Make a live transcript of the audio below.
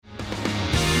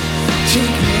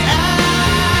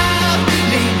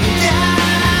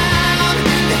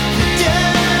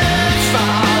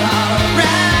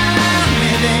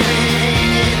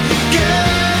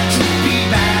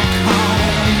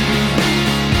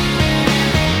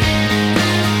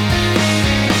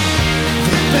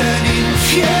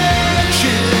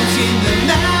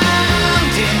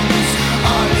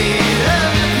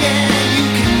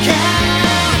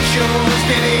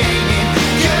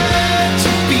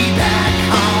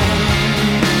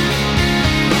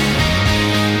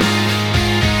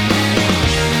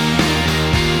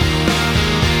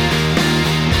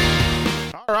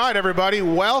Everybody,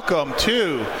 welcome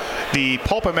to the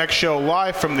Pulpmx Show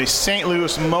live from the St.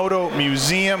 Louis Moto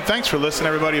Museum. Thanks for listening,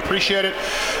 everybody. Appreciate it.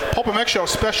 Pulpmx Show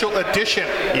special edition.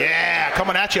 Yeah,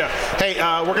 coming at you. Hey,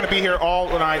 we're going to be here all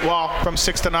night, well, from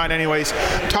 6 to 9 anyways,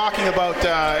 talking about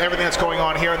everything that's going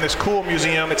on here in this cool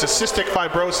museum. It's a Cystic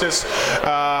Fibrosis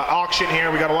auction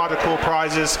here. We got a lot of cool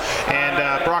prizes,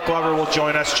 and Brock Glover will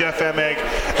join us, Jeff Emig,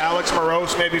 Alex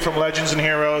Morose, maybe from Legends and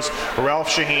Heroes, Ralph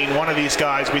Shaheen, one of these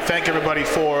guys. We thank everybody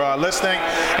for listening,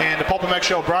 and the Pulpmx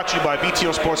Show brought to you by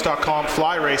BTOsports.com,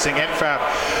 Fly Racing,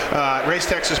 NFAP, Race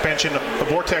Tech Suspension,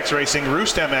 Vortex Racing,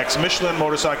 Roost MX, Michelin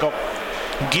Motorcycle,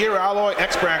 Gear Alloy,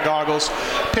 X-Brand Goggles,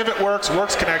 Pivot Works,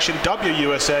 Works Connection,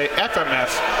 WUSA,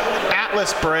 FMF,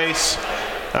 Atlas Brace,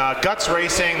 Guts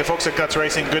Racing, the folks at Guts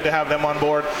Racing, good to have them on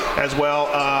board as well.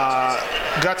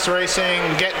 Guts Racing,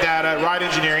 Get Data, Ride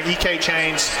Engineering, EK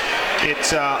Chains.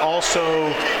 It's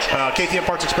also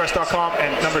KTMPartsExpress.com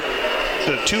and number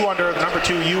 2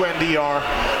 UNDR.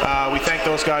 We thank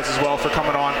those guys as well for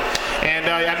coming on. And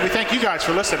we thank you guys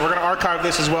for listening. We're going to archive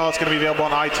this as well. It's going to be available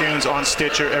on iTunes, on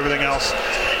Stitcher, everything else.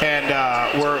 And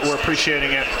we're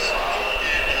appreciating it.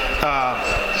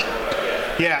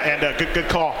 Good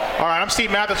call. All right, I'm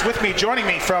Steve Matthes. With me, joining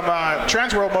me from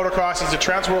Transworld Motocross. He's a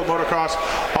Transworld Motocross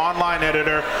online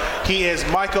editor. He is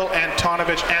Michael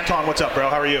Antonovich. Anton, what's up, bro?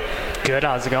 How are you? Good.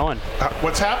 How's it going?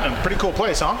 What's happening? Pretty cool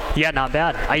place, huh? Yeah, not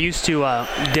bad. I used to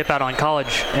dip out on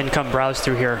college and come browse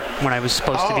through here when I was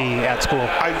supposed to be at school.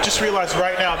 I just realized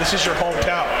right now this is your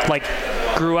hometown. Like,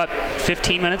 grew up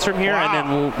 15 minutes from here. Wow.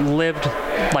 And then lived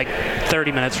like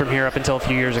 30 minutes from here up until a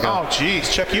few years ago. Oh,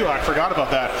 geez. Check you out. I forgot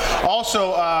about that.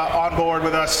 Also on board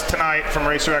with us tonight from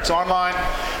RacerX Online.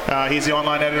 He's the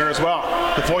online editor as well.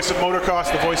 The voice of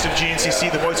motocross, the voice of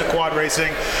GNCC, the voice of quad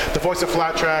racing, the voice of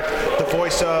flat track, the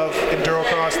voice of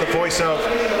endurocross, the voice of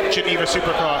Geneva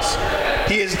Supercross.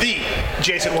 He is the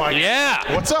Jason White.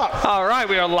 Yeah. What's up? All right,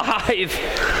 we are live.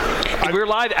 We're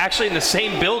live actually in the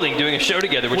same building doing a show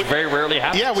together, which very rarely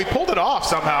happens. Yeah, we pulled it off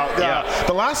somehow.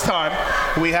 The last time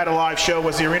we had a live show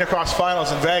was the Arena Cross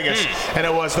Finals in Vegas, and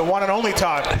it was the one and only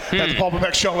time that the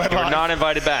Pulpmx Show went live. You were not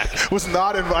invited back. Was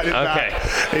not invited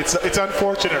back. It's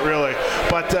unfortunate, really.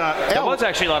 But that was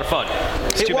actually a lot of fun.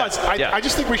 It was. I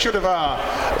just think we should have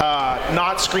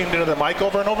not screamed into the mic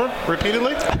over and over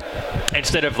repeatedly.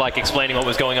 Instead of like explaining what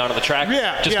was going on the track,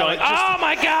 going, oh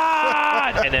my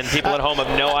God! And then people at home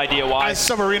have no idea why. As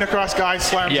some Arena Cross guy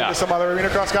slams into some other Arena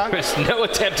Cross guy. There's no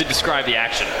attempt to describe the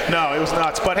action. No, it was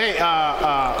nuts. But hey,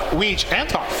 Weege,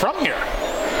 Anton, from here.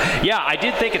 Yeah, I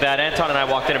did think of that. Anton and I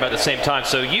walked in about the same time.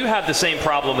 So you have the same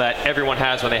problem that everyone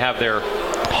has when they have their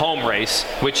home race,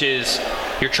 which is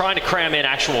you're trying to cram in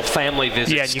actual family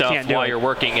visit stuff while you're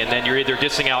working, and then you're either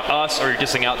dissing out us or you're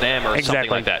dissing out them or something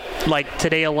like that. Like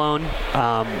today alone,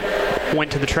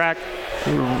 went to the track,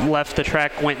 left the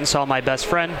track, went and saw my best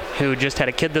friend who just had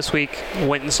a kid this week,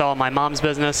 went and saw my mom's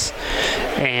business,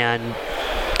 and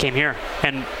came here.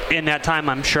 And in that time,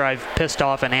 I'm sure I've pissed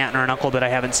off an aunt or an uncle that I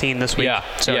haven't seen this week.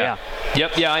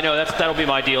 Yep, I know. That'll be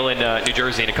my deal in New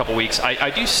Jersey in a couple weeks.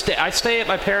 I stay at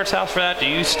my parents' house for that. Do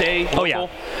you stay local? Oh, yeah.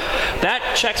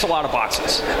 That checks a lot of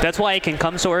boxes. That's why I can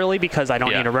come so early, because I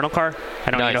don't need a rental car.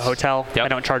 I don't need a hotel. I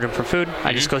don't charge them for food.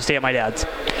 I just go stay at my dad's.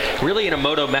 Really in a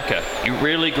moto mecca. You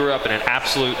really grew up in an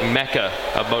absolute mecca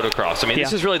of motocross. I mean,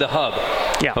 this is really the hub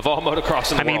of all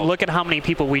motocross in the world. I mean, look at how many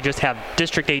people we just have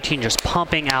District 18 just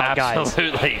pumping out guys.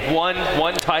 Absolutely.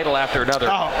 One title after another.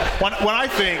 Oh, when I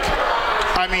think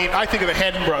of the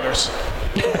Hedden brothers.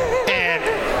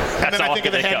 And then I think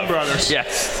of the Hedden brothers.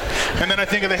 Yes. And then I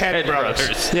think of the Hedden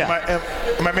brothers. Yeah.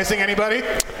 Am I missing anybody?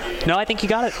 No, I think you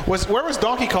got it. Where was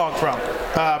Donkey Kong from?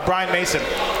 Brian Mason.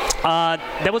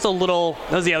 That was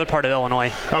the other part of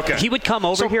Illinois. Okay. He would come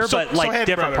over here, but like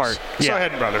different part. So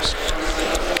Hedden brothers.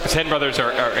 Because Hedden brothers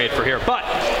are for here. But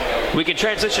we can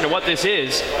transition to what this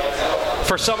is.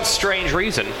 For some strange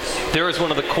reason, there is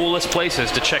one of the coolest places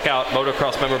to check out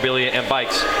motocross memorabilia and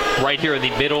bikes right here in the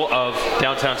middle of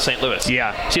downtown St. Louis.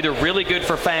 Yeah. It's either really good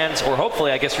for fans or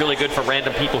hopefully, I guess, really good for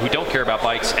random people who don't care about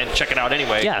bikes and check it out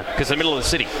anyway. Yeah. Because it's the middle of the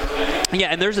city. Yeah,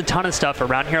 and there's a ton of stuff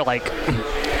around here. Like,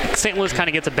 St. Louis kind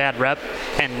of gets a bad rep,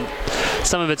 and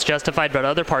some of it's justified, but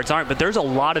other parts aren't. But there's a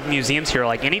lot of museums here.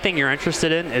 Like, anything you're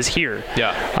interested in is here.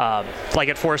 Yeah. Like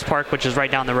at Forest Park, which is right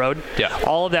down the road. Yeah.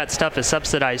 All of that stuff is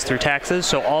subsidized through taxes,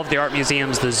 so all of the art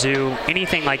museums, the zoo,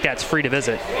 anything like that's free to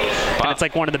visit. Wow. And it's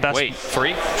like one of the best. Wait,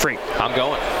 free? Free. I'm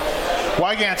going.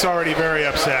 Wygant's already very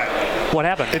upset. What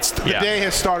happened? The day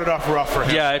has started off rough for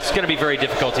him. Yeah, it's going to be very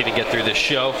difficult to even get through this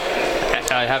show.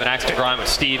 I have an axe to grind with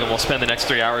Steve, and we'll spend the next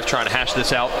 3 hours trying to hash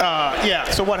this out. Yeah,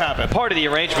 so what happened? Part of the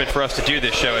arrangement for us to do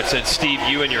this show, it said, Steve,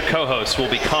 you and your co-hosts will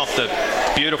be comped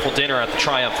a beautiful dinner at the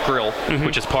Triumph Grill,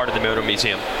 which is part of the Motor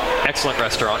Museum. Excellent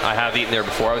restaurant. I have eaten there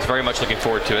before. I was very much looking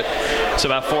forward to it. So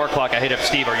about 4 o'clock, I hit up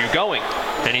Steve, are you going?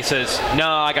 And he says, no,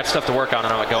 I got stuff to work on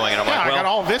and I'm not going. And I'm like, well, I got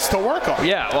all this to work on.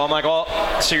 Yeah, well, I'm like, well,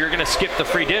 so you're going to skip the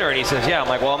free dinner? And he says, yeah. I'm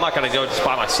like, well, I'm not going to go just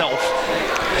by myself.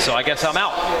 So I guess I'm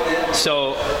out.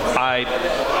 So I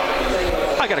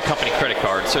got a company credit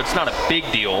card, so it's not a big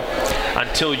deal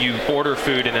until you order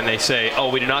food and then they say, oh,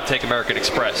 we do not take American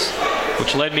Express,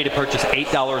 which led me to purchase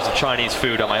 $8 of Chinese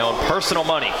food on my own personal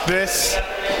money. This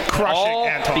crushing, all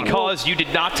Anton. because you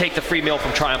did not take the free meal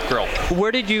from Triumph Grill.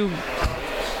 Where did you...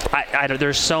 I don't,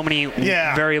 there's so many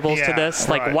variables to this.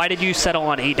 Like, why did you settle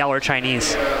on $8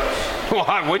 Chinese? Well,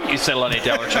 why wouldn't you settle on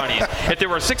 $8 Chinese? If there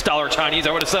were $6 Chinese,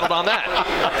 I would have settled on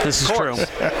that. This is true.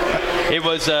 It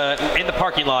was in the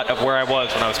parking lot of where I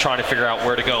was when I was trying to figure out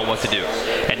where to go and what to do.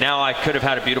 And now I could have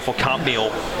had a beautiful comp meal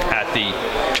at the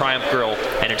Triumph Grill,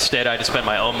 and instead I had to spend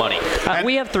my own money.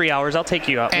 We have 3 hours. I'll take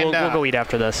you out. We'll go eat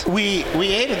after this. We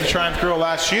ate at the Triumph Grill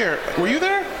last year. Were you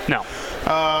there? No.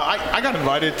 I got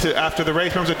invited to after the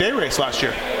race. There was a day race last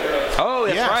year. Oh,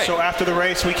 that's right. So after the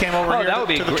race, we came over here that would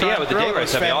be to the great. Triumph With the Grill. day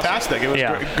race, it was that'd be fantastic. awesome.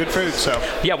 It was good food. So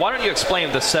yeah, why don't you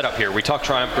explain the setup here? We talk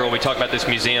Triumph Grill. We talk about this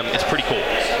museum. It's pretty cool.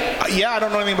 I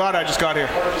don't know anything about it. I just got here.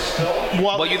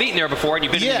 Well, you've eaten there before, and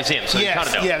you've been to the museum, so you kind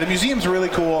of know. Yeah, the museum's really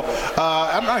cool.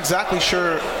 I'm not exactly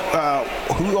sure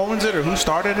who owns it or who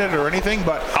started it or anything,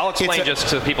 but I'll explain just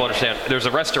so people understand. There's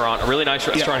a restaurant, a really nice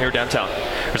restaurant here downtown.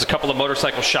 There's a couple of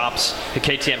motorcycle shops, the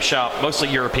KTM shop, mostly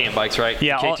European bikes, right?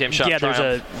 Yeah, KTM shop. Yeah, there's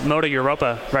a Moto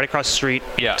Europa right across the street.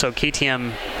 Yeah. So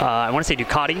KTM, I want to say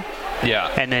Ducati.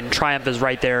 Yeah. And then Triumph is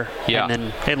right there. Yeah. And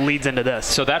then it leads into this.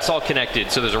 So that's all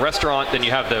connected. So there's a restaurant, then you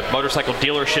have the motorcycle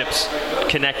dealerships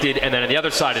connected, and then on the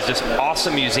other side is this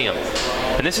awesome museum.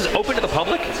 And this is open to the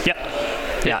public? Yep.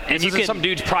 Yeah. And you can some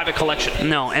dude's private collection.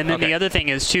 No, and then the other thing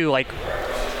is too, like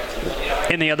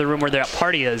in the other room where that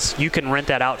party is, you can rent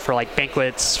that out for like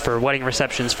banquets, for wedding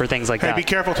receptions, for things like that. Be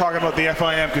careful talking about the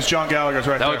FIM because John Gallagher's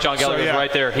right there. No, John Gallagher's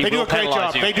right there. He will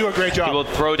penalize you. They do a great job. He will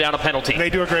throw down a penalty.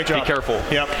 They do a great job. Be careful.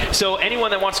 Yep. So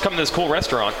anyone that wants to come to this cool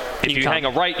restaurant, if you hang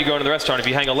a right, you go into the restaurant. If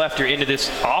you hang a left, you're into this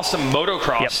awesome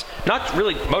motocross. Yep. Not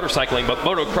really motorcycling, but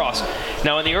motocross.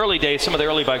 Now, in the early days, some of the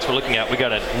early bikes we're looking at, we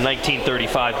got a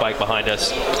 1935 bike behind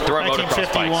us. There are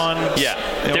motocross bikes.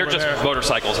 Yeah, they're just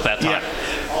motorcycles at that time.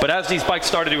 Yeah. But as these bikes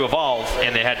started to evolve,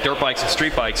 and they had dirt bikes and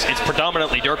street bikes, it's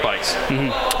predominantly dirt bikes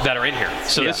that are in here.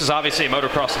 So this is obviously a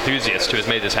motocross enthusiast who has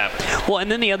made this happen. Well,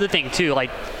 and then the other thing, too, like,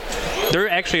 there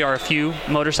actually are a few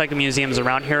motorcycle museums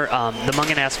around here. The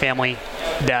Mungan-Ass family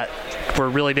that were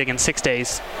really big in 6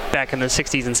 days back in the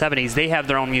 60s and 70s, they have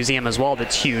their own museum as well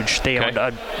that's huge. They owned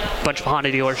a bunch of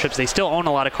Honda dealerships. They still own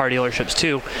a lot of car dealerships,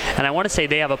 too. And I want to say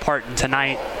they have a part in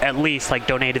tonight, at least, like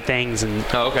donated things. And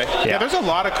Yeah, there's a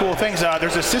lot of cool things.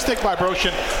 There's a Cystic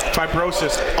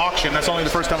Fibrosis auction. That's only the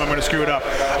first time I'm going to screw it up.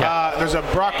 There's a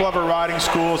Brock Glover riding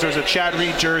schools. There's a Chad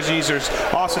Reed jerseys. There's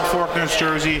Austin Faulkner's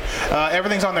jersey.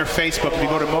 Everything's on their Facebook. If you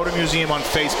go to Motor Museum on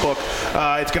Facebook,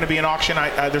 it's going to be an auction.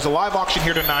 There's a live auction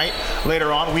here tonight.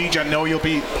 Later on, Weege, I know you'll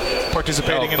be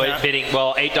participating in that. Bidding,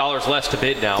 well, $8 less to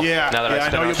bid now. Yeah, now that I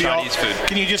spent on Chinese food.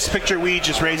 Can you just picture Weege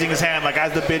just raising his hand, like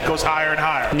as the bid goes higher and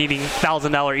higher? Needing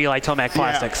 $1,000 Eli Tomac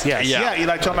plastics. Yeah,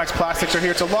 Eli Tomac's plastics are here.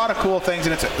 It's a lot of cool things,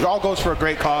 and it all goes for a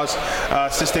great cause,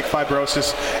 cystic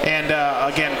fibrosis. And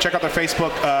again, check out their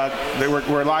Facebook.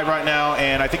 We're live right now,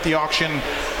 and I think the auction,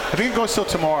 I think it goes till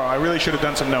tomorrow. I really should have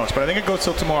done some notes, but I think it goes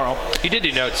till tomorrow. You did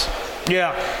do notes.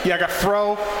 Yeah, I got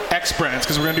throw X brands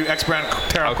because we're going to do X brand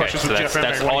tarot questions with Jeff Emig.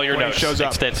 That's all your notes. Shows up.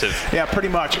 Extensive. Yeah, pretty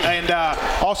much. And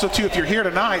also, too, if you're here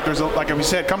tonight, there's, like we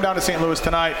said, come down to St. Louis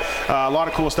tonight. A lot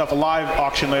of cool stuff. A live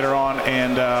auction later on.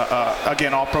 And,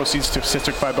 again, all proceeds to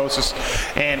cystic fibrosis.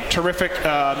 And terrific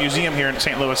museum here in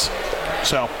St. Louis.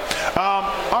 So,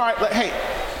 all right. Hey,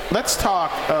 let's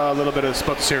talk a little bit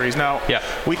about the series. Now,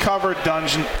 we covered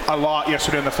Dungeon a lot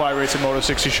yesterday in the Fly Racing Moto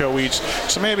 60 show, Weege.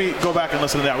 So maybe go back and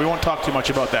listen to that. We won't talk too much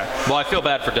about that. Well, I feel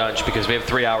bad for Dunge because we have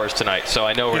 3 hours tonight. So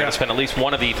I know we're going to spend at least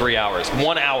one of the 3 hours.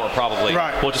 1 hour probably.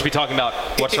 Right. We'll just be talking about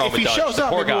what's wrong with Dunge. If he shows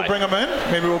up, maybe we'll bring him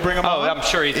in. Maybe we'll bring him on. I'm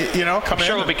sure he's, I'm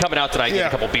sure he'll be coming out tonight getting a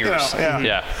couple beers.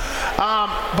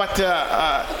 But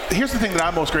here's the thing that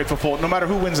I'm most grateful for. No matter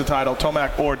who wins the title,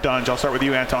 Tomac or Dunge, I'll start with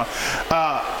you, Anton.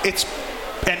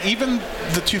 And even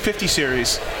the 250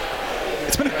 series,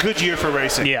 it's been a good year for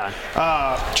racing. Yeah.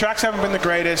 Tracks haven't been the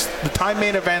greatest. The time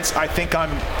main events, I think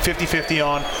I'm 50-50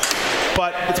 on.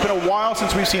 But it's been a while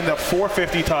since we've seen the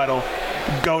 450 title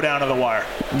go down to the wire.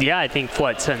 Yeah, I think,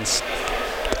 since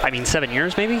 7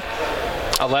 years maybe?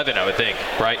 11, I would think,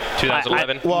 right?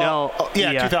 2011?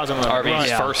 2011.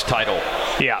 RV's first title.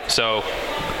 Yeah. So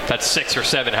that's 6 or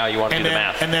 7, how you want to do the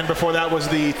math. And then before that was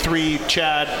the 3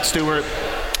 Chad Stewart.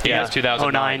 Yeah, it's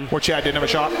 2009. Where Chad didn't have a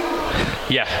shot?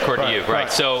 Yeah, according to you.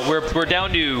 Right. So we're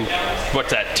down to, what's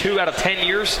that, 2 out of 10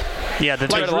 years? Yeah,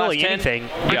 that's really anything.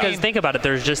 Because think about it,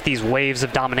 there's just these waves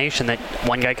of domination that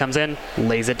one guy comes in,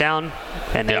 lays it down,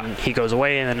 and then he goes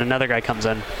away, and then another guy comes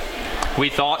in. We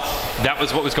thought that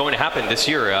was what was going to happen this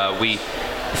year. We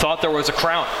thought there was a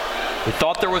crown. We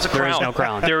thought there was a crown. There is no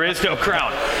crown. There is no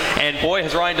crown. And boy,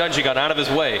 has Ryan Dungey gone out of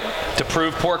his way to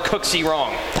prove poor Cooksey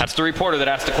wrong. That's the reporter that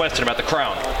asked the question about the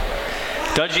crown.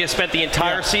 Dungey has spent the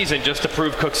entire season just to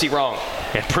prove Cooksey wrong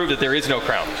and prove that there is no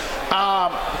crown.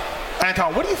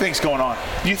 Anton, what do you think's going on?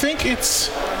 Do you think it's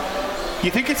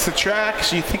the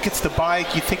tracks? You think it's the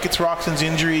bike? You think it's Roxon's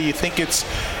injury? You think it's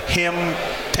him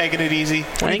taking it easy?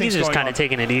 I think he's just kind of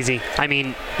taking it easy. I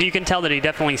mean, you can tell that he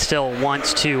definitely still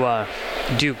wants to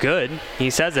do good. He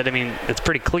says it. I mean, it's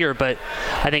pretty clear. But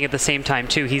I think at the same time,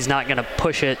 too, he's not going to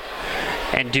push it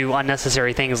and do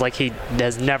unnecessary things like he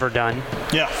has never done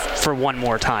for one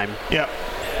more time. Yeah.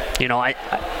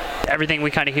 Everything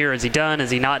we kind of hear, is he done?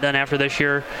 Is he not done after this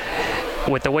year?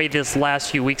 With the way this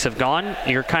last few weeks have gone,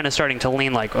 you're kind of starting to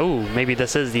lean like, oh, maybe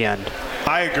this is the end.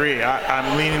 I agree.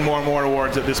 I'm leaning more and more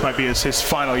towards that this might be his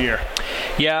final year.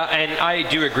 Yeah, and I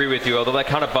do agree with you, although that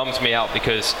kind of bums me out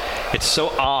because it's so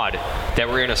odd that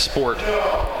we're in a sport,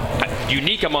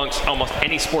 unique amongst almost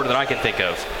any sport that I can think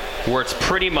of, where it's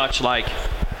pretty much like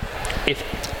if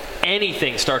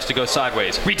anything starts to go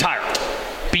sideways, retire,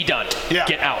 be done,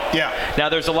 get out. Yeah. Now,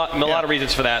 there's a lot of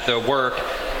reasons for that. The work,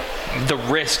 the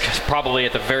risk probably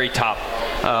at the very top,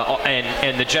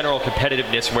 and the general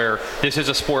competitiveness where this is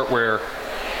a sport where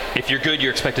if you're good,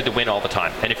 you're expected to win all the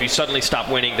time. And if you suddenly stop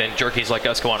winning, then jerkies like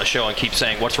us go on a show and keep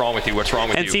saying, what's wrong with you, what's wrong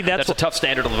with you? See, that's a tough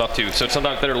standard to live up to, so it's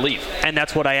sometimes better to leave. And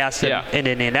that's what I asked him in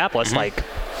Indianapolis. Like,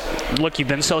 look, you've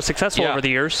been so successful over the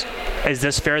years. Is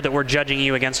this fair that we're judging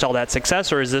you against all that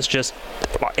success, or is this just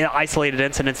isolated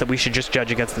incidents that we should just judge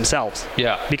against themselves?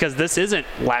 Yeah. Because this isn't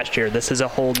last year. This is a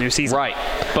whole new season. Right.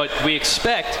 But we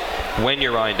expect when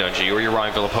you're Ryan Dungey or you're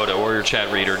Ryan Villopoto or you're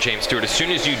Chad Reed or James Stewart, as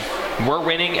soon as you were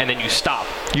winning and then you stop,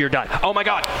 you're done. Oh, my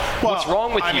God. Well, what's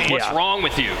wrong with you? What's wrong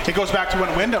with you? It goes back to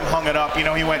when Wyndham hung it up. He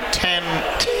went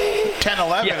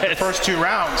 10-11 the first 2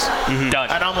 rounds. Done.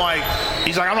 And I'm like,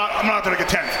 he's like, I'm not going to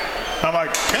get 10th. I'm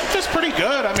like, 10th is pretty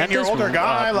good. I mean, you're an older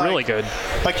guy. Really good.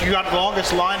 Like, you got the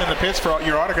longest line in the pits for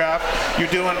your autograph. You're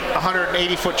doing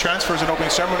 180-foot transfers in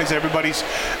opening ceremonies. Everybody's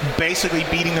basically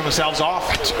beating themselves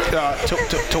off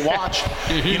to watch.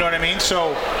 You know what I mean?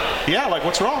 So,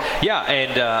 what's wrong? Yeah,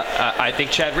 and I think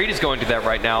Chad Reed is going to that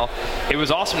right now. It was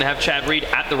awesome to have Chad Reed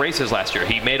at the races last year.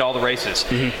 He made all the races.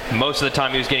 Most of the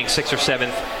time he was getting 6th or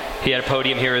 7th. He had a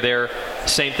podium here or there.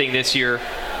 Same thing this year.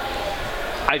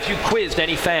 If you quizzed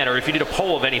any fan, or if you did a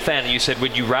poll of any fan, and you said,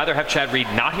 would you rather have Chad Reed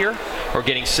not here or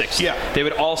getting 6th? Yeah. They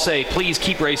would all say, please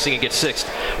keep racing and get 6th.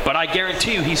 But I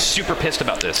guarantee you he's super pissed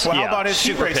about this. Well, how about his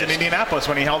super race in Indianapolis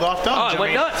when he held off Dunge? Oh, it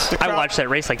went nuts. I watched that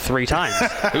race like 3 times.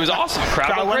 It was awesome.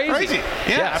 Crowd went crazy.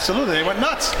 Yeah, absolutely. They went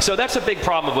nuts. So that's a big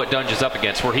problem of what Dunge is up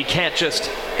against, where he can't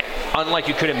just, unlike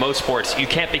you could in most sports, you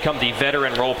can't become the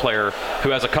veteran role player who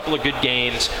has a couple of good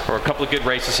games or a couple of good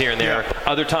races here and there.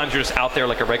 Other times you're just out there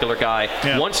like a regular guy.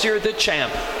 Once you're the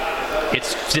champ,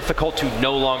 it's difficult to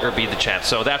no longer be the champ.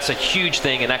 So that's a huge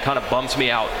thing, and that kind of bums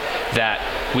me out that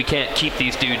we can't keep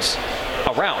these dudes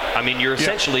around. I mean, you're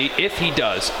essentially, if he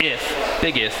does,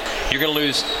 big if, you're going to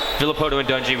lose Villopoto and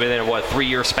Dungey within a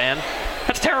 3-year span.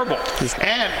 That's terrible.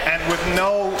 And with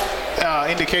no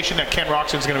indication that Ken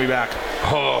Roxon's going to be back.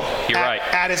 Oh, you're right.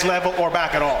 At his level or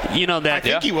back at all. You know that. I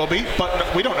think he will be,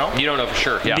 but we don't know. You don't know for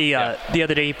sure. Yeah. The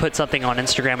other day he put something on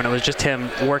Instagram, and it was just him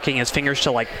working his fingers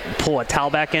to like pull a towel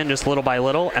back in just little by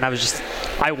little, and I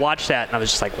watched that and I was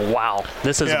just like, wow,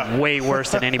 this is way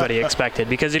worse than anybody expected.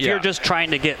 Because if you're just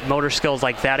trying to get motor skills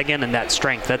like that again and that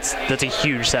strength, that's a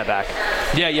huge setback.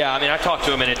 Yeah. I mean, I talked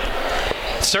to him, and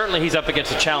certainly he's up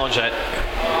against a challenge that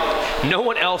no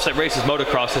one else that races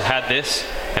motocross has had this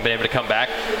and been able to come back.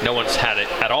 No one's had it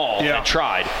at all and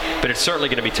tried, but it's certainly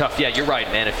going to be tough. Yeah, you're right,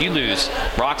 man. If you lose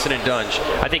Roxon and Dunge,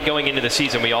 I think going into the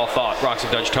season we all thought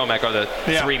Roxon, Dunge, Tomac are the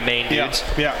three main dudes.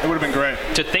 Yeah, it would have been great.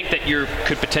 To think that you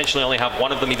could potentially only have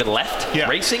one of them even left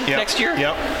racing next year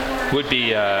would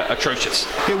be atrocious.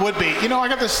 It would be. You know, I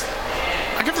got this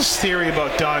theory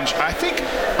about Dunge. I think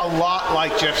a lot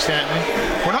like Jeff Stanton,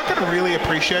 we're not going to really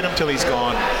appreciate him till he's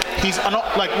gone. He's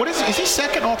is he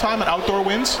second all time in outdoor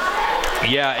wins?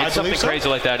 Yeah, it's something crazy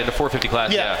like that in the 450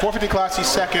 class. Yeah, 450 class, he's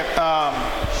second.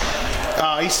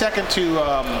 He's second to.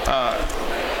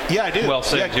 Yeah, I do. Well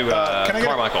said to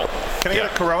Carmichael. Can I get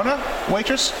a Corona,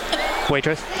 waitress?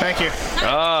 Thank you.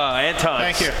 Oh, Anton.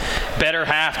 Thank you. Better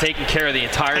half taking care of the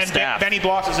entire staff. Benny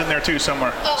Bloss is in there too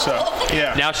somewhere. So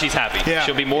yeah. Now she's happy. Yeah.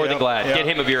 She'll be more than glad. Get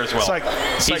him a beer as well.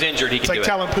 He's injured. He can do it. It's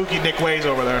like telling Pookie Nick Ways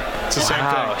over there. It's the same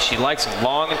thing. She likes him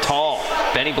long and tall.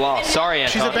 Benny Bloss. Sorry,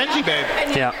 Anton. She's a Benji babe.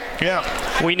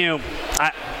 Yeah. We knew.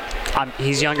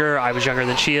 He's younger. I was younger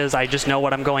than she is. I just know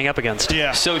what I'm going up against.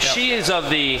 Yeah. So she is of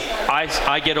the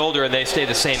I get older and they stay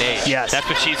the same age. Yes. That's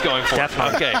what she's going for.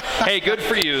 Definitely. Okay. Hey, good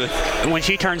for you. When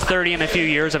she turns 30 in a few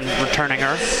years, I'm returning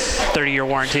her. 30-year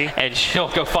warranty. And she'll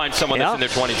go find someone that's in their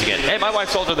 20s again. Hey, my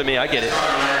wife's older than me. I get it.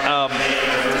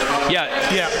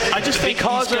 I just think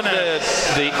because of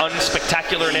the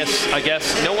unspectacularness, I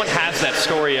guess, no one has that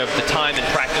story of the time in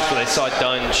practice where they saw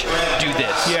Dunge do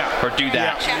this or do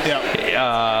that.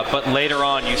 But later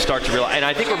on, you start to realize, and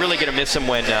I think we're really going to miss him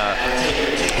when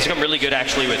he's become really good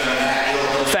actually with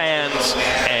fans.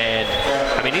 And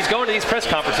I mean, he's going to these press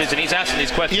conferences and he's asking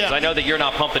these questions. Yeah. I know that you're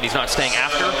not pumped that he's not staying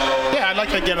after. Yeah, I'd like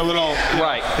to get a little.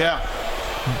 Right. Yeah.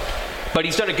 But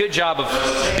he's done a good job of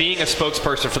being a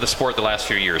spokesperson for the sport the last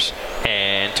few years.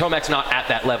 And Tomac's not at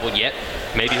that level yet.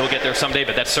 Maybe he'll get there someday,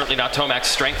 but that's certainly not Tomac's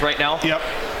strength right now. Yep.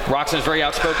 Roxon's very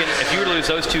outspoken. If you were to lose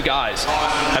those two guys,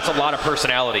 that's a lot of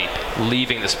personality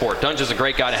leaving the sport. Dunge is a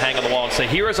great guy to hang on the wall and say,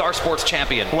 here is our sports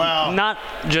champion. Wow. Not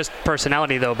just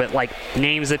personality, though, but like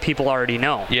names that people already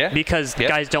know. Yeah. Because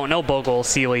guys don't know Bogle,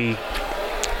 Seeley,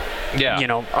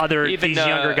 these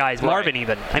younger guys, Marvin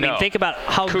even. I mean, think about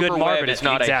how Cooper good Marvin is.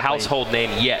 Not a household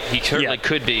name yet. He certainly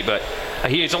could be, but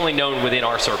he is only known within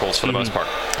our circles for the most part.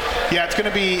 Yeah, it's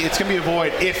gonna be a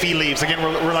void if he leaves. Again,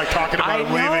 we're like talking about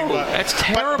him leaving, but that's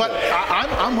terrible. But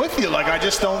I'm with you. Like, I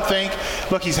just don't think.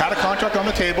 Look, he's had a contract on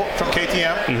the table from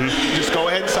KTM. Just go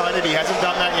ahead and sign it. He hasn't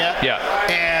done that yet. Yeah.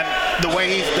 And the way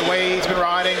he's been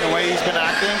riding, the way he's been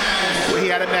acting, he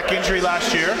had a neck injury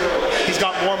last year. He's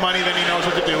got more money than he knows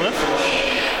what to do with.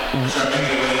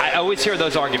 I always hear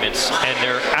those arguments, and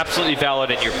they're absolutely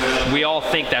valid, and we all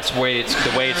think that's the way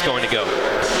it's going to go.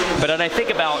 But then I think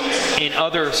about in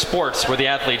other sports where the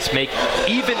athletes make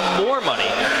even more money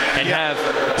and have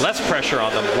less pressure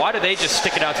on them, why do they just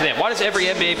stick it out to them? Why does every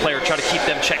NBA player try to keep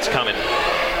them checks coming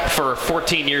for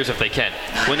 14 years if they can?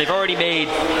 When they've already made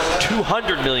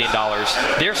 $200 million,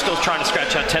 they're still trying to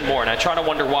scratch out 10 more, and I try to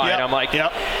wonder why. And I'm like,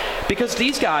 because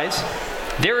these guys,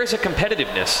 there is a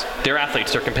competitiveness. They're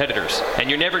athletes, they're competitors, and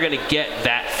you're never going to get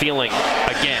that feeling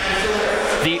again.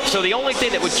 So the only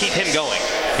thing that would keep him going,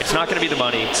 it's not going to be the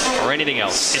money or anything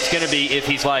else. It's going to be if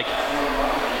he's like,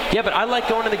 yeah, but I like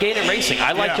going to the gate and racing.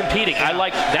 I like competing.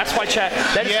 That's why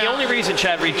that is the only reason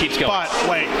Chad Reed keeps going. But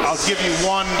wait, I'll give you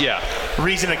one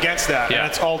reason against that, and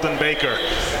it's Alden Baker.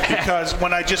 Because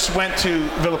when I just went to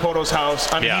Villapoto's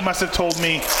house, I mean, he must have told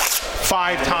me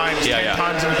 5 times, 10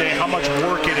 times in a day how much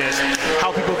work it is,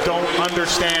 how people don't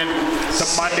understand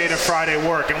the Monday to Friday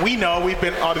work. And we know, we've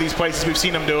been out of these places, we've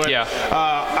seen them do it. Yeah.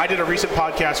 I did a recent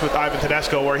podcast with Ivan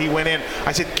Tedesco where he went in.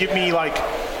 I said, give me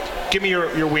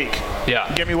your week.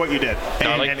 Yeah. Give me what you did.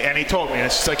 And he told me. And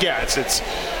it's just like,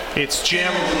 it's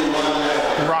gym,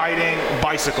 riding,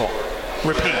 bicycle,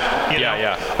 repeat. You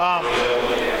know?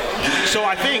 So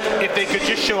I think if they could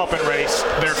just show up and race,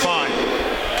 they're fine.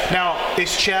 Now,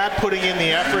 is Chad putting in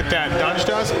the effort that Dunge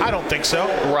does? I don't think so.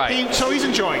 Right. So he's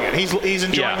enjoying it. He's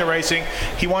enjoying the racing.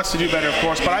 He wants to do better, of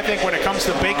course. But I think when it comes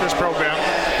to Baker's program,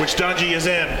 which Dungy is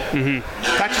in,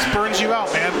 that just burns you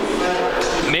out,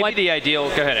 man. Maybe the ideal.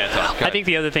 Go ahead, Anton. Go ahead. I think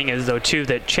the other thing is, though, too,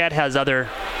 that Chad has other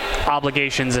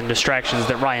obligations and distractions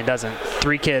that Ryan doesn't.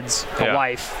 3 kids, a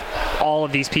wife, all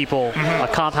of these people, a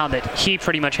compound that he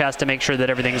pretty much has to make sure that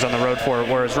everything's on the road for,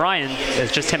 whereas Ryan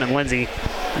is just him and Lindsay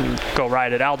go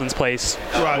ride at Alden's place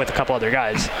with a couple other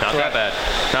guys. Not that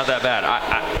bad. Not that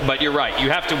bad. But you're right. You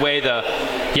have to weigh the,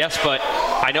 yes, but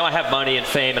I know I have money and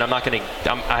fame, and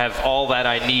I have all that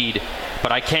I need,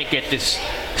 but I can't get this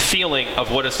feeling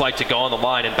of what it's like to go on the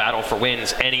line and battle for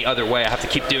wins any other way. I have to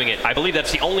keep doing it. I believe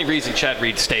that's the only reason Chad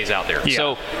Reed stays out there.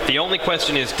 So the only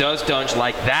question is, does Dunge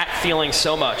like that feeling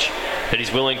so much that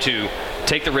he's willing to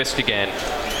take the risk again,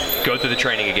 go through the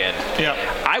training again? Yeah.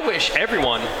 I wish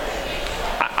everyone,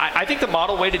 I think the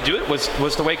model way to do it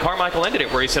was the way Carmichael ended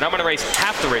it, where he said, I'm going to race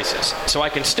half the races so I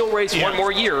can still race one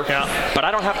more year, but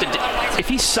I don't have to. If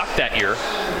he sucked that year,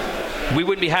 we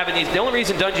wouldn't be having these. The only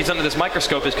reason Dungy's under this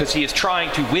microscope is because he is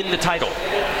trying to win the title.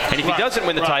 And if he doesn't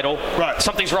win the title,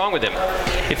 something's wrong with him.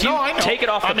 If you take it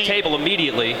off the table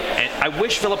immediately, and I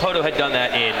wish Filippoto had done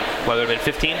that in, whether it had been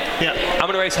 15, I'm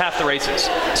going to race half the races.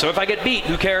 So if I get beat,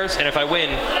 who cares? And if I win,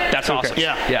 that's awesome.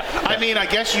 Yeah. I mean, I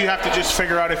guess you have to just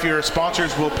figure out if your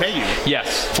sponsors will pay you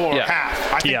for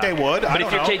half. I think they would. But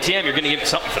if you're KTM, you're going to give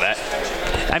something for that.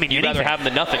 I mean, you'd rather have them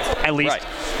than nothing. At least.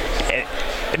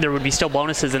 There would be still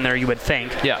bonuses in there, you would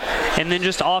think. Yeah. And then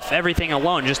just off everything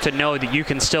alone, just to know that you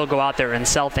can still go out there and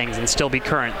sell things and still be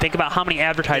current. Think about how many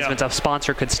advertisements a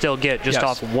sponsor could still get just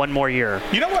off one more year.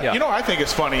 You know what? You know what I think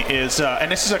is funny is,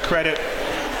 and this is a credit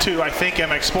to, I think,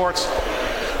 Emig Sports,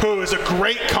 who is a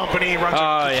great company, runs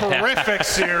a terrific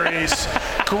series,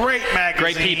 great magazine.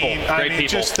 Great people. I mean,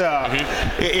 just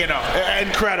you know,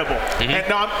 incredible. And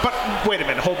but wait a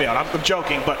minute, hold me on. I'm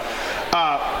joking, but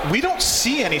we don't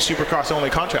see any Supercross-only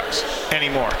contracts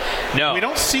anymore. No, we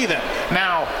don't see them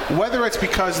now. Whether it's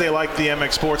because they like the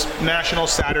Emig Sports National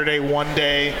Saturday one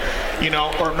day, you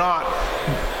know, or not.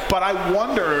 But I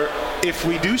wonder if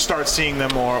we do start seeing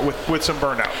them more with some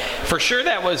burnout. For sure,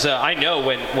 that was, I know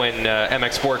when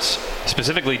Emig Sports,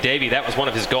 specifically Davey, that was one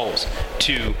of his goals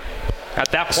to, at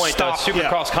that point, the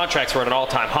Supercross contracts were at an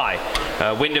all-time high.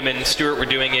 Wyndham and Stewart were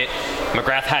doing it.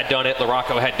 McGrath had done it.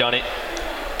 LaRocco had done it.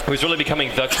 It was really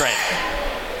becoming the trend.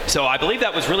 So I believe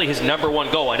that was really his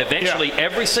 #1 goal. And eventually,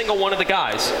 every single one of the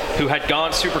guys who had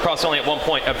gone Supercross only at one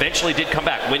point eventually did come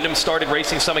back. Wyndham started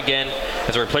racing some again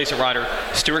as a replacement rider.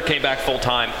 Stewart came back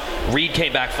full-time. Reed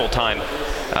came back full-time.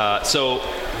 So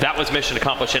that was mission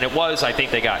accomplished. And it was, I think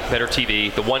they got better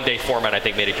TV. The one-day format, I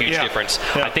think, made a huge difference.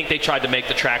 I think they tried to make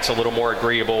the tracks a little more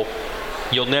agreeable.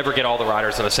 You'll never get all the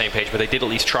riders on the same page, but they did at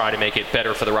least try to make it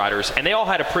better for the riders. And they all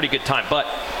had a pretty good time. But,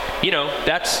 you know,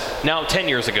 that's now 10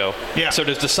 years ago. Yeah. So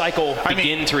does the cycle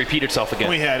begin to repeat itself again?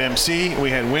 We had MC,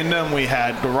 we had Wyndham, we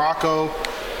had LaRocco,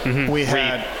 we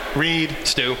had Reed.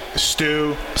 Stu.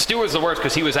 Stu was the worst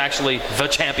because he was actually the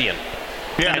champion.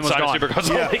 Yeah, and inside a Supercross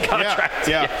only contract.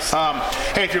 Yes.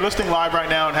 Hey, if you're listening live right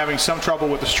now and having some trouble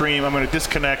with the stream, I'm going to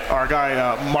disconnect. Our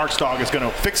guy, Mark's dog, is going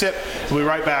to fix it. We'll be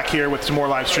right back here with some more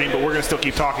live stream, but we're going to still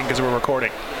keep talking because we're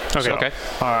recording. Okay.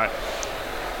 All right.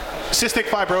 Cystic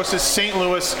Fibrosis, St.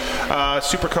 Louis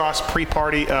Supercross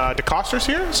pre-party. DeCoster's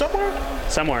here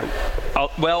somewhere?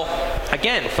 Well,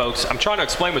 again, folks, I'm trying to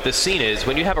explain what this scene is.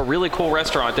 When you have a really cool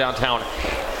restaurant downtown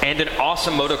and an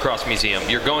awesome motocross museum,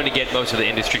 you're going to get most of the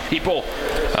industry people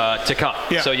to come.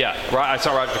 Yeah. So, I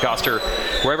saw Roger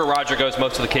DeCoster. Wherever Roger goes,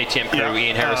 most of the KTM crew,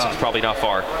 Ian Harrison's probably not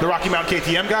far. The Rocky Mountain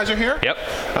KTM guys are here. Yep.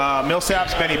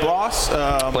 Millsaps, Benny Bloss.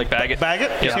 Blake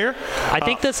Baggett. Is here. I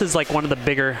think this is like one of the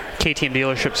bigger KTM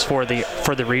dealerships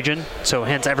for the region, so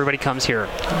hence everybody comes here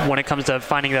when it comes to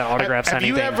finding that autograph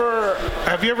signing thing.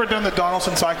 Have you ever done the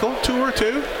Donaldson Cycle tour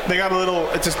too? They got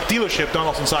it's a dealership,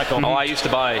 Donaldson Cycle. Oh, I used to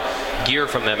buy gear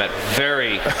from them at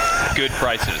very good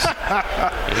prices.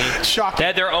 Shocking. They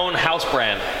had their own house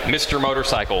brand, Mr.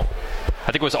 Motorcycle.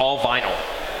 I think it was all vinyl.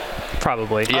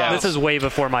 Probably. Yeah. This is way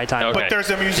before my time. Okay. But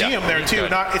there's a museum there too.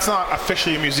 It's not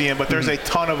officially a museum, but there's a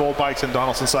ton of old bikes in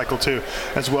Donaldson Cycle too,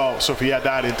 as well. So if you add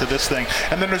that into this thing,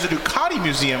 and then there's a Ducati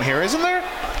museum here, isn't there?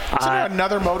 Isn't there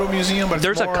another moto museum? But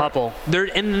there's a couple. They're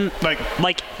in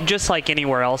like just like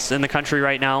anywhere else in the country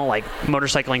right now. Like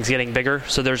motorcycling's getting bigger,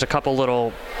 so there's a couple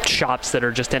little shops that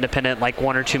are just independent, like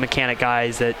 1 or 2 mechanic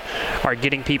guys that are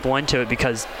getting people into it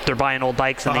because they're buying old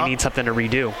bikes and they need something to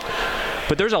redo.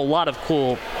 But there's a lot of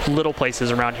cool little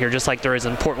places around here, just like there is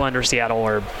in Portland or Seattle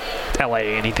or LA,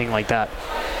 anything like that.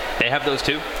 They have those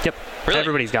too? Yep. Really?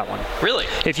 Everybody's got one. Really?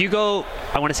 If you go,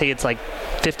 I want to say it's like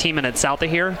 15 minutes south of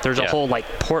here, there's a whole like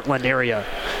Portland area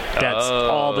that's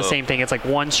all the same thing. It's like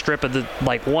one strip of the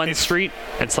one street.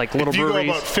 It's like little breweries. If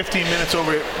you go about 15 minutes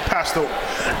over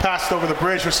past over the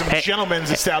bridge with some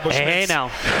gentlemen's establishments. Hey,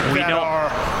 now we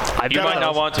you might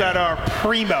not want to. That are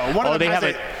primo. One of them has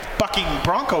have a bucking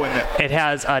Bronco in it. It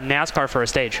has a NASCAR for a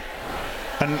stage.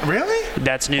 And really?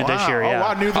 That's new this year, yeah. Oh,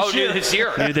 wow, new this year. New this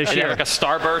year. New this year. Like a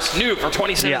Starburst, new for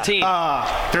 2017.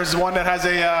 There's one that has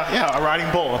a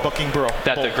riding bull, a bucking bull.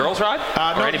 That the girls ride?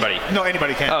 Or anybody? No,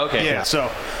 anybody can. Oh, okay. Yeah,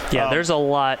 so. Yeah, there's a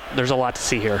lot to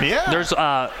see here. Yeah. There's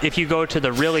if you go to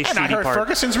the really seedy I heard part.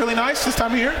 Ferguson's really nice this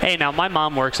time of year. Hey, now my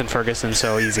mom works in Ferguson,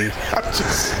 so easy.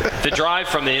 The drive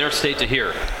from the interstate to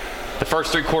here, the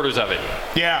first 3 quarters of it.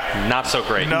 Yeah. Not so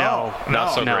great. No.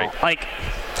 Not so great. Like,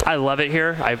 I love it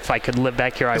here. If I could live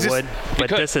back here, I would. But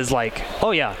this is like,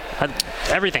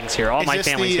 everything's here. All my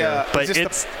family's here. But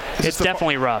it's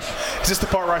definitely rough. Is this the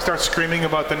part where I start screaming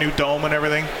about the new dome and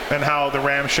everything, and how the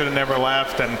Rams should have never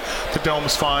left, and the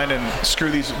dome's fine, and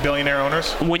screw these billionaire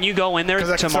owners? When you go in there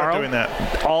tomorrow,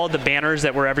 all the banners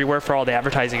that were everywhere for all the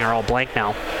advertising are all blank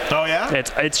now. Oh yeah.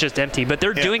 It's just empty. But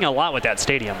they're doing a lot with that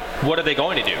stadium. What are they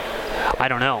going to do? I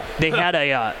don't know. They had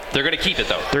a. They're going to keep it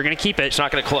though. They're going to keep it. It's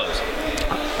not going to close.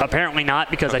 Apparently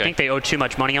not, because I think they owe too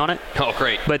much money on it. Oh,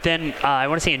 great. But then I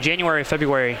want to say in January or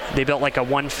February, they built like a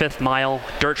 1/5 mile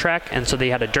dirt track, and so they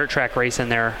had a dirt track race in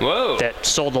there that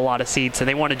sold a lot of seats, and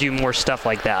they want to do more stuff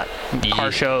like that.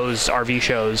 Car shows, RV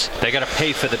shows. They got to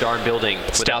pay for the darn building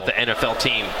without the NFL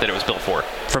team that it was built for.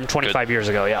 From 25 years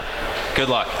ago, yeah. Good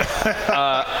luck.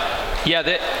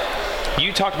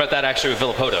 You talked about that actually with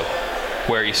Villapoto,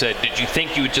 where you said, did you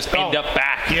think you would just end up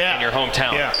back in your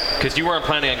hometown? Yeah. Because you weren't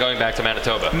planning on going back to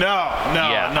Manitoba. No,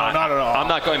 not at all. I'm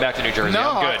not going back to New Jersey.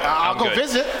 No, I'm good. I'll go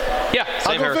visit. Yeah,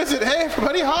 same I'll go visit. Hey,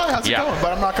 everybody, hi, how's it going?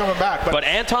 But I'm not coming back. But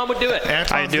Anton would do it.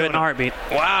 I'd do it in a heartbeat.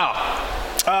 Wow.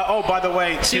 By the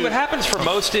way, see what happens for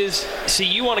most is,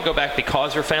 you want to go back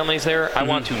because your family's there. I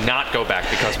want to not go back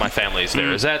because my family's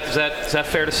there. Is that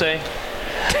fair to say?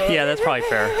 Yeah, that's probably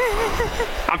fair.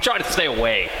 I'm trying to stay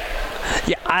away.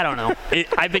 Yeah, I don't know.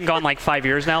 I've been gone like 5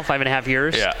 years now, 5.5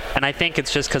 years. Yeah. And I think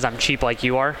it's just because I'm cheap like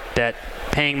you are, that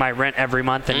paying my rent every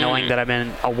month and knowing that I'm in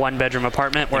a 1-bedroom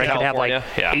apartment where I could have like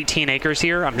 18 acres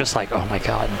here, I'm just like, oh my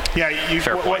God. Yeah,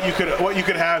 what you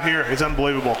could have here is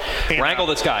unbelievable. Wrangle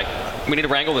this guy. We need to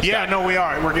wrangle this guy. Yeah, no, we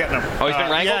are. We're getting him. Oh, he's been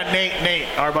wrangled? Yeah,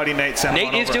 Nate, our buddy Nate sent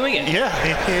Nate is doing it. Yeah,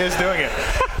 he is doing it.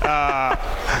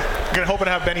 Hoping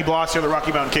to have Benny Bloss here, the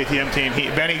Rocky Mountain KTM team.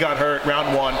 Benny got hurt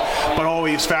round 1, but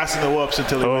he was fast in the whoops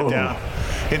until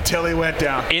he went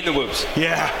down. In the whoops.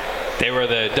 Yeah. They were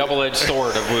the double-edged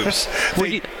sword of whoops.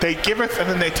 they give it and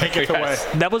then they take it away.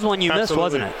 That was one you missed,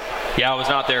 wasn't it? Yeah, I was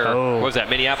not there. What was that,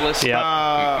 Minneapolis?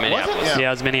 Yeah. Minneapolis. Was it? Yeah,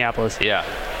 it was Minneapolis. Yeah.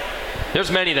 There's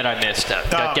many that I missed.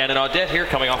 Got Gannon Audet here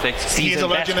coming off a season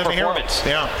best performance.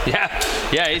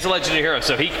 Yeah, he's a legendary hero.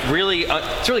 So he really,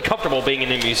 it's really comfortable being in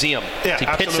the museum. Yeah, he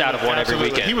pits out of one every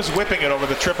weekend. He was whipping it over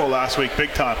the triple last week,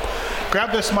 big time.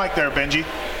 Grab this mic there, Benji.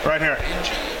 Right here.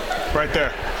 Right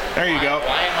there. There you go.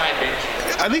 Why am I Benji?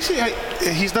 At least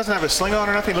he doesn't have a sling on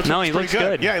or nothing. He looks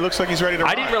good. Yeah, he looks like he's ready to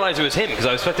ride. I didn't realize it was him because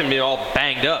I was expecting him to be all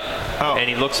banged up. And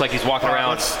he looks like he's walking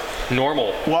around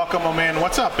normal. Welcome, my man.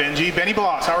 What's up, Benji? Benny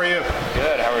Bloss, how are you?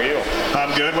 Good, how are you?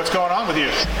 I'm good. What's going on with you?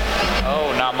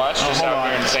 Oh, not much. Just out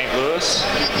here in St. Louis,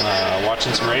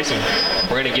 watching some racing.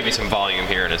 We're going to give you some volume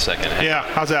here in a second. Yeah,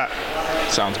 how's that?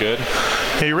 Sounds good.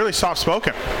 Yeah, you're really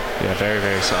soft-spoken. Yeah, very,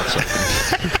 very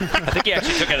soft-spoken. I think he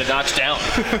actually took it a notch down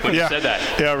when you said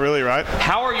that. Yeah, really, right?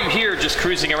 How are you here just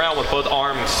cruising around with both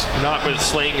arms, not with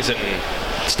slings and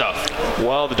stuff?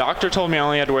 Well, the doctor told me I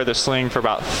only had to wear the sling for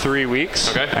about 3 weeks.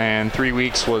 Okay. And 3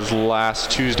 weeks was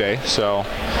last Tuesday, so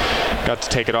got to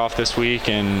take it off this week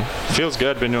and feels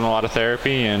good. Been doing a lot of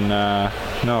therapy and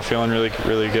feeling really,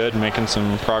 really good, making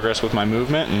some progress with my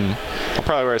movement, and I'll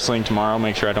probably wear a sling tomorrow,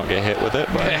 make sure I don't get hit with it.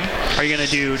 But Are you going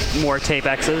to do more tape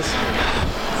X's?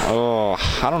 Oh,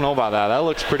 I don't know about that. That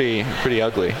looks pretty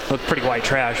ugly. Looked pretty white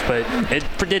trash, but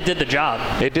it did the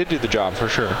job. It did do the job for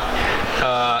sure.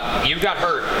 You got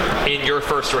hurt in your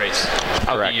first race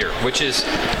of the year, which is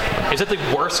it the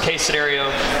worst case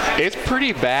scenario? It's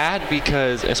pretty bad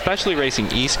because, especially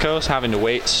racing East Coast, having to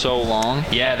wait so long.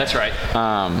 Yeah, that's right.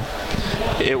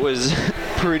 It was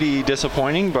pretty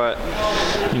disappointing, but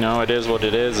it is what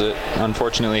it is. It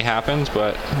unfortunately happens,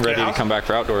 but ready to come back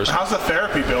for outdoors. How's the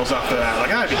therapy bills after that? Like,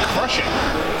 that'd be crushing.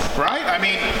 right? I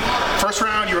mean, first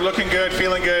round, you were looking good,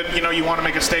 feeling good. You know, you want to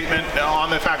make a statement on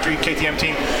the factory KTM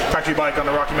team, factory bike on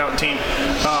the Rocky Mountain team.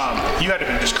 You had to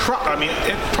be just crushed. I mean,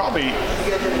 it probably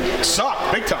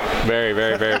sucked big time. Very,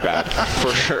 very, very bad,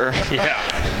 for sure. Yeah.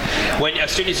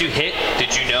 As soon as you hit,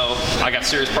 did you know I got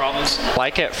serious problems?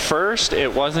 Like at first,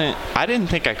 I didn't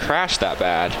think I crashed that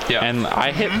bad. Yeah. And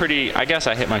I hit I guess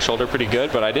I hit my shoulder pretty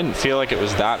good, but I didn't feel like it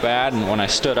was that bad. And when I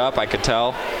stood up, I could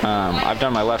tell. I've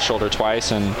done my left shoulder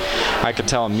twice, and I could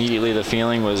tell immediately the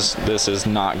feeling was, this is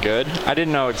not good. I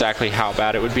didn't know exactly how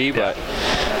bad it would be, but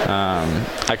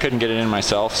I couldn't get it in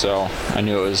myself, so I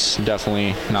knew it was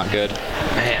definitely not good.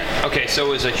 Man. Okay, so it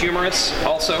was a humerus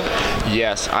also?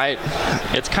 Yes.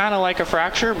 It's kind of like a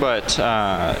fracture, but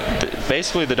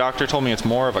basically the doctor told me it's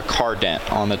more of a car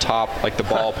dent on the top, like the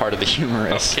ball part of the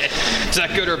humerus. Okay. Is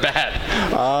that good or bad?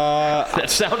 That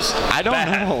sounds I don't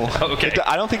bad. know. Okay.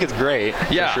 I don't think it's great.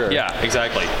 Yeah, for sure. yeah,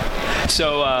 exactly.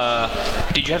 So,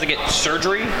 did you have to get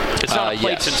surgery? It's not a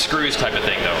plates and screws type of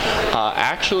thing, though.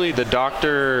 Actually, the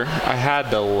doctor, I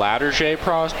had the Latarjet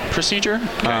procedure.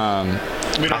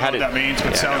 We don't know what that means,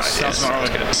 but sounds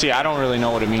gnarly. See, I don't really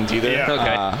know what it means either. Yeah.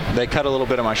 Okay. They cut a little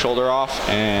bit of my shoulder off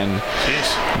and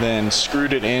then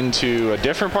screwed it into a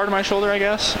different part of my shoulder, I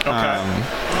guess.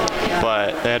 Okay.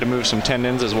 But they had to move some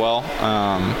tendons as well.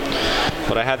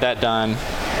 But I had that done.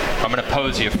 I'm going to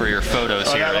pose you for your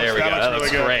photos here. There we go. That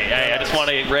looks really great. Hey, I just want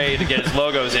to get Ray to get his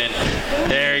logos in.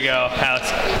 There you go.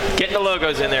 Getting the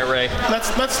logos in there, Ray.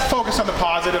 Let's focus on the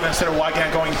positive instead of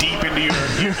going deep into your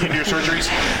surgeries.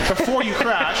 Before you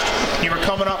crashed, you were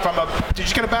coming up from did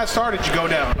you get a bad start or did you go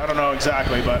down? I don't know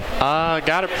exactly, but.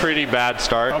 Got a pretty bad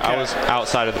start. Okay. I was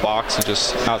outside of the box,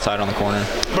 just outside on the corner.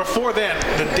 Before then,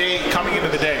 coming into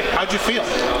the day, how'd you feel?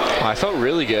 I felt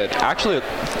really good. Actually,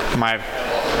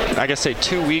 I guess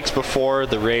 2 weeks before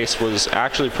the race was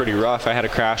actually pretty rough. I had a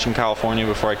crash in California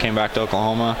before I came back to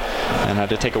Oklahoma, and I had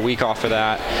to take a week off for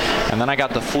that. And then I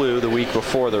got the flu the week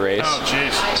before the race. Oh,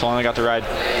 jeez. So I only got to ride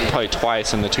probably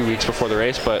twice in the 2 weeks before the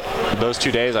race, but those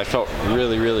 2 days I felt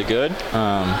really, really good.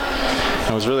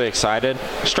 I was really excited.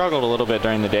 Struggled a little bit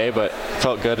during the day, but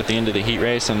felt good at the end of the heat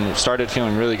race and started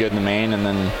feeling really good in the main, and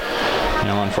then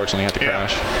unfortunately had to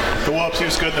crash. The whoops, he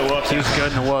was good in the whoops. He was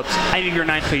good in the whoops. I think you're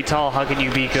 9 feet tall. How can you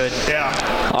be good?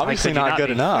 Yeah. Obviously not good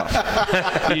enough.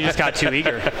 You just got too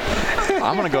eager.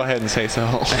 I'm going to go ahead and say so.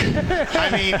 I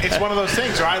mean, it's one of those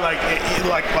things, right?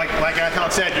 Like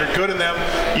Anton said, you're good in them,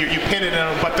 you pin it in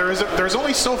them, but there's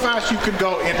only so fast you can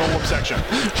go in the whoop section.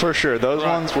 For sure. Those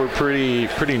ones were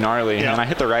pretty gnarly. Yeah. And I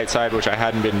hit the right side, which I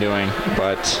hadn't been doing,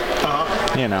 but,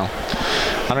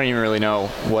 I don't even really know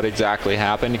what exactly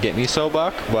happened to get me so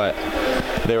buck, but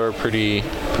they were pretty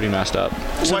messed up.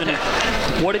 So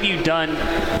what have you done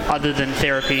other than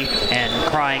therapy and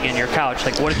crying in your couch?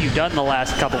 Like, what have you done the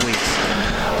last couple weeks?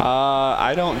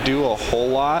 I don't do a whole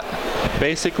lot.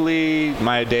 Basically,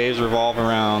 my days revolve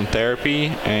around therapy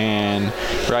and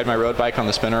ride my road bike on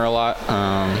the spinner a lot.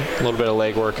 A little bit of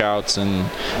leg workouts and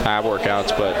ab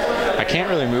workouts, but I can't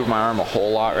really move my arm a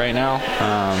whole lot right now.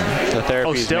 The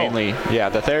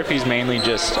therapy is mainly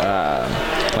just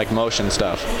like motion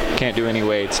stuff. Can't do any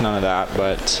weights, none of that.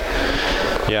 But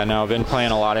yeah, no, I've been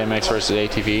playing a lot of MX versus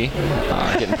ATV,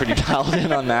 getting pretty dialed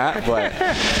in on that, but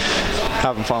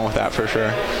having fun with that for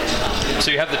sure. So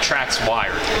you have the tracks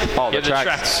wired. Oh, the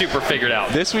tracks super figured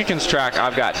out. This weekend's track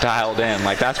I've got dialed in.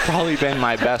 Like, that's probably been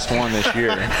my best one this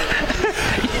year.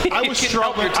 I was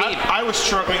struggling. I was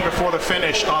struggling before the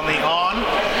finish on the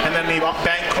and then the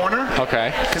bank corner.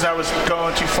 Okay. Because I was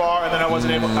going too far, and then I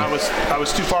wasn't able. I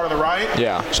was too far to the right.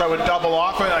 Yeah. So I would double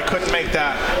off, and I couldn't make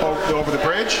that over the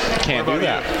bridge. Can't do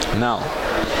that. You?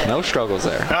 No struggles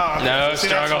there. No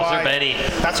struggles are many.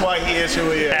 That's why he is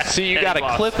who he is. See, you got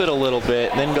to clip it a little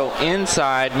bit, then go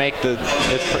inside, make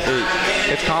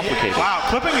it's complicated. Wow,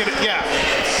 clipping it, yeah.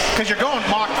 Because you're going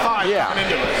Mach 5 coming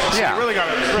into it. So you really got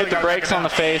to hit the brakes on the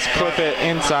face, clip it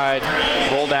inside,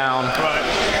 roll down. Right.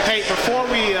 Hey, before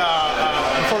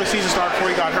the season started,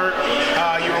 before you got hurt,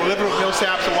 you were living with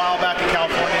Millsaps a while back in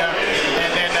California,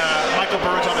 and then Michael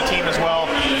Bird's on the team as well.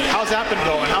 How's that been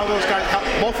going?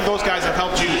 Both of those guys have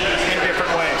helped you in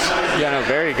different ways. Yeah, no,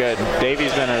 very good.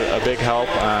 Davey's been a big help.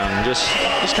 Just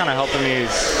kind of helping me,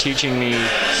 teaching me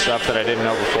stuff that I didn't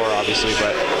know before, obviously,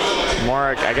 but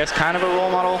more, I guess, kind of a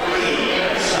role model,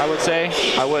 I would say.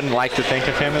 I wouldn't like to think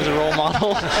of him as a role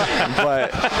model,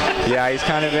 but yeah, he's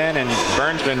kind of been, and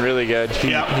Vern's been really good.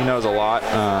 He knows a lot.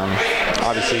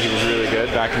 Obviously, he was really good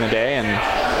back in the day, and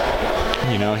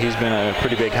he's been a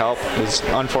pretty big help. It's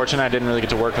unfortunate I didn't really get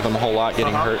to work with him a whole lot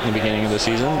getting hurt in the beginning of the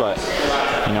season, but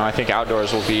I think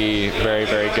outdoors will be very,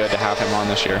 very good to have him on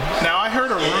this year. Now, I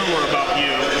heard a rumor about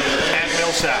you and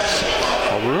Millsaps Millsaps.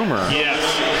 A rumor. Yes.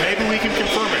 Maybe we can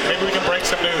confirm it. Maybe we can break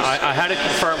some news. I had it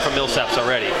confirmed from Millsaps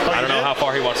already. I don't know how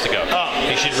far he wants to go.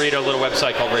 You should read a little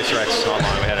website called RacerX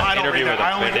online. We had an interview with him.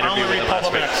 I only read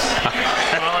Pulpmx.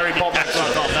 I only read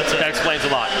Pulpmx.com. That's it. That explains a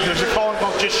lot. There's a column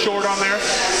called Just Short on there.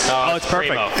 Oh, it's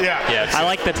perfect. Primo. Yeah. I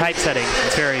like the typesetting.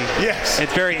 It's very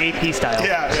It's very AP style.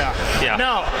 Yeah.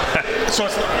 No. So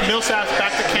it's Millsaps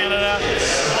back to Canada.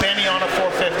 Benny on a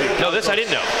 450. No, this I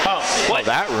didn't know. What? Oh,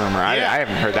 that rumor. I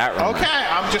haven't heard that rumor. Okay,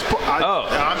 I'm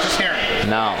just hearing.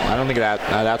 No, I don't think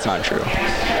that's not true.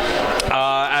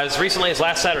 As recently as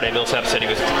last Saturday, Millsap said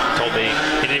told me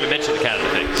he didn't even mention the Canada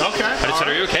thing. Okay. I just said,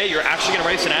 "Are you okay? You're actually going to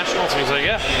race the nationals?" And he's like,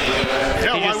 "Yeah."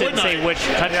 He just didn't say which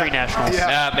country nationals.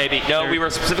 Yeah. Maybe. No, we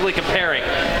were specifically comparing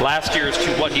last year's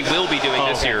to what he will be doing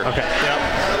this year. Okay.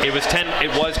 Yep. It was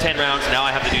 10 rounds. Now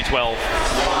I have to do 12.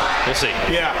 We'll see.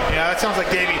 Yeah. That sounds like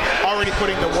Davey already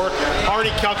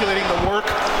calculating the work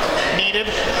needed.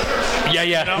 Yeah.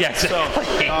 Yes.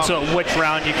 So which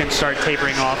round you can start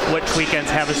tapering off? Which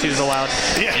weekends Havasus allowed?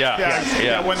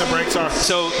 Yeah. When the breaks are.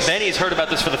 So Benny's heard about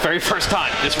this for the very first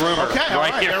time. This rumor. Okay. All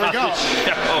right. Here There we go.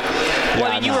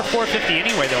 Well, you were 450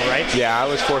 anyway, though, right? Yeah, I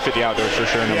was 450 outdoors for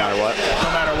sure, no matter what. No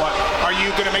matter what. Are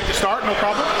you going to make the start? No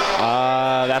problem.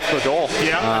 That's the goal.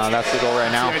 Yeah. That's the goal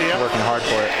right now. Working hard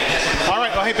for it. All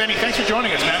right. Well, hey Benny, thanks for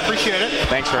joining us, man. Appreciate it.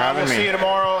 Thanks for having me. We'll see you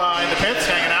tomorrow in the pits,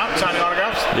 hanging out, signing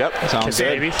autographs. Yep. Sounds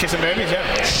good. Kissing babies. Yeah.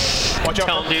 Watch out.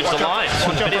 Telling dudes the lines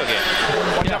from the video game.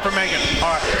 Watch out for Megan.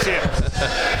 All right. See you.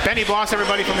 Benny Bloss,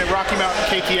 everybody from the Rocky Mountain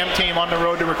KTM team on the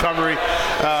road to recovery.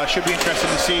 Should be interested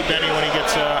to see Benny when he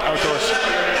gets outdoors.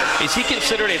 Is he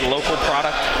considered a local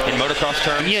product in motocross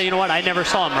terms? Yeah, you know what? I never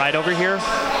saw him ride over here.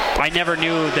 I never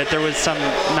knew that there was some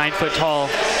 9-foot-tall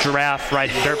giraffe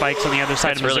riding dirt bikes on the other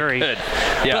side of Missouri. Really good.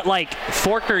 Yeah. But like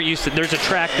Faulkner there's a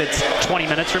track that's 20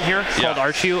 minutes from here called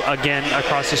Archview, again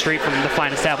across the street from the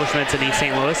fine establishments in East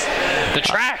St. Louis. The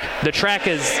track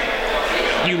is,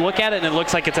 you look at it and it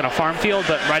looks like it's in a farm field,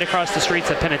 but right across the street's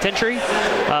a penitentiary.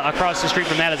 Across the street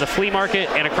from that is a flea market,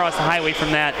 and across the highway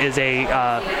from that is a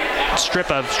strip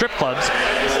of strip clubs.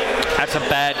 That's a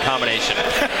bad combination.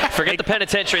 Forget the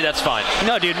penitentiary, that's fine.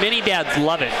 No, dude, many dads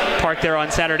love it. Park there on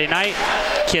Saturday night,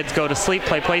 kids go to sleep,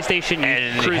 play PlayStation,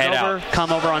 and cruise over,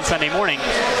 come over on Sunday morning.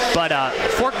 But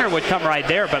Faulkner would come ride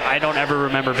there, but I don't ever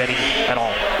remember Benny at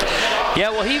all. Yeah,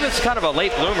 well, he was kind of a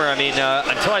late bloomer. I mean,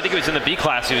 until I think he was in the B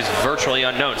class, he was virtually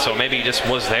unknown. So maybe he just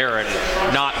was there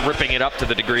and not ripping it up to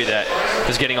the degree that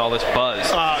is getting all this buzz.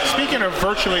 Speaking of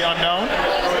virtually unknown,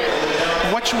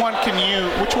 which one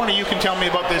of you can tell me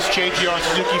about this JGR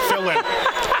Suzuki fill-in?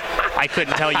 I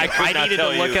couldn't tell you. I needed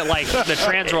to look at like the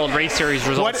Trans World Race Series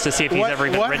results to see if he's ever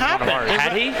even ridden one of ours.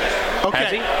 Had he?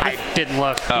 Okay. I didn't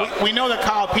look. We know that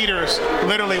Kyle Peters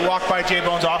literally walked by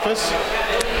J-Bone's office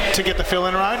to get the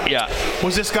fill-in ride. Yeah.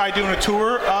 Was this guy doing a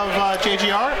tour of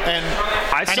JGR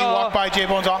and he walked by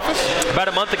J-Bone's office? About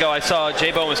a month ago, I saw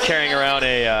J-Bone was carrying around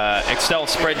a Excel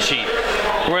spreadsheet.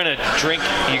 We're going to drink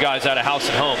you guys out of house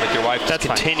and home with your wife. That's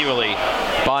continually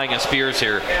buying us beers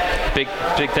here. Big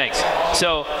thanks.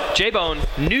 So J-Bone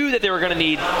knew that they were going to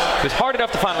need, it was hard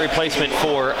enough to find a replacement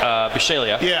for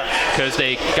Bisceglia. Yeah. Because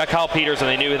they got Kyle Peters and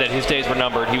they knew that his days were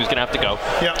numbered. He was going to have to go.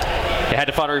 Yeah. They had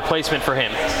to find a replacement for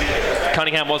him.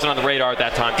 Cunningham wasn't on the radar at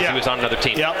that time because he was on another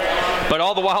team. Yep. But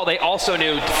all the while, they also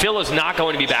knew Phil is not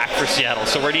going to be back for Seattle,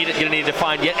 so we're going to need to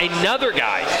find yet another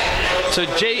guy. So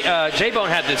J-Bone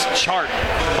had this chart,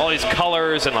 all these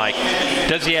colors, and like,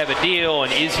 does he have a deal,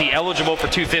 and is he eligible for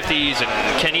 250s,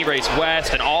 and can he race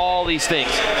West, and all these things.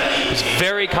 It's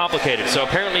very complicated. So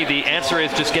apparently the answer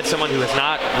is just get someone who has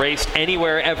not raced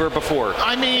anywhere ever before.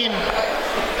 I mean,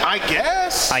 I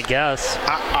guess. I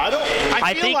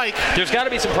feel like there's got to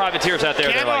be some privateers out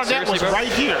there that are like, seriously, was bro?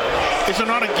 right here. Is there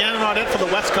not a Gannon Audette for the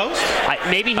West Coast?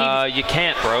 Maybe he... you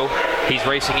can't, bro. He's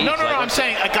racing east. No, I'm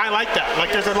saying a guy like that.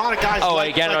 Like, there's a lot of guys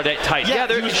a Gannon Audette type. Yeah,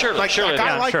 surely. A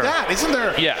guy like that, isn't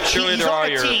there? Yeah, surely there are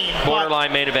your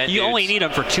borderline main event You dudes. only need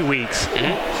him for 2 weeks.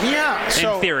 Mm-hmm. Yeah,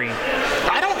 so... In theory.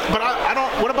 I don't...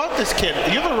 What about this kid?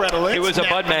 You ever read a list? It was a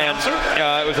Budman.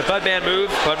 It was a Budman move.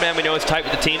 Budman, we know, is tight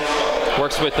with the team.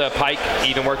 Works with Pike.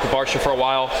 Even worked with Barsha for a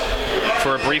while.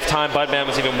 For a brief time, Budman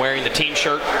was even wearing the team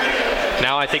shirt.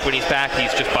 Now I think when he's back,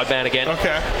 he's just Budman again.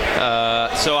 Okay.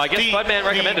 So I guess Budman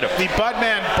recommended him. The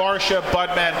Budman, Barsha,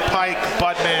 Budman, Pike,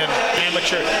 Budman,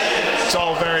 amateur. It's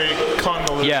all very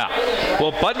convoluted. Yeah.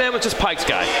 Well, Budman was just Pike's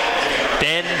guy.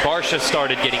 Then Barsha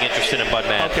started getting interested in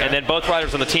Budman. Okay. And then both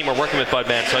riders on the team were working with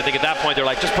Budman. So I think at that point they're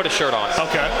like, just put a shirt on.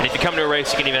 Okay. And if you come to a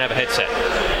race, you can even have a headset.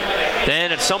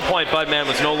 Then at some point, Budman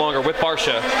was no longer with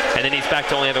Barsha, and then he's back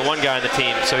to only having one guy on the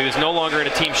team. So he was no longer in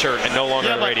a team shirt and no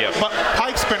longer on the radio. But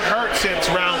Pike's been hurt since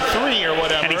round 3 or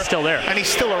whatever. And he's still there. And he's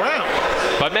still around.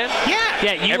 Budman? Yeah.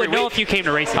 Yeah, you would know if you came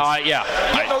to races. Yeah.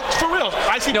 No, for real.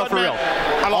 I see No, Budman for real.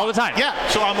 all the time. Yeah.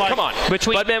 So I'm like, come on.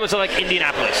 Budman was like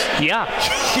Indianapolis. Yeah.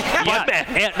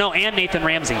 Budman. And Nathan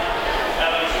Ramsey.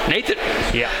 Nathan?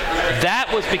 Yeah.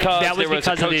 That was because there was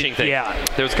a coaching thing. Yeah.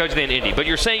 There was coaching thing in Indy. But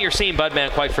you're saying you're seeing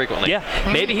Budman quite frequently. Yeah.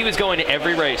 Maybe he was going to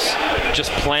every race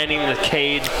just planting the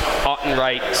Cade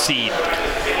Ottenreit seed.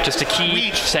 Just to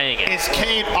keep saying it. Is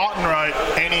Cade Ottenreit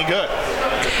any good?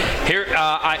 Here,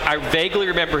 I vaguely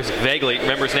remember his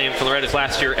name for Loretta's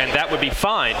last year, and that would be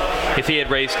fine if he had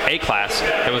raced A class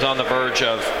and was on the verge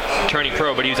of turning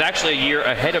pro. But he was actually a year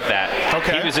ahead of that.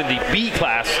 Okay. He was in the B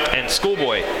class and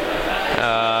schoolboy.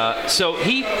 So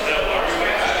he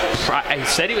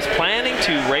said he was planning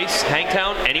to race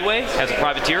Hangtown anyway as a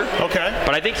privateer. Okay.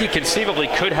 But I think he conceivably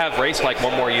could have raced like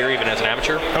one more year even as an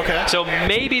amateur. Okay. So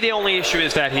maybe the only issue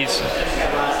is that he's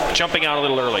jumping out a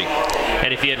little early.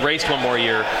 And if he had raced one more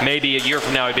year, maybe a year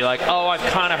from now he'd be like, oh, I've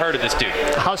kind of heard of this dude.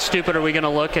 How stupid are we going to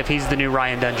look if he's the new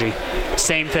Ryan Dungey?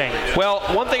 Same thing. Well,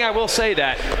 one thing I will say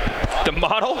that the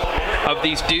model of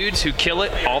these dudes who kill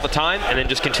it all the time and then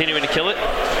just continuing to kill it,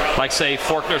 like say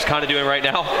Faulkner's kind of doing right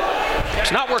now,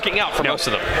 it's not working out for most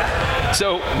of them.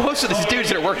 So most of these dudes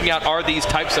that are working out are these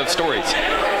types of stories.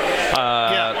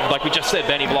 Like we just said,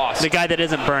 Benny Bloss. The guy that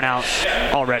isn't burnt out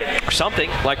already. Or something.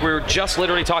 Like we were just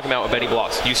literally talking about with Benny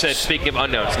Bloss. You said, speaking of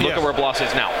unknowns, look at where Bloss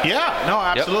is now. Yeah, no,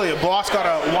 absolutely. Yep. Bloss got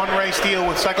a one-race deal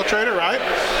with Cycle Trader, right?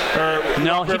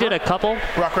 No, he did a couple.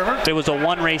 Rock River? It was a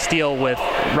one-race deal with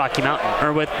Rocky Mountain,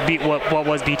 or with what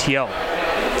was BTO.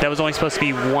 That was only supposed to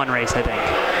be one race, I think.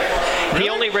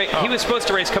 Really? He was supposed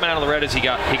to race coming out of Loretta's. He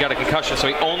got a concussion, so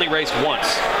he only raced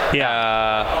once.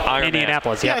 Yeah.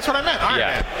 Indianapolis. Yeah, that's what I meant.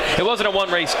 Ironman. It wasn't a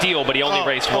one-race deal, but he only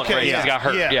raced one race. Yeah. He got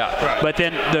hurt. Yeah. Right. But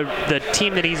then the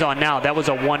team that he's on now, that was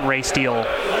a one-race deal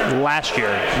last year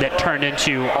that turned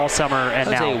into all summer and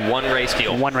That's now. a one-race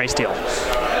deal. One-race deal.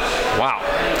 Wow.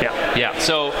 Yeah. Yeah.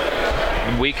 So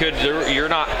we could, you're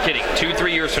not kidding,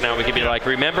 2-3 years from now we could be like,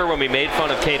 remember when we made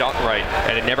fun of Cade Ottenreit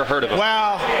and had never heard of him?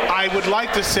 Well, I would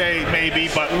like to say maybe,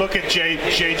 but look at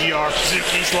JGR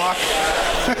Suzuki's luck.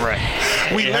 Right.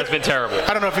 It has been terrible.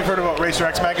 I don't know if you've heard about Racer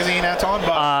X magazine, Anton,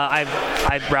 but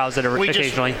I've browsed it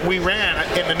occasionally. We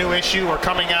ran in the new issue or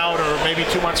coming out or maybe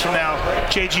 2 months from now,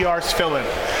 JGR's fill-in.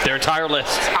 Their entire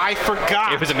list. I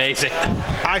forgot. It was amazing.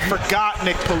 I forgot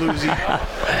Nick Paluzzi.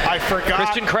 I forgot.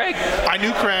 Christian Craig. I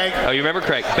knew Craig. Oh, you remember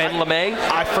Craig? Ben LeMay.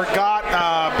 I forgot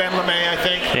Ben LeMay, I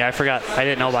think. Yeah, I forgot. I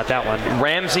didn't know about that one.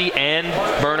 Ramsey and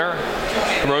Berner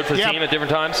rode for the team at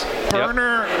different times.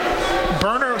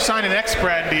 Berner signed an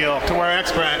X-Brand deal to wear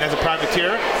X-Brand as a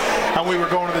privateer, and we were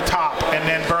going to the top, and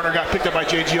then Berner got picked up by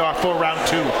JGR for round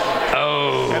 2.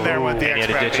 Oh. And there went the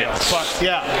X-Brand deal. But,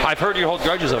 yeah. I've heard you hold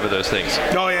grudges over those things.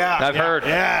 Oh, yeah. I've heard.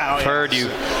 Yeah. I've heard you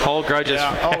hold grudges.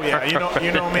 Yeah. Oh, yeah.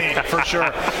 You know me, for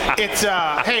sure. It's,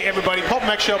 hey, everybody,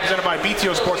 Pulpmx Show presented by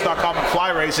BTOsports.com and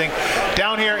Fly Racing.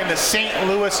 Down here in the St.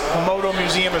 Louis Moto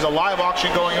Museum, there's a live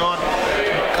auction going on.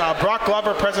 Brock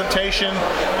Glover presentation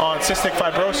on cystic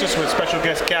fibrosis with special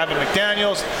guest Gavin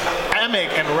McDaniels, Emig,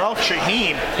 and Ralph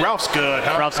Shaheen. Ralph's good.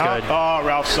 Huh? Ralph's good. Oh,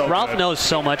 Ralph's so good. Ralph knows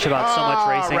so much about so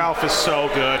much racing. Ralph is so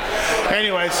good.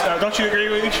 Anyways, don't you agree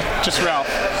with each? Just Ralph.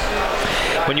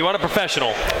 When you want a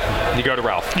professional, you go to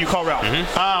Ralph. You call Ralph.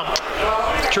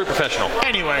 Mm-hmm. True professional.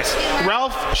 Anyways,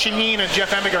 Ralph, Shaheen, and Jeff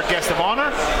Emig are guests of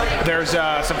honor. There's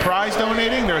some prize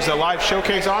donating. There's a live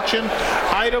showcase auction.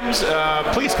 Items,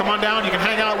 please come on down. You can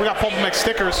hang out. We got Pulpmx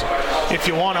stickers if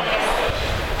you want them.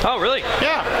 Oh, really?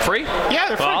 Yeah. Free? Yeah,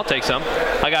 they're free. Well, I'll take some.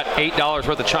 I got $8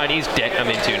 worth of Chinese debt I'm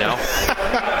into now.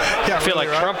 Yeah, I feel really,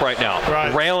 like Trump right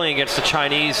now, railing against the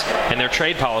Chinese and their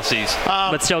trade policies.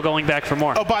 But still going back for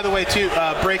more. Oh, by the way, too,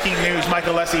 breaking news,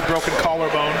 Michael Lessie broken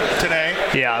collarbone today.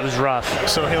 Yeah, it was rough.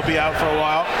 So he'll be out for a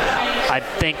while. I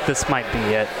think this might be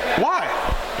it. Why?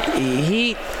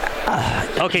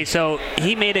 Okay, so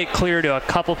he made it clear to a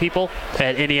couple people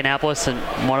at Indianapolis, and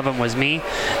one of them was me,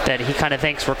 that he kind of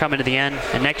thinks we're coming to the end,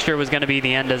 and next year was going to be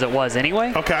the end as it was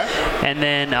anyway. Okay. And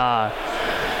then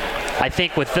I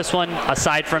think with this one,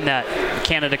 aside from that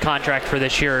Canada contract for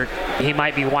this year, he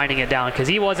might be winding it down because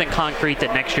he wasn't concrete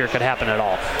that next year could happen at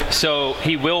all. So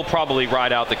he will probably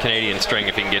ride out the Canadian string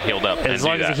if he can get healed up. As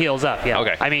long as he heals up, yeah.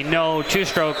 Okay. I mean, no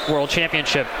two-stroke world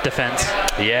championship defense.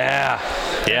 Yeah.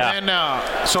 And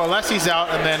then, so Alessi's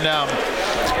out, and then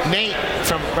Nate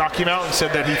from Rocky Mountain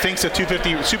said that he thinks the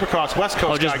 250 Supercross West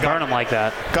Coast guy burn him like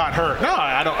that. Got hurt. No,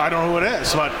 I don't know who it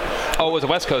is, but Oh, it was a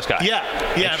West Coast guy.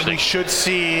 Yeah, we should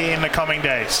see in the coming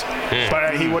days.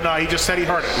 But he would not. He just said he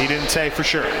heard it. He didn't say for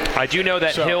sure. I do know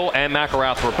that Hill and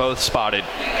McElrath were both spotted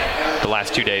the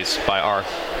last 2 days by our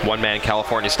one-man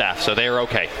California staff, so they are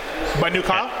okay. By New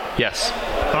Kyle? Yes.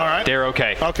 All right. They're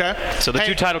okay. Okay. So the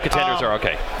two title contenders are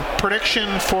okay.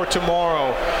 Prediction for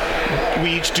tomorrow,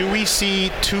 Weege, do we see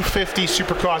 250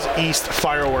 Supercross East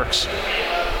fireworks?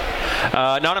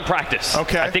 Not in practice.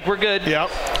 Okay. I think we're good.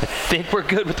 Yep. I think we're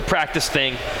good with the practice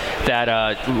thing.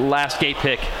 That last gate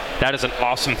pick, that is an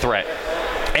awesome threat.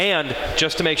 And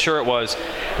just to make sure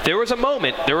there was a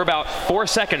moment, there were about 4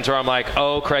 seconds where I'm like,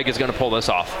 oh, Craig is going to pull this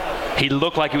off. He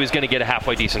looked like he was going to get a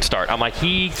halfway decent start. I'm like,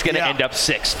 he's going to end up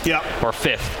 6th or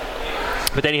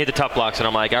 5th. But then he hit the tough blocks, and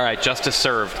I'm like, all right, justice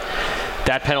served.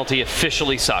 That penalty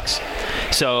officially sucks.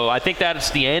 So I think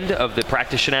that's the end of the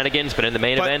practice shenanigans, but in the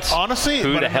main events, honestly,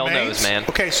 who the hell knows, man?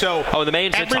 Okay, so the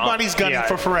mains, everybody's gunning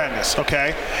for Ferrandis,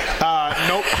 okay?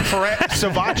 Nope,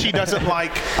 Savachi doesn't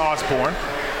like Osborne.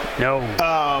 No.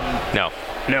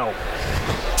 No.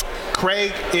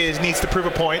 Craig needs to prove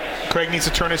a point. Craig needs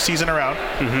to turn his season around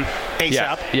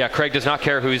ASAP. Yeah, Craig does not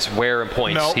care who's where in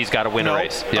points. Nope. He's got to win a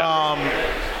race. Yeah.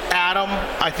 Adam,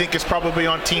 I think, is probably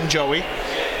on Team Joey.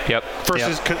 Yep.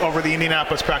 Versus over the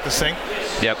Indianapolis practicing.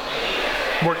 Yep.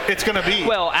 It's going to be.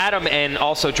 Well, Adam and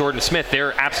also Jordan Smith,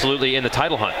 they're absolutely in the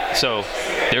title hunt. So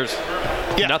there's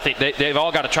nothing. They've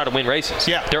all got to try to win races.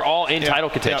 Yeah. They're all in title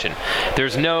contention.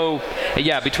 There's no.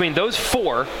 Yeah, between those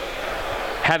four,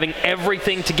 having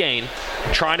everything to gain,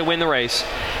 trying to win the race,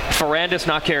 Ferrandis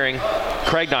not caring,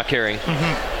 Craig not caring.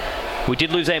 We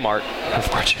did lose Amart,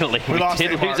 unfortunately. We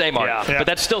did lose Amart. But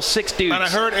that's still 6 dudes. And I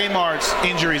heard Amart's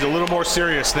injury is a little more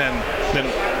serious than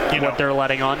what they're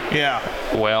letting on. Yeah.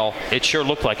 Well, it sure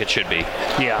looked like it should be.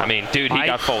 Yeah. I mean, dude, he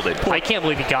got folded. I can't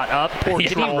believe he got up.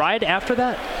 Did he ride after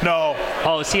that? No.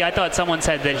 Oh, see, I thought someone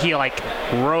said that he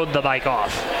rode the bike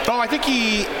off. Oh, I think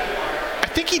he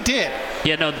did.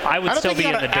 Yeah, no, I would still be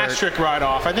in the dirt. I don't think he got an asterisk ride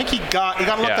off. I think he got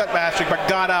looked at the asterisk, but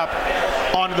got up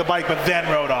onto the bike, but then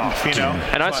rode off,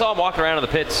 And I saw him walking around in the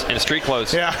pits in street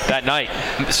clothes that night.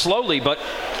 Slowly, but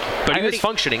he was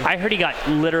functioning. I heard he got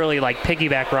literally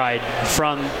piggyback ride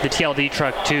from the TLD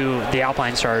truck to the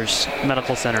Alpine Stars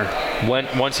Medical Center.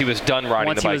 Once he was done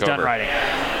riding the bike over. Once he was done riding.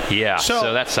 Yeah,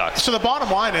 so that sucks. So the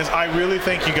bottom line is, I really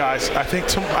think you guys. I think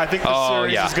the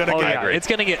series is going to get. It's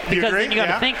going to get because then you got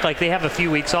to think they have a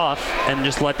few weeks off and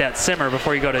just let that simmer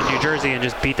before you go to New Jersey and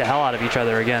just beat the hell out of each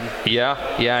other again. Yeah,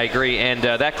 I agree. And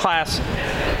that class,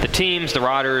 the teams, the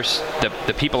riders,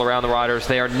 the people around the riders,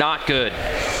 they are not good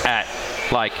at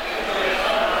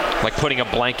putting a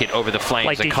blanket over the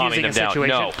flames and calming them down.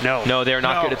 No, they're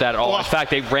not good at that at all. In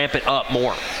fact, they ramp it up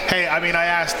more. Hey, I mean, I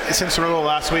asked Cincerillo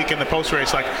last week in the post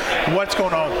race, what's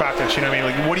going on with practice? You know what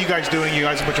I mean? What are you guys doing? You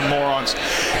guys are a bunch of morons.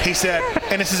 He said,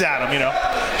 and this is Adam,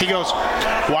 he goes,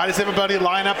 why does everybody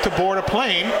line up to board a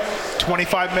plane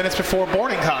 25 minutes before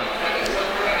boarding time?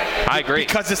 I agree.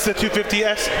 Because it's the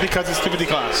 250S, because it's 250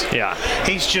 class. Yeah.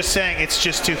 He's just saying it's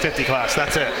just 250 class.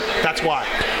 That's it. That's why.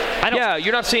 Yeah,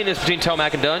 you're not seeing this between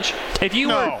Tomac and Dunge. If you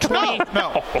were 20,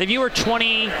 if you were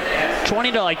 20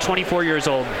 to 24 years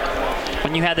old,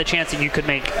 when you had the chance that you could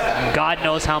make God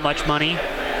knows how much money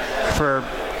for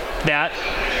that,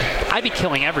 I'd be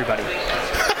killing everybody.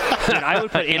 Dude, I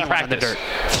would put in practice. In the dirt.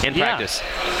 In practice.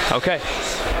 Okay.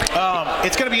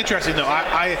 It's going to be interesting, though.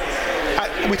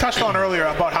 We touched on earlier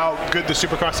about how good the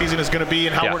Supercross season is going to be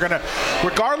and how we're going to,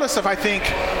 regardless of, I think,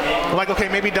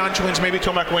 maybe Dunge wins, maybe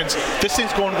Tomac wins, this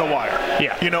thing's going to the wire.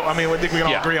 Yeah. I think we can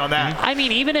all agree on that. I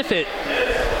mean, even if it,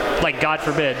 God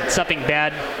forbid, something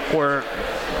bad or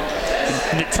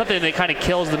something that kind of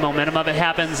kills the momentum of it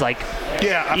happens, a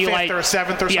Eli, 5th or a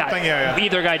 7th or something. Yeah.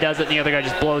 Either guy does it and the other guy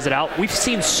just blows it out. We've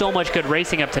seen so much good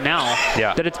racing up to now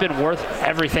that it's been worth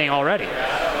everything already.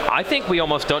 I think we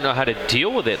almost don't know how to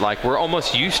deal with it. We're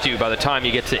almost used to, by the time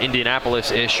you get to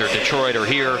Indianapolis-ish or Detroit or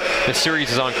here, the series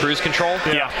is on cruise control.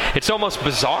 Yeah. It's almost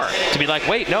bizarre to be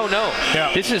wait, no.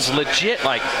 Yeah. This is legit.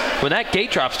 When that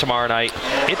gate drops tomorrow night,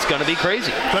 it's going to be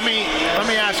crazy. Let me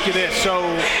ask you this. So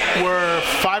we're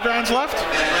 5 rounds left?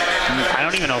 I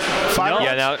don't even know. 5 rounds?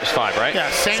 Yeah, now it's 5, right?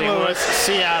 Yeah, St. Louis,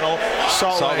 Seattle,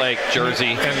 Salt Lake,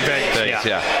 Jersey, and Vegas.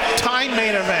 Yeah. Time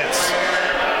main events.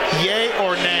 Yay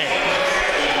or nay?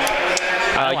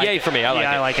 Yay for me. I like it.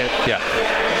 I like it.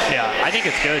 Yeah, I think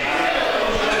it's good.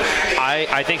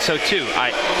 I think so too.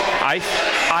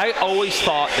 I always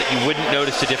thought that you wouldn't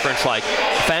notice the difference.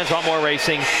 Fans want more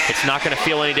racing. It's not going to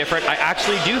feel any different. I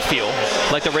actually do feel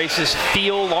like the races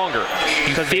feel longer.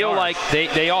 You feel like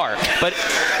they are, but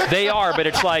they are. But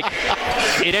it's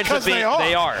It ends up being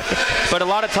they are. But a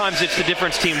lot of times it's the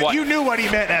difference team. What you knew what he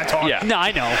meant, Anton. Yeah. No,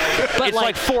 I know. But it's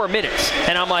like 4 minutes,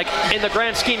 and I'm like, in the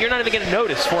grand scheme, you're not even going to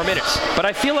notice 4 minutes. But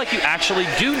I feel like you actually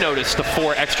do notice the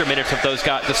 4 extra minutes of those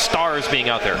guys, the stars being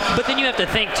out there. But then you have to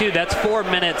think too. That's 4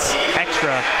 minutes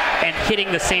extra, and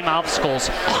hitting the same obstacles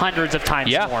hundreds of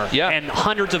times more, and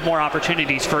hundreds of more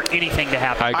opportunities for anything to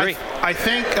happen. I agree. I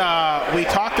think we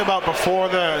talked about before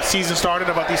the season started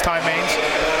about these time mains.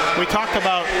 We talked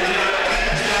about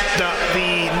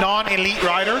the non-elite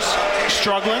riders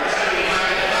struggling,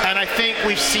 and I think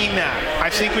we've seen that. I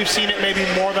think we've seen it maybe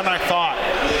more than I thought.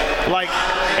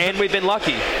 And we've been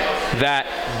lucky that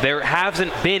there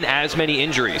hasn't been as many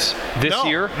injuries this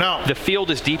year. No. The field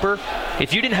is deeper.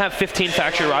 If you didn't have 15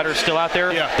 factory riders still out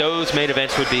there, those main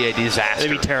events would be a disaster.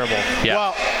 It'd be terrible. Yeah.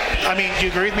 Well, I mean, do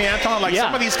you agree with me, Anton?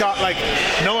 Some of these got,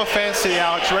 no offense to the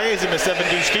Alex Rays and the Seven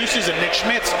Deuces and Nick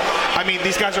Schmitz. I mean,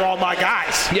 these guys are all my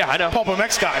guys. Yeah, I know.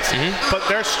 Pulpmx guys. Mm-hmm. But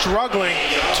they're struggling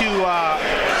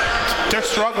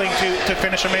to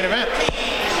finish a main event.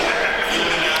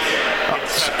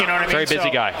 You know what I mean? Very busy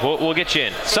guy. We'll get you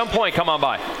in. Some point, come on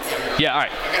by. Yeah, all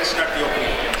right.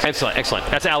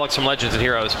 Excellent. That's Alex from Legends and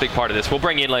Heroes, big part of this. We'll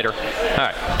bring you in later. All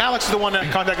right. Alex is the one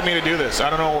that contacted me to do this. I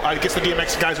don't know. I guess the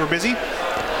DMX guys were busy.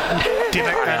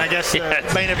 And I guess the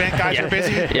main event guys were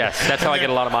busy. Yes, that's how I get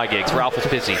a lot of my gigs. Ralph is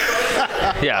busy.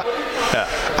 Yeah.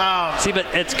 See, but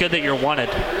it's good that you're wanted.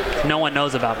 No one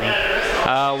knows about me.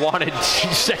 Wanted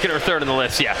second or third on the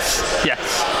list, yes.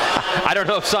 I don't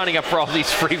know if signing up for all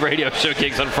these free radio show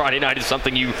gigs on Friday night is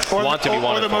something you want to be wanted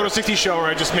for. Or the Moto 60 show where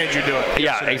I just made you do it.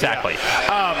 Yeah, exactly.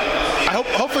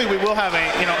 Hopefully we will have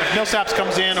if Millsaps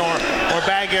comes in or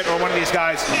Baggett or one of these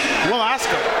guys, we'll ask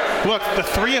them. Look, the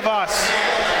three of us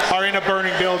are in a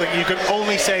burning building. You can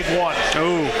only save one.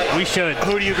 Oh, we should.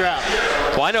 Who do you grab?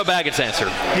 Well, I know Baggett's answer.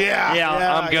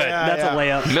 Yeah, I'm good. That's a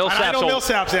layup. I know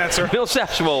Millsap's answer.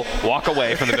 Millsaps will walk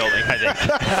away from the building, I think.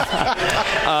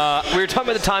 We were talking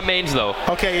about the time mains, though.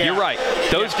 Okay, yeah. You're right.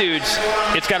 Those dudes,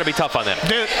 it's got to be tough on them.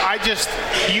 Dude,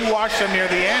 you watch them near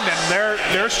the end, and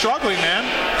they're struggling, man.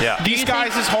 Yeah. These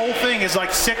guys, this whole thing is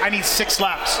like I need 6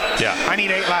 laps. Yeah. I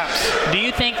need 8 laps. Do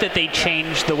you think that they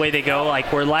changed the way they go?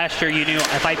 Like where last year you knew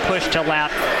if I pushed to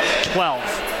lap 12,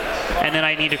 and then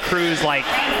I need to cruise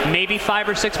maybe 5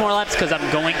 or 6 more laps because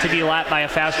I'm going to be lapped by a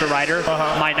faster rider,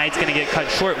 my night's going to get cut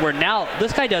short. Where now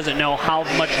this guy doesn't know how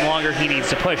much longer he needs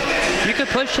to push. You could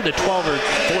push to the 12 or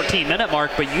 14 minute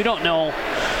mark, but you don't know.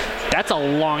 That's a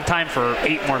long time for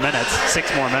 8 more minutes,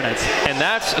 6 more minutes. And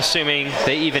that's assuming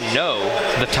they even know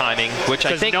the timing, which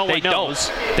I think they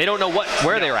don't. They don't know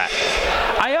where they're at.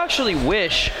 I actually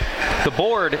wish the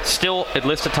board still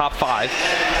lists the top 5,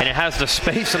 and it has the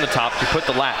space on the top to put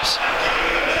the laps.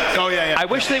 Oh, yeah. I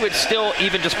wish they would still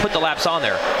even just put the laps on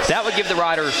there. That would give the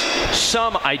riders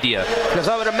some idea. Because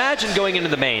I would imagine going into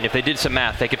the main, if they did some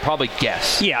math, they could probably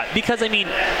guess. Yeah, because,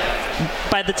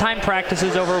 by the time practice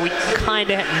is over, we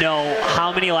kind of know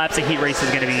how many laps a heat race is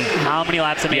going to be, how many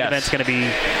laps a main event is going to be.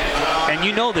 And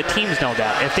the teams know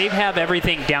that. If they have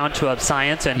everything down to a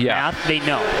science and math, they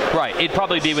know. Right. It'd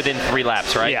probably be within 3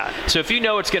 laps, right? Yeah. So if you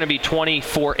know it's going to be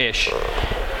 24-ish,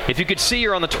 if you could see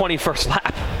you're on the 21st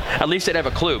lap, at least they'd have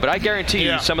a clue. But I guarantee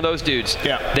you, some of those dudes,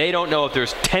 they don't know if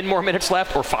there's 10 more minutes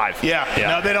left or 5. Yeah.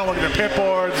 No, they don't look at their pit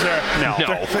boards. No,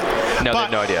 they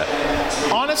have no idea.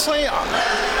 Honestly,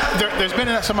 there's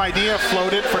been some idea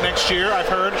floated for next year, I've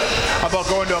heard, about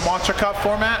going to a Monster Cup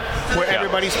format where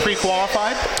everybody's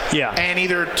pre-qualified. Yeah. And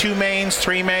either 2 mains,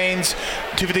 3 mains,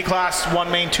 250 class,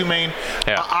 1 main, 2 main.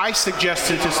 Yeah. I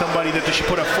suggested to somebody that they should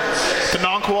put the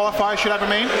non-qualified should have a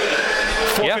main.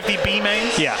 450B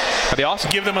main. Yeah. That'd be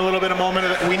awesome. Give them a little bit of moment.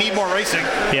 We need more racing.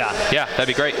 Yeah. Yeah, that'd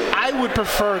be great. I would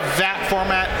prefer that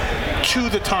format to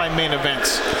the time main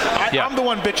events. I'm the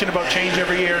one bitching about change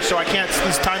every year, so I can't,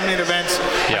 these time main events,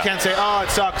 I can't say, oh, it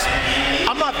sucks.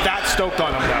 I'm not that stoked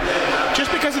on them, though.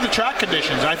 Just because of the track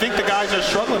conditions. I think the guys are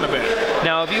struggling a bit.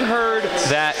 Now, have you heard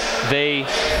that they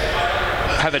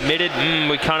have admitted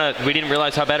we didn't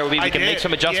realize how bad it would be. We can make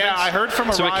some adjustments. Yeah, I heard from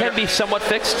a rider. So it can be somewhat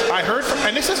fixed. I heard from,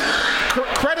 and this is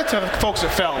credit to the folks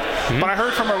at Feld, but I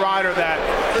heard from a rider that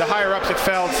the higher ups at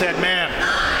Feld said, "Man,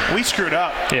 we screwed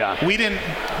up. Yeah, we didn't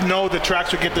know the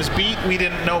tracks would get this beat. We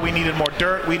didn't know we needed more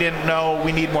dirt. We didn't know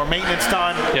we need more maintenance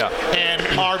time. Yeah,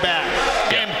 and our bad.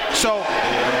 Yeah. And so,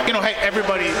 hey,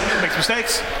 everybody makes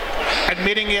mistakes.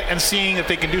 Admitting it and seeing if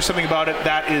they can do something about it,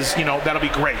 that'll be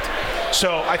great.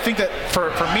 So I think that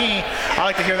for me, I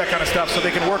like to hear that kind of stuff so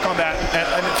they can work on that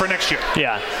for next year.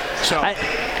 Yeah. So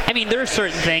I mean, there are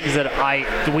certain things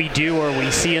that we do or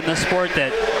we see in the sport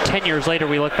that 10 years later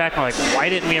we look back and we're like, why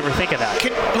didn't we ever think of that?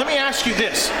 Let me ask you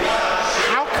this.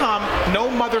 How come no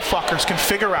motherfuckers can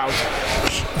figure out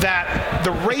that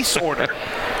the race order,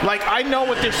 like, I know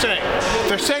what they're saying.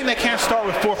 They're saying they can't start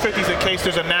with 450s in case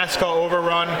there's a NASCAR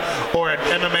overrun or an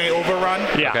MMA overrun.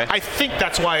 Yeah. Okay. I think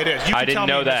that's why it is. You I can didn't tell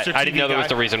know me, that. Mr. I didn't know that was guy.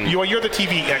 the reason. You're the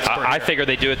TV expert. I here. figured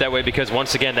they do it that way because,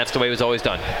 once again, that's the way it was always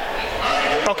done.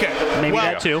 Okay. Maybe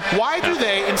well, that too. Why do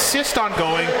they insist on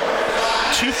going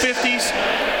 250s,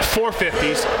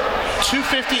 450s,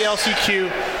 250 LCQ,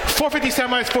 450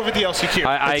 semis, 450 LCQ?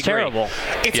 I It's agree. terrible.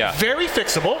 It's very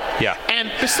fixable. Yeah.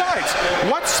 And besides,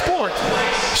 what sport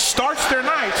starts their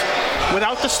night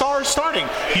without the stars starting?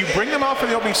 You bring them out for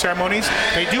the opening ceremonies,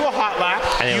 they do a hot lap,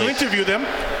 you interview them,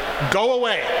 go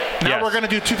away. Now we're going to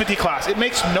do 250 class. It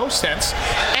makes no sense.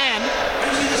 And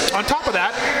on top of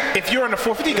that, if you're in a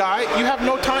 450 guy, you have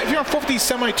no time. If you're on 450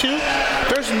 semi 2,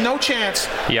 there's no chance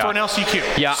for an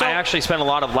LCQ. Yeah, so, I actually spent a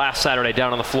lot of last Saturday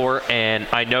down on the floor, and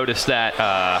I noticed that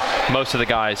most of the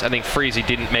guys, I think Freezy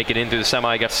didn't make it in through the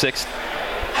semi, got 6th.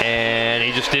 And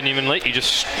he just didn't even leave. He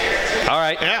just, all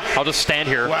right, I'll just stand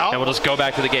here, and we'll just go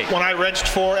back to the gate. When I wrenched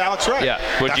for Alex Wright,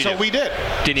 that's what we did.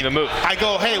 Didn't even move. I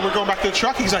go, hey, we're going back to the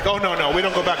truck. He's like, oh, no, we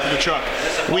don't go back to the truck.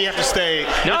 We have to stay.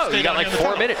 No, you got like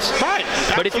 4 minutes. Right.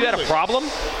 But if you had a problem,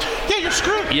 you're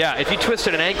screwed. Yeah, if you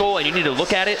twisted an ankle and you need to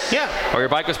look at it, or your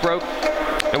bike was broke,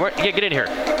 and get in here.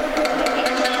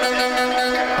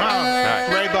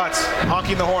 Ray Butts,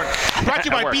 honking the horn. Brought to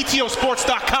you by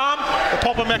BTOsports.com, the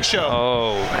Pulpmx Show.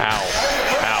 Oh, ow.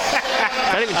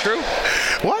 Is that even true?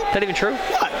 What? Is that even true?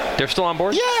 What? They're still on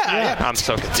board? Yeah. I'm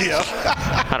so confused.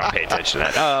 I don't pay attention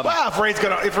to that. Well, if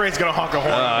Ray's gonna honk a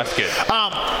horn. That's good.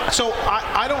 So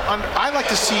I like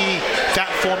to see that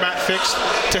format fixed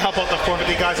to help out the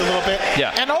 450 guys a little bit.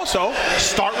 Yeah. And also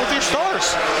start with your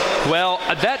stars. Well,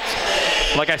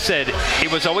 like I said,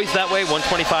 it was always that way.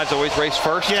 125's always raced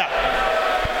first. Yeah.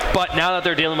 But now that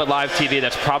they're dealing with live TV,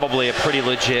 that's probably a pretty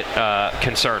legit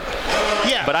concern.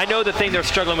 Yeah. But I know the thing they're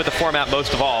struggling with the format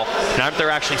most of all, now that they're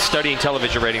actually studying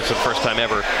television ratings for the first time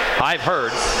ever, I've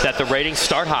heard that the ratings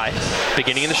start high,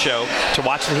 beginning of the show, to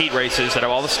watch the heat races that have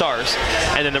all the stars,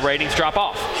 and then the ratings drop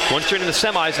off. Once you're in the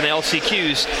semis and the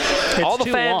LCQs, all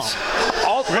the fans...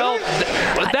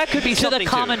 that could be something to the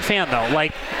common fan, though.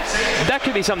 Like, that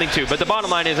could be something too. But the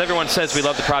bottom line is, everyone says we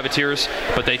love the privateers,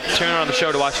 but they turn on the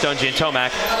show to watch Dungy and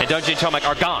Tomac, and Dungy and Tomac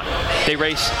are gone. They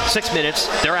race 6 minutes,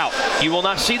 they're out. You will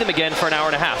not see them again for an hour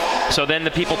and a half. So then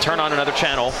the people turn on another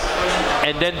channel,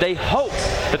 and then they hope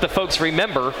that the folks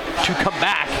remember to come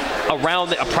back around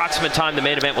the approximate time the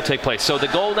main event will take place. So the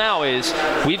goal now is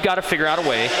we've got to figure out a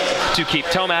way to keep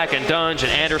Tomac and Dunge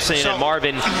and Anderson and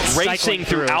Marvin racing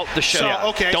throughout the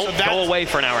show. Don't go away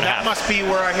for an hour and a half. That must be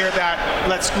where I hear that.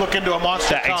 Let's look into a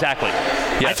monster cup. Exactly.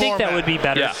 I think that would be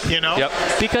better. Yeah. You know? Yep.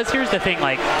 Because here's the thing,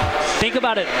 like, think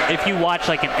about it if you watch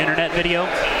like an internet video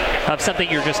of something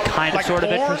you're just kind of like sort of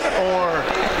porn interested. Or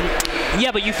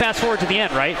yeah, but you fast forward to the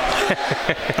end, right?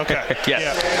 okay.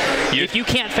 Yes. Yeah. If you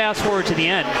can't fast forward to the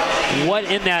end, what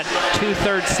in that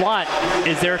 2/3 slot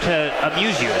is there to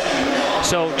amuse you?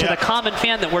 So to the common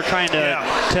fan that we're trying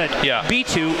to be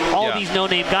to, all of these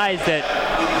no-name guys that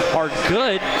are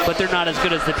good, but they're not as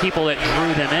good as the people that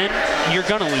drew them in, you're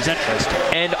going to lose interest.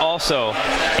 And also,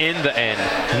 in the end,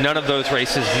 none of those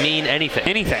races mean anything.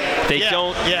 They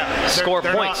don't score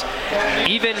they're points.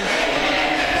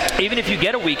 Even if you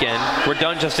get a weekend, we're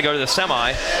done just to go to the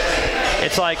semi,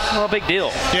 it's like, well, big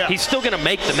deal. Yeah. He's still going to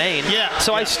make the main. Yeah.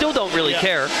 So I still don't really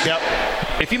care. Yep.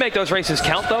 If you make those races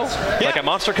count, though, like a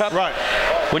Monster Cup,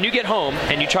 when you get home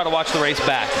and you try to watch the race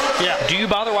back, do you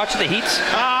bother watching the heats?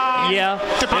 Yeah.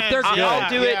 Depends. If they're good. I'll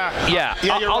do it.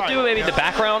 I'll do it maybe in the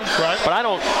background, but I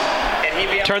don't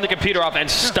turn the computer off and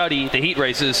study the heat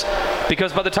races,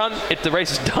 because by the time if the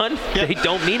race is done, they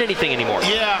don't mean anything anymore.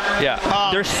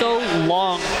 They're so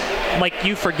long, like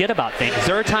you forget about things.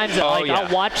 There are times that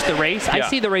I'll watch the race. I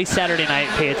see the race Saturday night,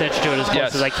 pay attention to it as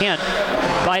close as I can.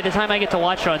 By the time I get to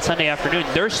watch it on Sunday afternoon,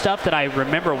 there's stuff that I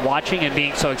remember watching and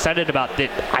being so excited about that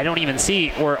I don't even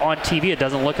see, or on TV it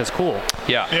doesn't look as cool.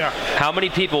 How many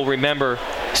people remember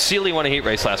Sealy won a heat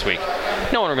race last week?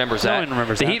 No one remembers that. No one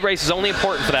remembers the that. heat race is only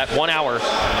important for that 1 hour,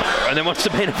 and then once the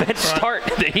main events start,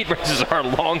 the heat races are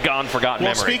long gone, forgotten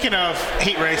memory. Speaking of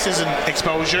heat races and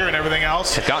exposure and everything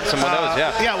else, I've got some of those.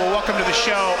 Well, welcome to the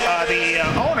show, the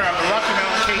owner of the Rocky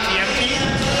Mountain KTM team,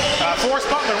 Forrest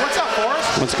Butler. What's up,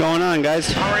 Forrest? What's going on,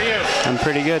 guys? How are you? I'm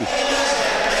pretty good.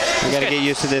 I got to get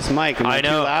used to this mic. Am I too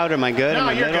loud? Am I good? No, Am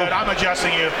I you're middle? good. I'm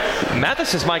adjusting you.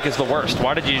 Matthes' mic is the worst.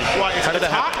 Why did you? How did that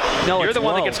happen? No, you're the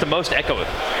one that low. gets the most echo.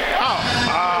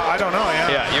 I don't know.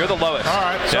 Yeah, you're the lowest. All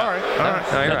right. Sorry. All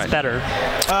right. No, you're That's right. better.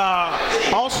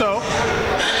 Also,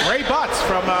 Ray Butts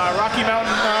from Rocky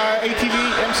Mountain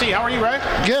ATV see. How are you, Ray?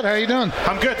 Good. How are you doing?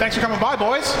 I'm good. Thanks for coming by,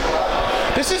 boys.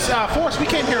 This is Forrest. We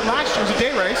came here last year. It was a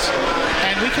day race,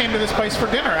 and we came to this place for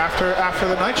dinner after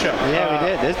the night show. Yeah, we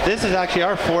did. This is actually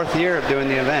our 4th year of doing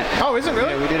the event. Oh, is it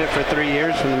really? Yeah, we did it for 3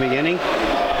 years from the beginning.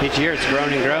 Each year it's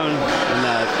grown and grown,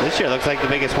 and this year looks like the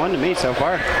biggest one to me so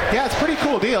far. Yeah, it's a pretty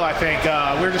cool deal, I think.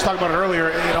 We were just talking about it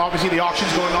earlier. Obviously, the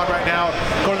auction's going on right now.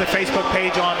 Go to the Facebook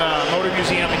page on Motor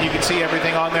Museum, and you can see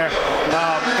everything on there.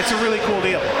 It's a really cool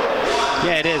deal.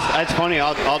 Yeah, it is. It's funny.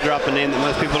 I'll drop a name that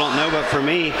most people don't know, but for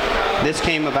me, this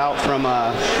came about from,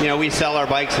 we sell our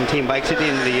bikes and team bikes at the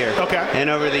end of the year. Okay. And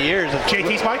over the years...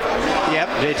 JT's bike? Yep,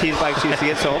 JT's bikes used to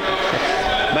get sold.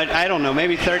 But I don't know,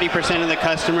 maybe 30% of the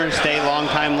customers stay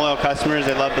long-time loyal customers.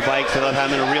 They love the bikes. They love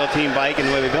having a real team bike and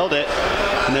the way we build it.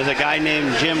 And there's a guy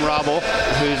named Jim Robble,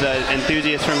 who's an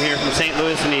enthusiast from here, from St.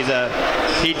 Louis, and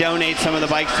he donates some of the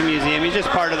bikes to the museum. He's just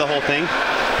part of the whole thing.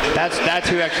 That's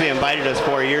who actually invited us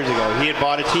 4 years ago. He had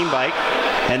bought a team bike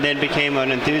and then became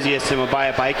an enthusiast and would buy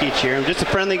a bike each year. I'm just a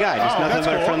friendly guy, just nothing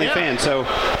but a friendly fan. So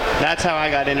that's how I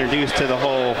got introduced to the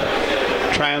whole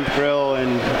Triumph Grill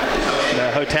and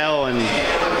the hotel, and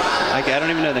I don't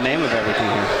even know the name of everything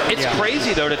here. It's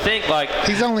crazy, though, to think,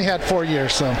 He's only had 4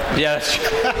 years, so... Yeah,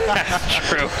 that's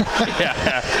true.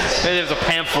 Yeah. Maybe there's a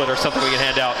pamphlet or something we can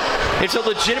hand out. It's a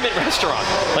legitimate restaurant,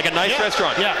 like a nice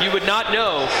restaurant. Yeah. You would not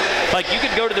know, you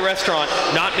could go to the restaurant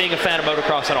not being a fan of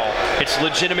motocross at all. It's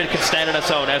legitimate, it can stand on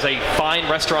its own as a fine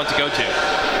restaurant to go to.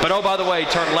 But, oh, by the way,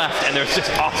 turn left, and there's this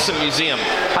awesome museum.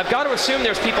 I've got to assume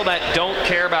there's people that don't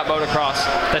care about motocross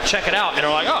that check it out and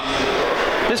are like, oh,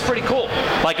 this is pretty cool.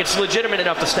 It's legitimate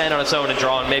enough to stand on its own and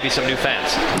draw in maybe some new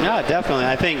fans. Yeah, definitely.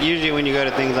 I think usually when you go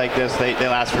to things like this, they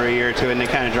last for a year or two and they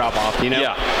kind of drop off,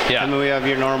 Yeah. I mean, we have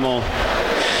your normal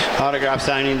autograph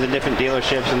signings in different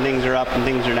dealerships, and things are up and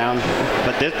things are down.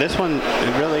 But this one,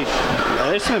 really,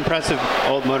 there's some impressive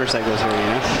old motorcycles here,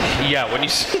 Yeah, when you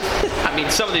see,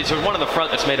 some of these, there's one on the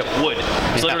front that's made of wood.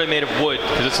 It's literally made of wood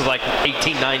because this is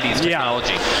 1890s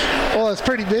technology. Well, it's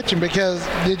pretty bitching because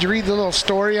did you read the little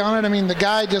story on it? I mean, the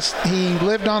guy he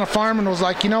lived on a farm and was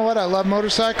like, you know what, I love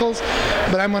motorcycles,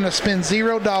 but I'm going to spend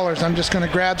 $0. I'm just going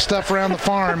to grab stuff around the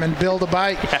farm and build a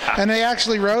bike. Yeah. And they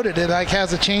actually wrote it. It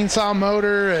has a chainsaw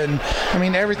motor, and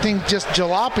everything's just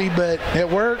jalopy, but it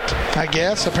worked, I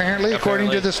guess, apparently,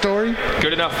 according to the story.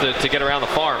 Good enough to get around the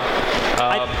farm. Go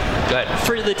ahead.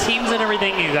 For the teams and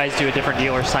everything, you guys do a different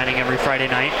dealer signing every Friday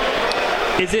night.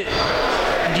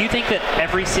 Do you think that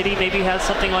every city maybe has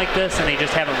something like this and they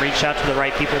just haven't reached out to the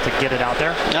right people to get it out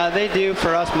there? They do.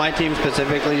 For us, my team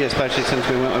specifically, especially since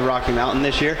we went with Rocky Mountain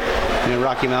this year.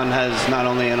 Rocky Mountain has not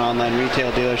only an online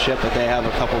retail dealership, but they have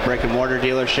a couple brick and mortar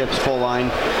dealerships, full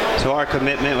line. So our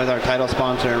commitment with our title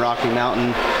sponsor in Rocky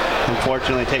Mountain,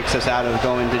 unfortunately, takes us out of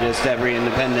going to just every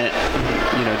independent,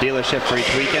 dealership for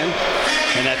each weekend.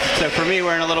 And so for me,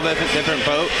 we're in a little bit of a different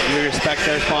boat. We respect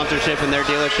their sponsorship and their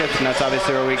dealerships, and that's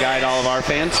obviously where we guide all of our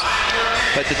fans.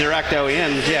 But the direct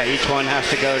OEMs, each one has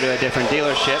to go to a different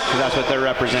dealership because that's what they're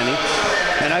representing.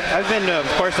 And I've been to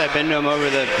them over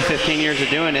the 15 years of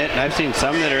doing it, and I've seen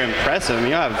some that are impressive.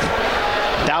 You have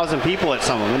 1,000 people at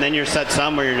some of them, and then you're set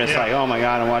some where you're just like, oh my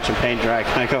God, I'm watching paint dry.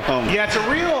 Can I go home? Yeah, it's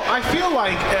I feel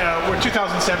like we're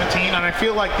 2017, and I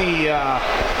feel like the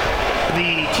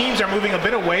teams are moving a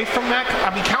bit away from that.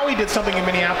 Cowie did something in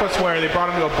Minneapolis where they brought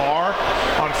him to a bar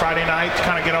on Friday night to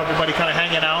kind of get everybody kind of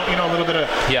hanging out, a little bit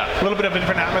of a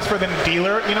different atmosphere than a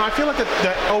dealer. I feel like the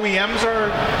OEMs are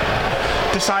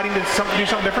deciding to do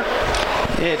something different.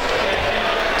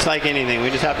 It's like anything. We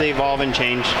just have to evolve and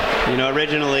change.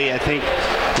 Originally, I think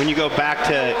when you go back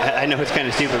to, I know it's kind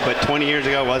of stupid, but 20 years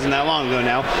ago wasn't that long ago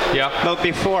now. Yeah. But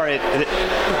before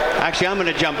actually, I'm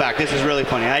going to jump back. This is really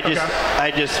funny.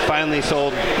 I just finally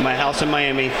sold my house in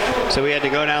Miami, so we had to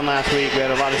go down last week. We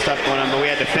had a lot of stuff going on, but we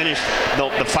had to finish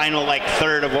the final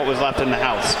third of what was left in the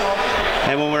house.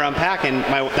 And when we're unpacking,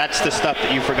 that's the stuff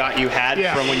that you forgot you had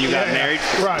from when you got married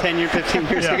 10 years, 15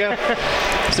 years ago.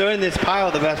 So in this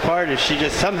pile, the best part is she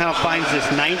just somehow finds this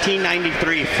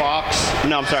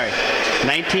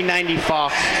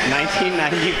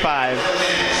 1995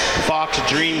 Fox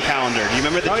Dream Calendar. Do you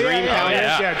remember the Dream Calendar?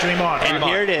 Yeah, Dream On. And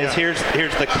here it is. Here's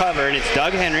the cover, and it's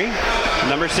Doug Henry,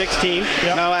 number 16.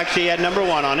 Yep. No, actually, he had number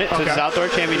 1 on it, so it's his outdoor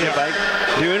championship bike,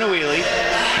 doing a wheelie.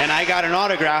 And I got an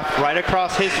autograph right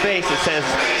across his face. It says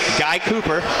Guy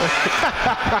Cooper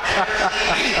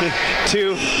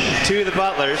to the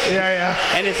Butlers. Yeah.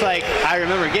 And it's like, I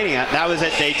remember getting it. That was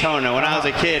at Daytona when I was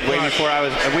a kid, way before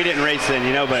we didn't race then,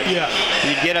 but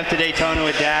you'd get up to Daytona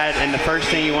with Dad, and the first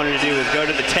thing you wanted to do was go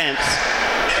to the tents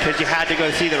because you had to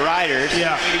go see the riders.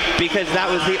 Yeah. Because that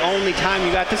was the only time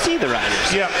you got to see the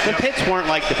riders. Yeah. The pits weren't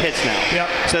like the pits now.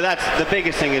 Yeah. So that's the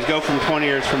biggest thing is go from 20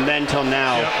 years from then till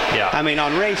now. Yeah. I mean,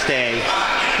 on race day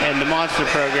and the Monster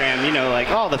program, you know, like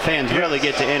all the fans really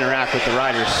get to interact with the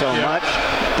riders so much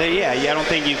that, I don't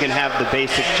think you can have the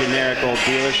basic generical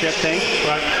dealership thing.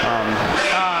 Right.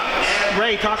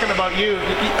 Ray, talking about you,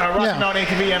 Rocky Mountain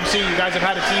ATV MC, you guys have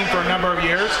had a team for a number of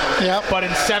years. Yep. But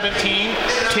in 17,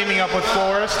 teaming up with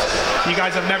Forrest, you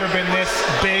guys have never been this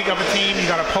big of a team. You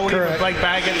got a podium with Blake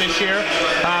Baggett this year.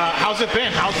 How's it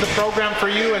been? How's the program for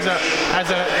you as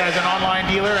an online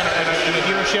dealer and a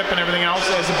dealership and everything else?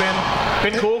 Has it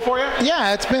been cool for you?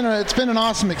 Yeah, it's been an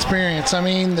awesome experience. I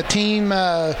mean, the team,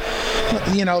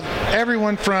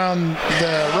 everyone from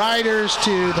the riders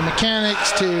to the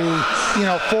mechanics to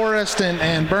Forrest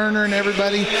and Burner and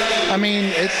everybody. I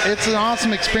mean, it's an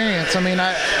awesome experience. I mean,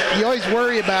 you always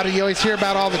worry about it. You always hear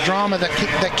about all the drama that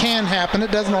can happen.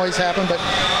 It doesn't always happen, but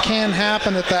can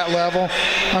happen at that level.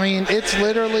 I mean, it's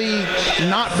literally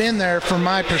not been there from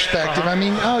my perspective. I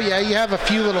mean, you have a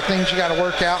few little things you got to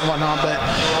work out and whatnot,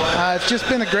 but it's just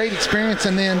been a great experience.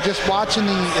 And then just watching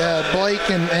the Blake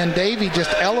and Davey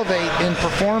just elevate in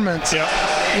performance. Yeah.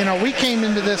 We came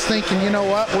into this thinking, you know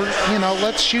what,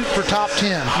 let's shoot for top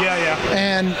 10. Yeah.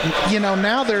 And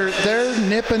now they're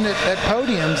nipping at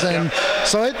podiums, and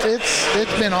so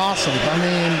it's been awesome. I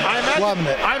mean, loving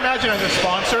it. I imagine as a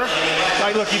sponsor,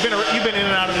 like, look, you've been in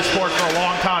and out of this sport for a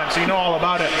long time, so you know all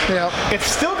about it. Yeah. It's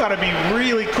still got to be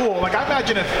really cool. Like, I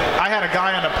imagine if I had a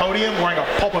guy on the podium wearing a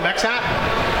Pulpmx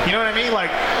hat, you know what I mean?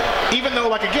 Like, even though,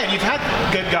 like, again, you've had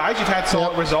good guys, you've had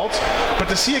solid results, but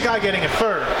to see a guy getting a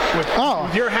third with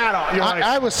your hat on, you're like...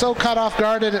 I was so caught off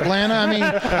guard at Atlanta. I mean,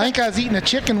 I think I was eating a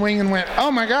chicken wing and went,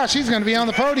 oh my gosh, he's going to be on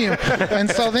the podium. And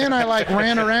so then I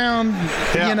ran around,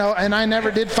 and I never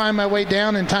did find my way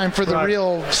down in time for the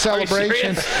real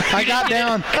celebration. I got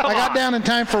down in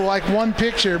time for like one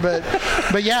picture, but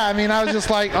yeah, I mean, I was just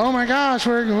like, oh my gosh,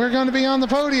 we're going to be on the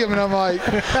podium, and I'm like,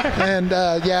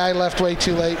 I left way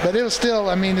too late, but it was still,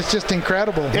 I mean, it's just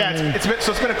incredible. Yeah, I mean, it's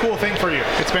been a cool thing for you.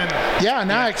 It's been. Yeah,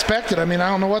 now I expect it. I mean, I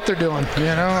don't know what they're doing.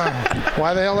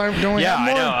 Why the hell aren't we doing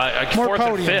more fourth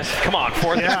podiums? and fifth. Come on,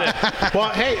 fourth and fifth. Well,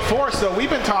 hey, Forrest, though, we've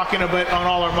been talking a bit on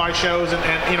all of my shows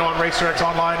and on RacerX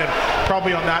Online and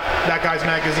probably on that guy's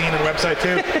magazine and website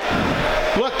too.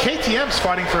 Look, KTM's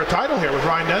fighting for a title here with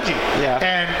Ryan Dungey. Yeah.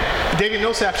 And David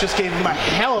Millsap just gave him a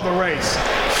hell of a race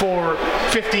for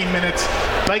 15 minutes.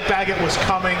 Blake Baggett was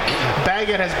coming.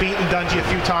 Baggett has beaten Dungey a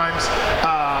few times.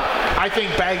 I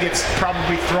think Baggett's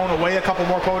probably thrown away a couple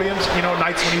more podiums,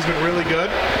 nights when he's been really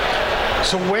good.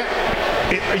 So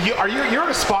you're in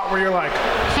a spot where you're like,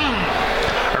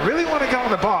 I really want to go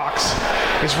in the box.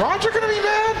 Is Roger going to be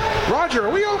mad? Roger,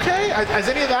 are we okay? Has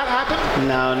any of that happened?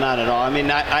 No, not at all. I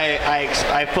mean,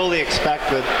 I fully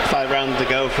expect with 5 rounds to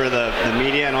go for the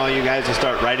media and all you guys to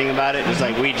start writing about it, just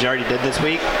like Weege already did this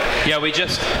week. Yeah, we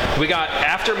got,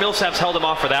 after Millsap's held him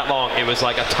off for that long, it was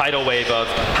like a tidal wave of,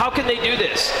 how can they do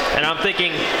this? And I'm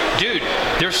thinking, dude,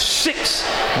 there's 6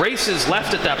 races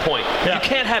left at that point. Yeah. You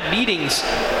can't have meetings.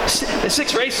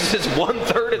 6 races is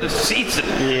 1/3 of the season.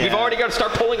 Yeah. We've already got to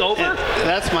start pulling over?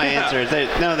 That's my answer.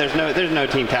 There's no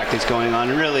team tactics going on.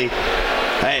 Really,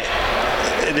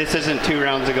 this isn't 2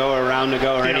 rounds ago or a round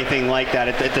ago or anything like that.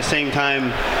 At the same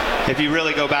time, if you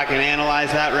really go back and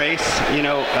analyze that race,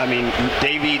 I mean,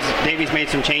 Davey's made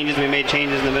some changes. We made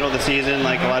changes in the middle of the season,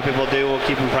 like a lot of people do. We'll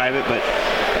keep him private, but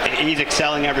he's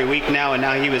excelling every week now, and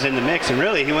now he was in the mix. And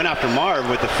really, he went after Marv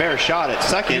with a fair shot at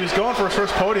second. He was going for his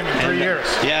first podium in 3 years.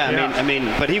 I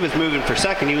mean, but he was moving for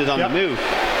second. He was on the move.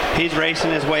 He's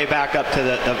racing his way back up to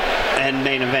the end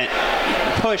main event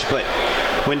push, but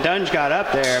when Dunge got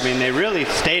up there, I mean, they really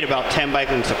stayed about 10 bike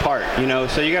lengths apart,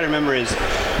 So you got to remember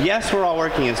yes, we're all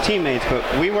working as teammates, but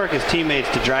we work as teammates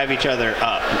to drive each other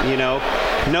up,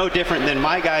 No different than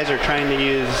my guys are trying to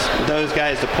use those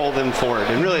guys to pull them forward.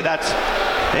 And really,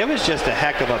 it was just a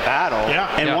heck of a battle. Yeah.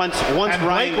 And once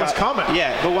Ryan was coming.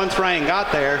 Yeah, but once Ryan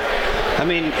got there, I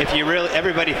mean,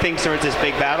 everybody thinks there was this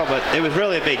big battle, but it was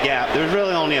really a big gap. There was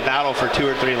really only a battle for 2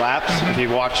 or 3 laps if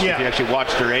you actually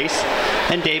watched the race.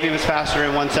 And Davey was faster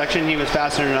in one section, he was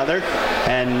faster in another,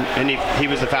 and he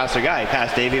was the faster guy. He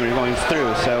passed Davey when he was going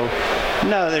through. So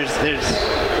no,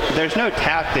 there's no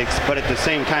tactics, but at the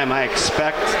same time, I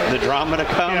expect the drama to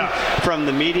come from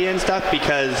the media and stuff,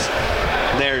 because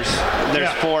there's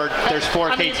 4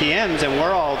 KTMs, and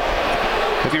we're all,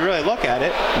 if you really look at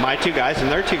it, my 2 guys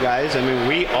and their 2 guys, I mean,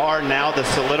 we are now the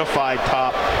solidified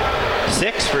top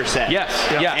 6%. Yes.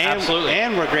 Yeah, absolutely.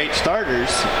 And we're great starters.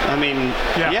 I mean,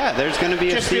 there's going to be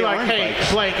just be like, hey,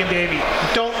 Blake and Davey,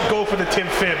 don't go for the Tim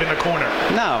Fib in the corner.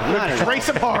 No, not at all. Race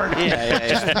them hard.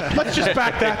 Let's just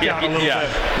back that down a little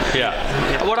bit.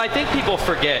 Yeah. What I think people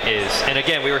forget is, and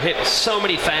again, we were hit with so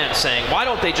many fans saying, why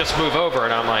don't they just move over?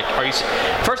 And I'm like,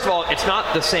 first of all, it's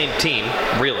not the same team,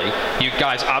 really. You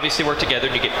guys obviously work together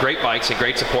and you get great bikes and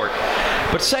great support.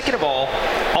 But second of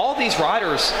all these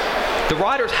riders, the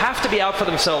riders have to be out for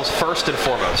themselves first and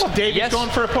foremost. Well, David's going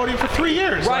for a podium for 3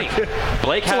 years. Right.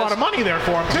 Blake has a lot of money there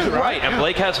for him, too, right? And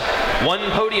Blake has one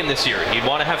podium this year. You'd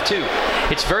want to have 2.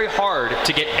 It's very hard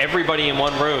to get everybody in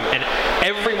one room and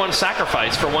everyone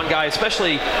sacrifice for one guy,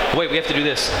 especially, we have to do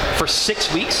this for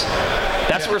 6 weeks?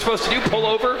 That's what we're supposed to do? Pull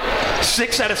over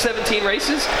 6 out of 17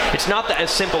 races? It's not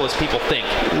as simple as people think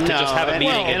to just have a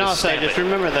meeting and also just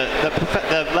remember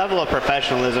the level of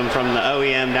professionalism from the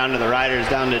OEM down to the riders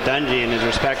down to Dungey and his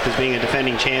respect as being a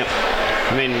defending champ.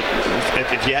 I mean,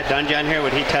 if you had Dungey on here,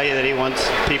 would he tell you that he wants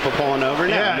people pulling over?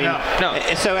 No. No.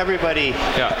 So everybody,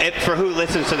 for who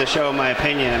listens to the show, in my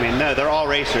opinion, I mean, no, they're all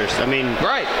racers. I mean,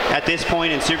 at this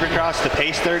point in Supercross, the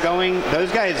pace they're going,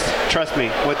 those guys, trust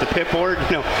me, with the pit board,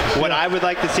 what I would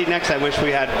like to see next, I wish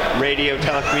we had radio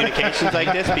telecommunications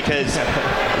like this, because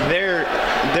they're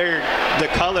the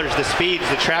colors, the speeds,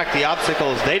 the track, the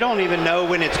obstacles, they don't even know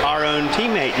when it's our own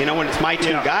teammate, when it's my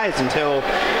 2 guys until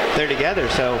they're together.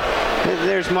 So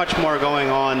there's much more going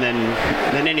on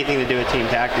than anything to do with team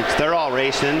tactics. They're all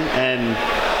racing, and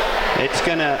it's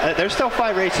gonna. There's still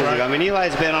 5 races to go. I mean,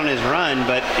 Eli's been on his run,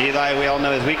 but Eli, we all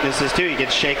know his weaknesses too. He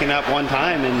gets shaken up one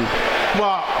time, and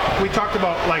we talked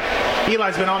about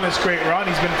Eli's been on this great run.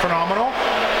 He's been phenomenal.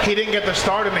 He didn't get the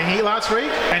start in the heat last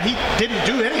week, and he didn't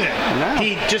do anything. No.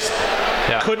 He just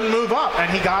couldn't move up,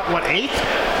 and he got 8th?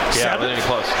 7th? Yeah, wasn't even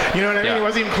close. You know what I mean? He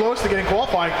wasn't even close to getting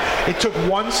qualified. It took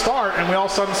 1 start, and we all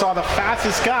of a sudden saw the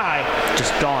fastest guy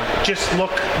just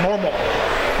look normal.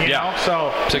 You know?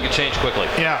 So it could change quickly.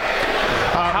 Yeah.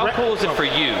 How cool is it for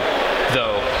you,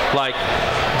 though?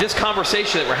 This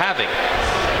conversation that we're having.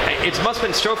 It must have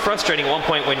been so frustrating at one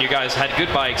point when you guys had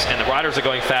good bikes and the riders are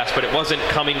going fast, but it wasn't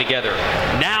coming together.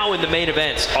 Now in the main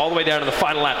events, all the way down to the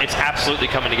final lap, it's absolutely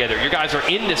coming together. You guys are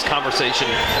in this conversation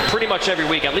pretty much every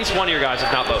week. At least one of your guys,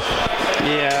 if not both.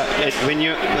 Yeah, when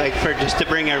you just to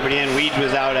bring everybody in, Weege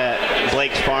was out at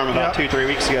Blake's farm about 2-3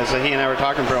 weeks ago, so he and I were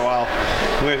talking for a while.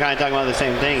 We were kind of talking about the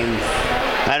same thing. And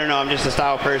I don't know, I'm just a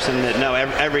style person that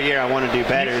every year I want to do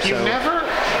better.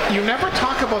 You never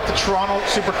talk about the Toronto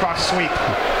Supercross sweep.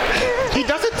 He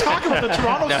doesn't talk about the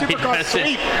Toronto Supercross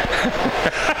sweep.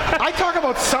 I talk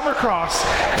about Summercross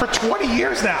for 20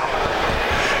 years now.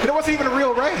 And it wasn't even a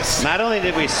real race. Not only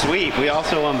did we sweep, we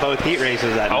also won both heat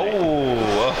races that night.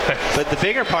 But the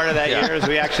bigger part of that year is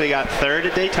we actually got 3rd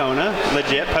at Daytona,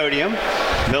 legit podium.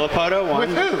 Villapoto won.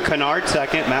 With who? Kennard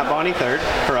 2nd, Matt Bonney 3rd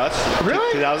for us.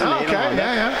 Really? 2008. Oh, okay,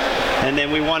 yeah. And then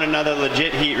we won another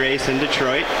legit heat race in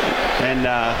Detroit. And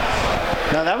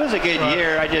no, that was a good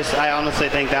year. I honestly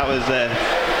think that was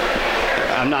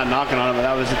I'm not knocking on it, but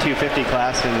that was the 250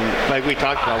 class, and like we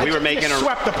talked about, we were making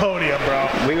swept the podium, bro.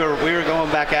 We were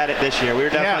going back at it this year. We were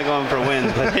definitely going for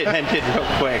wins, but it ended real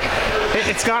quick.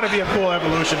 It's got to be a cool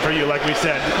evolution for you, like we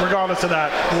said, regardless of that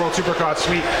World Supercross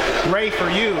sweep. Ray, for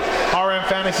you,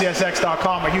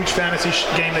 rmfantasysx.com, a huge fantasy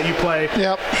game that you play.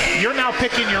 Yep. You're now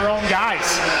picking your own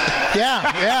guys.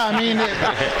 Yeah.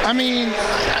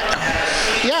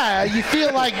 Yeah, you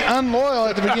feel like unloyal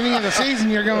at the beginning of the season.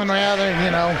 You're going, probably not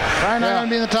going to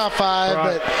be in the top 5,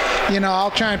 but, I'll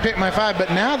try and pick my 5.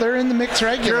 But now they're in the mix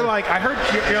regular. You're like, I heard,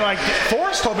 you're like,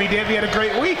 Forrest told me Davey had a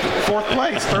great week. 4th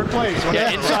place, 3rd place.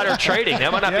 Yeah, insider trading.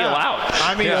 That might not be allowed.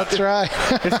 I mean, that's right.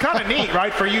 It's kind of neat,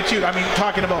 right, for you too. I mean,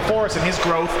 talking about Forrest and his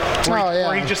growth,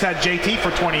 where he just had JT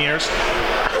for 20 years.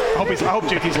 I hope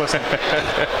JT's listening.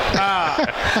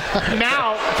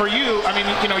 Now, for you, I mean,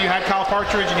 you had Kyle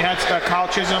Partridge and you had Kyle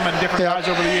Chisholm and different guys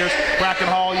over the years. Bracken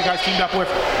Hall, you guys teamed up with.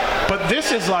 But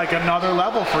this is like another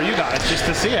level for you guys, just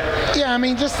to see it. Yeah, I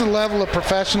mean, just the level of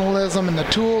professionalism and the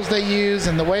tools they use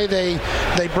and the way they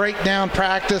break down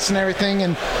practice and everything.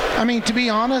 And, I mean, to be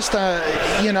honest,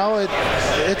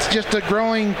 it's just a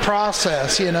growing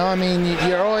process, I mean,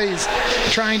 you're always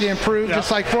trying to improve.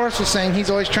 Just like Forrest was saying, he's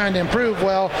always trying to improve.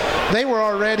 Well, they were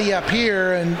already up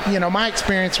here, and, my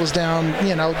experience was down,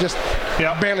 just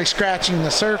barely scratching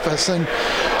the surface. And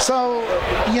so,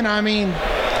 I mean,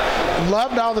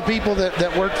 loved all the people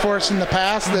that worked for us in the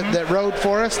past, that rode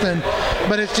for us,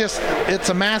 but it's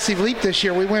a massive leap this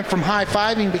year. We went from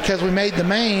high-fiving because we made the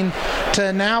main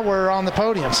to now we're on the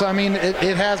podium. So, I mean,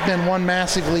 it has been one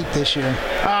massive leap this year.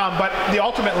 But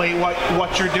ultimately,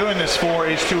 what you're doing this for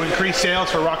is to increase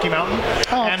sales for Rocky Mountain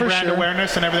and brand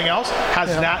awareness and everything else. Has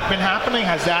that been happening?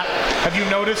 Have you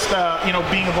noticed,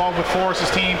 being involved with Forrest's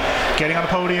team, getting on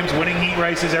the podiums, winning heat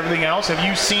races, everything else? Have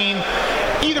you seen,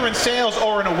 either in sales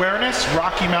or in awareness,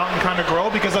 Rocky Mountain kind of grow?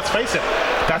 Because let's face it,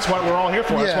 that's what we're all here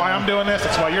for. That's why I'm doing this.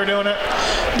 That's why you're doing it.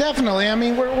 Definitely. I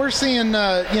mean, we're seeing,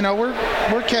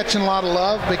 we're catching a lot of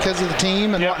love because of the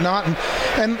team and whatnot.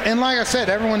 And like I said,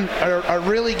 everyone are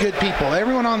really good people.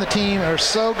 Everyone on the team are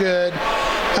so good.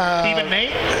 Even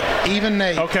Nate? Even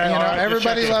Nate. Okay.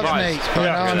 Everybody loves Nate.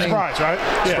 Surprise,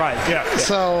 right? Surprise. Yeah.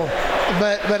 So,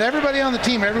 but everybody on the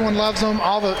team, everyone loves them.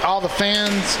 All the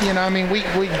fans.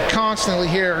 We constantly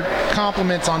hear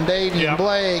compliments on Davey and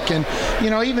Blake, and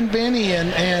even Benny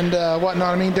and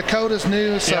whatnot. I mean, Dakota's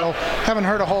new, so haven't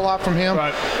heard a whole lot from him.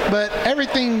 Right. But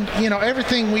everything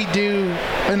we do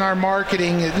in our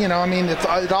marketing,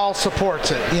 it all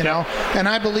supports it. And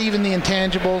I believe in the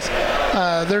intangibles.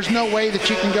 There's no way that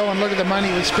you can go and look at the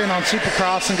money we spend on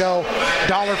Supercross and go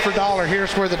dollar for dollar,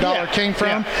 here's where the dollar came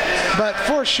from. But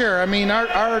for sure, I mean,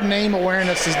 our name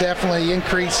awareness is definitely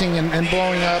increasing and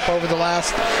blowing up over the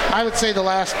last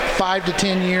 5 to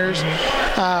 10 years.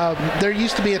 There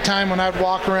used to be a time when I'd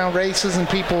walk around races and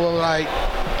people were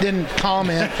didn't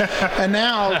comment. And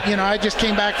now, I just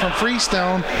came back from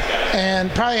Freestone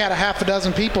and probably had a half a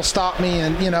dozen people stop me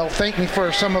and, thank me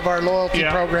for some of our loyalty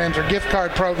programs or gift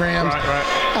card programs.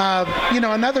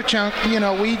 Right. Another chunk,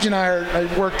 Weege and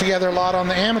I work together a lot on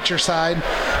the amateur side,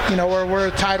 where we're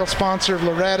a title sponsor of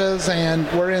Loretta's and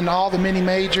we're in all the mini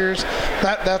majors.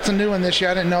 That's a new one this year.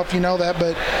 I didn't know if you know that,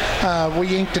 but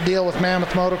we inked a deal with Mammoth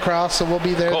Motocross, so we'll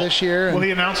be there this year. And, will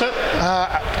he announce it?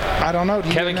 I don't know.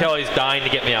 Kevin Kelly's dying to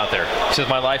get me out there. He says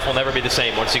my life will never be the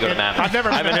same once you go to Mammoth. I've never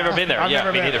been there.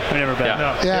 Me neither. I've never been.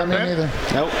 Yeah, me neither.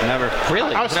 Nope, never.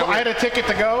 Really? I had a ticket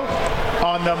to go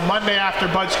on the Monday after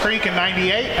Budds Creek in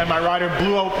 '98, and my rider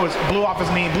blew out his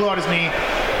knee,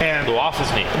 and blew off his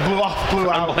knee. Blew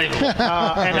out. Unbelievable.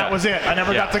 And that was it. I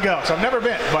never got to go, so I've never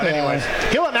been. But anyways,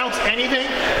 he'll announce anything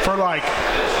for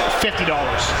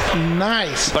 $50.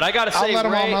 Nice. But I got to say, I'll let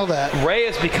them all know that. Ray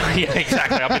has become,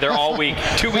 exactly. I'll be there all week,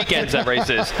 2 weekends at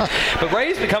races. But Ray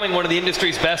is becoming one of the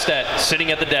industry's best at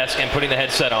sitting at the desk and putting the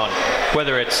headset on,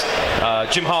 whether it's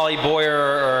Jim Holly, Boyer,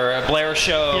 or Blair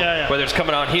show, whether it's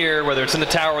coming on here, whether it's in the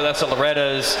tower with us at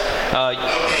Loretta's.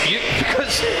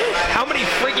 Because how many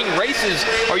freaking races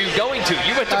are you going to?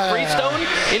 You went to Freestone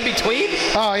in between?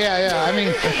 Oh, yeah. I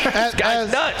mean, this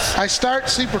guy's nuts. I start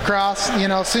Supercross,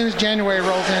 as soon as January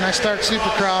rolls in, I start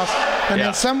Supercross. And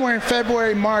then somewhere in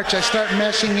February, March, I start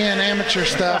meshing in amateur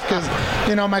stuff because,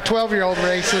 my 12-year-old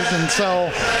races. And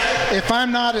so if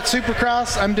I'm not at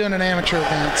Supercross, I'm doing an amateur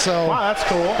event. So wow, that's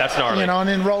cool. That's gnarly. And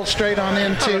then roll straight on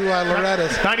into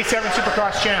Loretta's. 97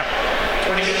 Supercross champ.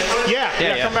 Yeah,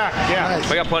 come back. Yeah. Nice.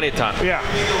 We got plenty of time. Yeah.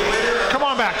 Come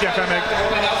on back, Jeff Emig.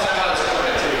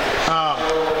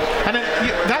 And then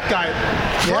that guy,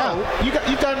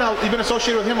 you've been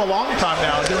associated with him a long time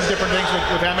now, doing different things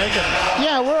with Emig.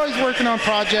 Yeah, we're always working on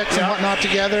projects and whatnot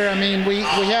together. I mean, we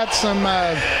had some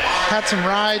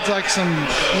rides,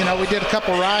 we did a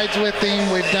couple rides with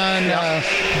him. We've done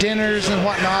dinners and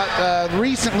whatnot.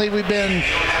 Recently, we've been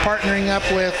partnering up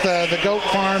with the Goat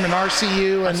Farm and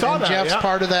RCU, and Jeff's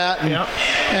part of that.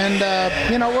 And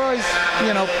we're always,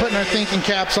 putting our thinking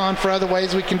caps on for other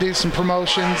ways we can do some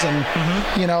promotions and,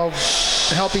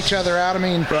 help each other out. I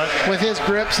mean, with his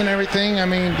grips and everything, I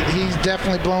mean, he's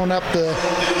definitely blown up the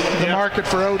market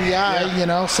for ODI,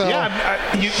 so.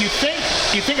 Yeah, you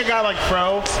think a guy like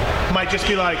Fro might just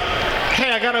be like,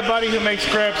 hey, I got a buddy who makes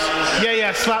grips.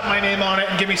 Yeah, slap my name on it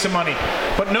and give me some money.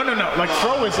 But no. Like,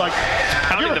 Fro is like,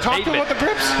 have you ever talked to him about the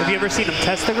grips? Have you ever seen him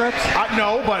test the grips?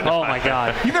 No, but. Oh, my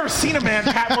God. You've never seen a man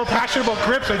more passionate about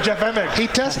grips than Jeff Emig. He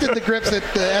tested the grips at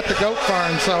the Goat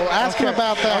Farm, so ask him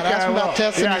about that. Ask him about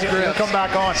testing his grips. He'll come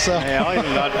back on. So.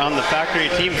 On the factory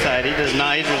team side, he does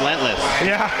not. He's relentless.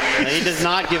 Yeah. He does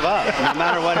not give up, no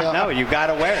matter what. No, you got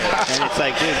to wear it. And it's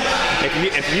like, dude,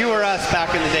 if you were us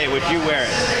back in the day, would you wear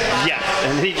it? Yes.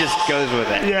 And he just goes with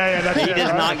it. Yeah, he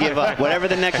does not give up. Whatever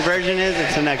the next version is,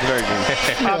 it's the next version.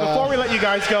 Before we let you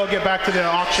guys go, get back to the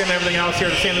auction and everything else here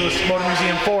at the St. Louis Motor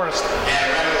Museum, Forrest.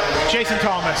 Jason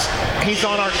Thomas. He's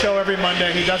on our show every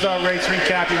Monday. He does our race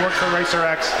recap. He works for Racer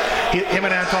X. Him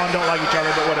and Anton don't like each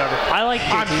other, but whatever. I like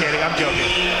JT. I'm kidding. I'm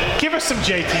joking. Give us some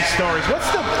JT stories.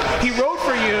 He rode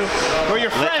for you, or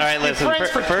your friends, All right, listen.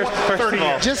 for First 30 of all,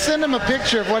 years. Just send him a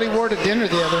picture of what he wore to dinner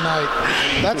the other night.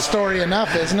 That's story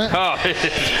enough, isn't it? Oh,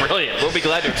 it's brilliant. We'll be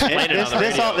glad to explain it on the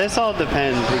radio. This all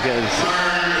depends because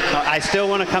I still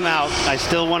want to come out. I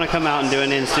still want to come out and do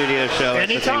an in-studio show.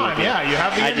 Anytime, yeah, you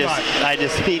have the invite. I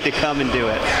just need to come and do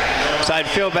it. So I'd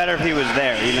feel better if he was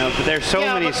there, But there's so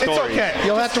many stories. It's okay.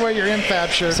 You'll have to wear your InFab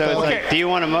shirt. So it's though. like, do you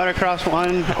want a motocross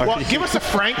one? Well, give us a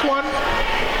Frank one.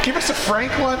 Give us a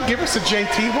Frank one. Give us a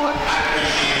JT one.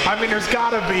 I mean, there's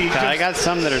got to be. I got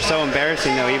some that are so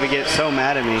embarrassing, though. He would get so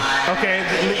mad at me. Okay.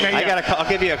 I'll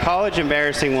give you a college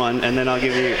embarrassing one, and then I'll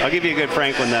give you a good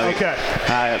Frank one, though. Okay.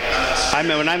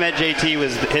 When I met JT,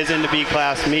 was his into B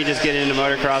class, me just getting into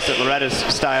motocross at Loretta's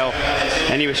style,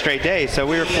 and he was straight day. So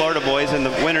we were Florida boys, and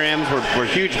the winter M's were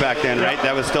huge back then, right?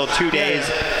 That was still 2 days.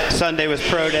 Sunday was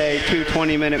pro day, 2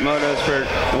 20-minute motos for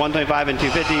 125 and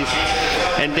 250s.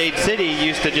 And Dade City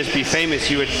used to just be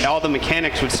famous. All the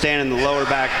mechanics would stand in the lower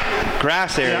back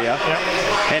grass area.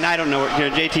 And I don't know,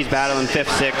 JT's battling 5th,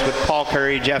 6th with Paul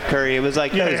Curry, Jeff Curry. It was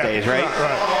like those days, right?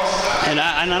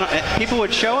 And people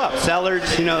would show up.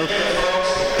 Sellards,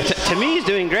 to me, he's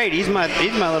doing great. He's my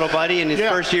little buddy in his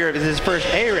first year of his first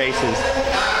A races.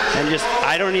 And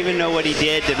I don't even know what he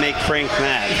did to make Frank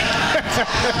mad.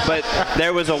 But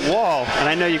there was a wall, and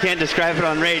I know you can't describe it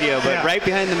on radio, but right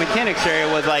behind the mechanics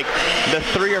area was like the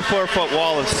 3 or 4 foot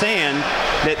wall of sand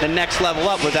that the next level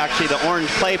up was actually the orange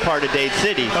clay part of Dade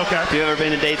City. Okay. If you've ever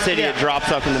been to Dade City, it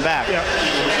drops up in the back.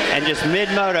 And just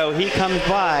mid-moto, he comes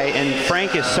by, and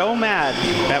Frank is so mad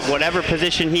at whatever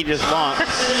position he just launched.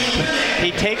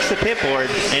 He takes the pit board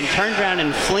and turns around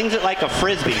and flings it like a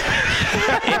frisbee.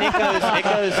 And it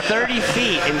goes 30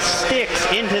 feet and sticks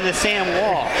into the sand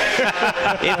wall.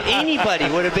 If anybody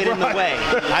would have been in the way,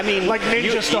 I mean, like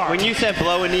Ninja Star. When you said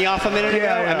blow a knee off a minute ago,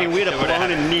 I mean, we'd have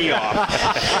blown a knee off.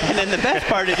 And then the best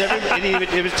part is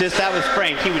that was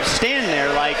Frank. He would stand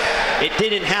there like it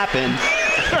didn't happen.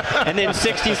 And then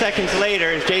 60 seconds later,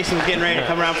 as Jason's getting ready to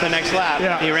come around for the next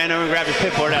lap, he ran over and grabbed his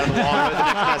pit board out of the wall with the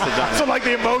next message on it. So like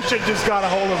the emotion just got a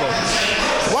hold of him.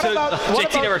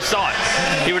 JT never saw it.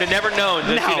 He would have never known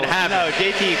this even happened. No,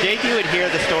 JT would hear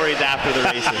the stories after the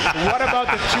races. What about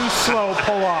the too slow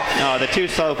pull-off? No, the too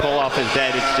slow pull-off is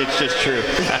dead. It's just true.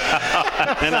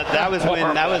 And that was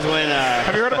when.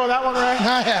 Have you heard about that one, Ray?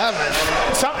 I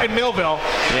haven't. In Millville,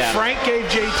 Frank gave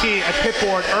JT a pit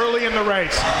board early in the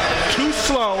race. Too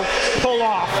slow, pull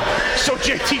off. So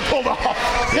JT pulled off.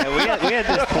 Yeah, we had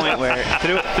this point where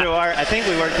through our, I think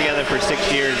we worked together for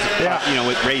 6 years,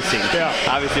 with racing.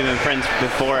 Obviously been friends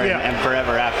before and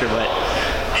forever after, but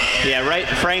right.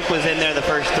 Frank was in there the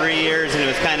first 3 years, and it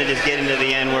was kind of just getting to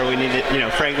the end where we needed,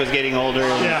 Frank was getting older,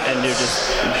 and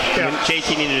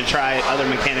JT needed to try other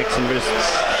mechanics, and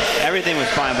everything was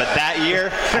fine. But that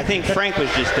year, I think Frank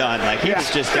was just done. Like, he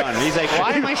was just done. He's like,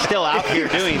 why am I still out here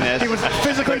doing this? He was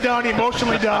physically done,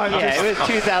 emotionally done. Yeah, it was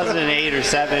 2008 or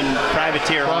 7,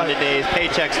 privateer Honda days,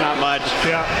 paychecks not much.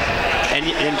 Yeah.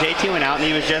 And JT went out, and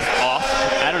he was just off.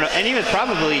 I don't know. And he was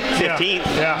probably 15th,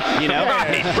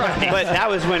 Right. But that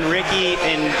was when Ricky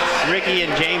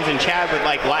and James and Chad were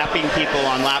like lapping people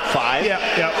on lap 5.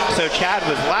 So Chad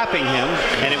was lapping him,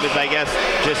 and it was, I guess,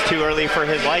 just too early for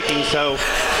his liking. So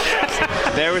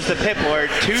there was the pit board,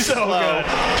 too slow,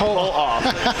 pull off,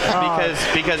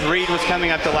 because Reed was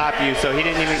coming up to lap you, so he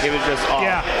didn't even. It was just off.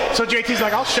 Yeah. So JT's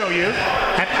like, I'll show you,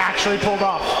 and actually pulled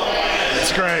off.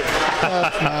 It's great.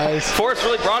 That's nice. Forrest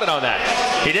really brought it on that.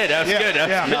 He did. That was good. That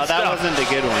was that wasn't a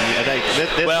good one.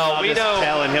 This well, one we know.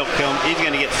 Tell and he'll kill him. He's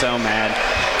going to get so mad.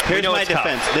 Here's my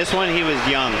defense. Tough. This one, he was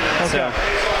young. Okay.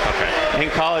 In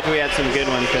college, we had some good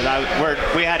ones because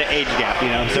we had an age gap,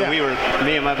 So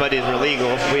me and my buddies were legal.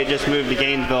 We had just moved to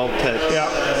Gainesville to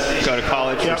go to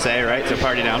college per se, right? So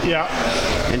party down. Yeah.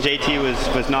 And JT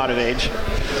was not of age.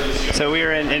 So we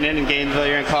were in Gainesville.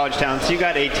 You're in college town, so you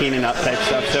got 18 and up type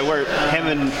stuff. So him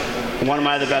and one of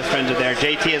my other best friends are there.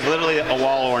 JT is literally a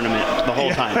wall ornament the whole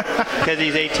time because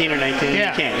he's 18 or 19 and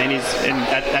he can't. And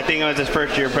I think it was his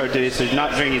first year pro duty, so he's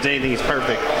not drinking anything. He's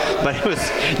perfect. But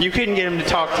you couldn't get him to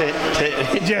talk to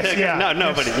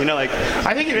nobody.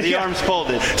 I think the arms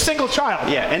folded. Single child.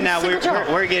 Yeah, and now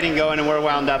we're getting going and we're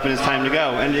wound up and it's time to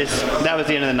go. And that was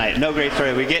the end of the night. No great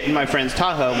story. We get in my friend's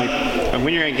Tahoe. And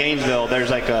when you're in Gainesville, there's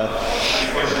like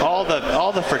all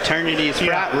the fraternities,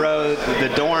 frat road, the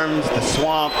dorms, the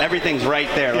swamp, everything everything's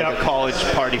right there, like a college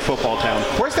party football town.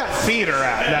 Where's that theater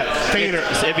at? That theater?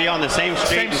 It'd be on the same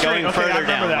street and going further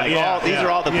down. Like these are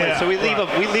all the places. So we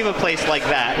leave a place like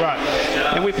that. Right.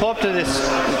 And we pull up to this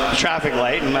traffic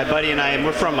light, and my buddy and I,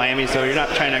 we're from Miami, so you're not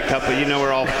trying to cut, but you know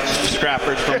we're all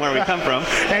scrappers from where we come from.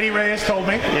 Eddie Reyes told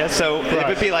me. Yeah, so it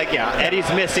would be like, Eddie's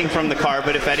missing from the car,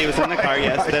 but if Eddie was in the car,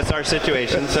 yes, that's our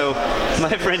situation. So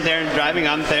my friend Darren driving,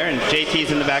 I'm there, and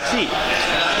JT's in the back seat.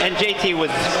 And JT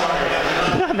was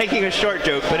not making a short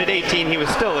joke, but at 18, he was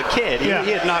still a kid. He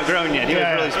had not grown yet. He was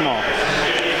really small.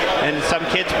 And some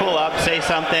kids pull up, say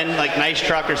something like nice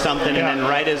truck or something, and then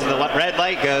right as the red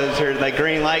light goes or the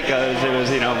green light goes, it was,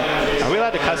 are we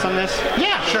allowed to cuss on this?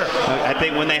 Yeah, sure. I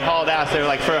think when they hauled ass, they were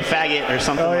like, for a faggot or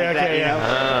something like that, you know?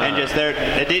 And just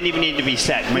it didn't even need to be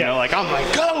said. Like, I'm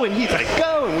like, go, and he's like,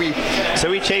 go. And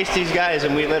so we chased these guys,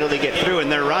 and we literally get through,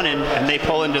 and they're running, and they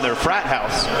pull into their frat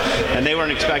house. And they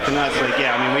weren't expecting us. Like,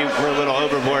 we were a little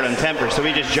overboard on temper, so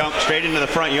we just jumped straight into the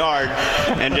front yard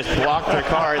and just blocked their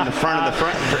car in the front of the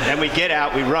front. And we get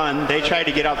out, we run. They tried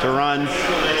to get out to run.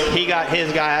 He got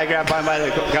his guy. I grabbed by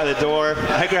the door.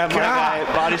 I grabbed my guy,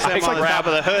 body slam on the top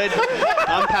of the hood.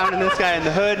 I'm pounding this guy in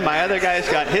the hood. My other guy's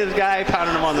got his guy,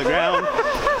 pounding him on the ground.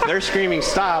 They're screaming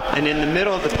stop, and in the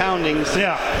middle of the poundings...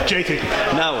 JT.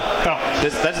 No.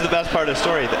 That's the best part of the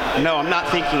story. No, I'm not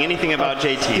thinking anything about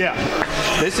JT.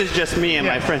 This is just me and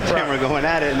my friend Tim. We're going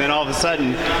at it, and then all of a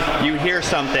sudden, you hear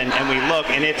something, and we look,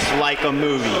 and it's like a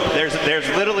movie. There's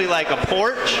literally like a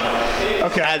porch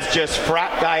as just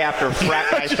frat guy after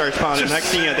frat guy starts pounding. Next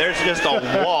thing you know, there's just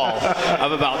a wall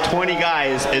of about 20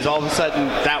 guys as all of a sudden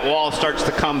that wall starts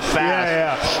to come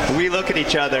fast. We look at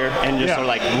each other and just are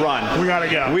like, run. We gotta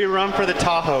go. We run for the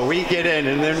Tahoe. We get in,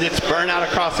 and then it's burn out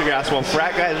across the grass while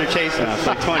frat guys are chasing us,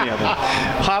 like 20 of them.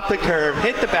 Hop the curb,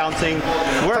 hit the bouncing.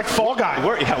 We're like Fall Guy.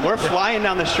 We're flying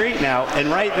down the street now, and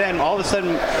right then, all of a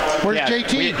sudden... Where's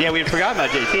JT? We had forgotten about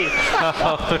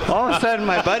JT. All of a sudden,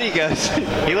 my buddy goes,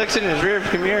 he looks in his rear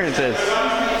view mirror and says,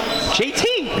 JT,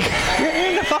 you're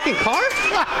in the fucking car?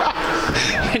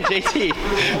 And JT,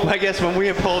 I guess when we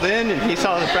had pulled in and he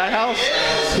saw the frat house,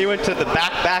 he went to the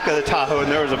back of the Tahoe,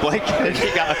 and there was a blanket, and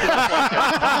he got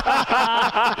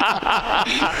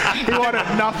He wanted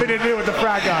nothing to do with the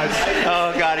frat guys.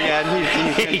 Oh, God,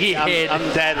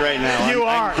 I'm dead right now.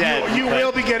 I'm dead. You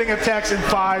will be getting a text in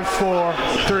 5, 4,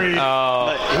 3.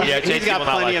 He's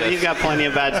got plenty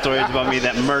of bad stories about me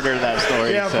that murder that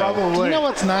story. Yeah, probably. You know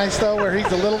what's nice, though, where he's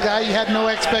the little guy, you had no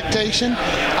expectation?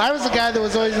 I was the guy that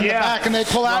was always in the back, and they'd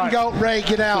pull out and go, Ray,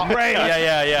 get out. Ray,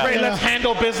 Ray, let's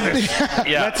handle business.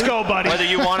 Let's go, buddy. Whether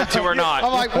you wanted to or not.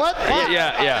 I'm like, what?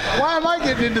 Yeah. Why am I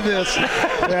getting into this?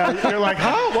 You're like,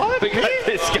 huh? What?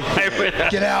 This guy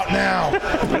Get out now.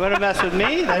 You want to mess with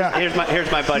me?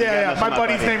 Here's my buddy. My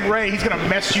buddy's named Ray. He's going to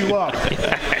mess you up.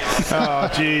 Oh,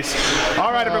 jeez.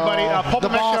 All right, everybody. The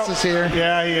Bloss is here.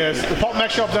 Yeah, he is. The Pulpmx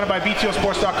Show presented by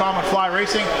BTOsports.com and Fly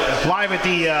Racing. Live at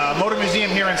the Motor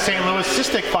Museum here in St. Louis.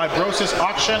 Cystic Fibrosis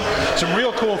auction. Some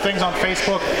real cool things on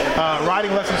Facebook.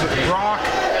 Riding lessons with Brock.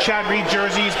 Chad Reed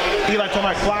jerseys. Eli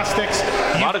Tomac plastics.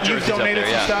 A lot of jerseys You've donated up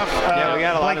there, some stuff. We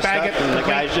got a lot of stuff. And the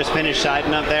guys just finished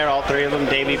siding up there. All three of them.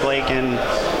 Davey, Blake, and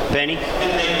Benny.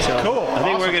 So cool. I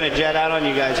think we're going to jet out on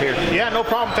you guys here. Yeah, no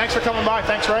problem. Thanks for coming by.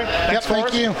 Thanks, Ray. Thanks,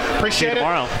 thank you. Appreciate it.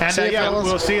 Tomorrow. And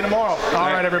we'll see you tomorrow.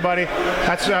 All right, everybody.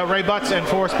 That's Ray Butts and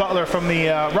Forrest Butler from the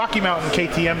Rocky Mountain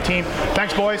KTM team.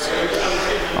 Thanks, boys.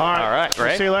 All right,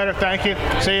 Ray. See you later. Thank you.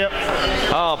 See you.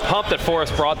 Oh, pumped that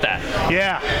Forrest brought that.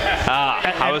 Yeah.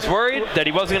 I was worried that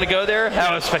he wasn't going to go there.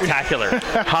 That was spectacular.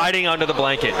 Hiding under the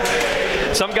blanket.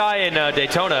 Some guy in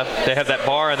Daytona, they have that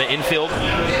bar in the infield.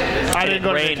 I didn't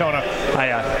go to Daytona.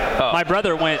 My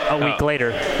brother went a week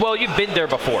later. Well, you've been there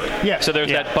before. Yeah. So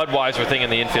there's that Budweiser thing in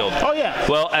the infield. Oh, yeah.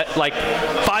 Well, at like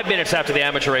 5 minutes after the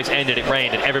amateur race ended, it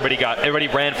rained, and everybody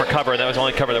ran for cover, and that was the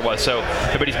only cover there was. So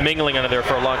everybody's mingling under there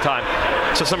for a long time.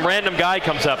 So some random guy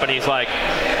comes up, and he's like,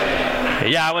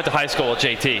 yeah, I went to high school with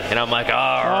JT. And I'm like,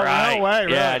 all right. No way, yeah,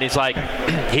 really? and he's like,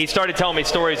 he started telling me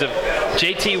stories of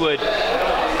JT would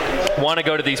want to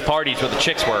go to these parties where the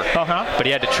chicks were, but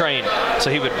he had to train. So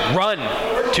he would run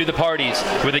to the parties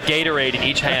with a Gatorade in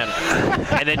each hand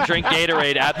and then drink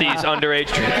Gatorade at these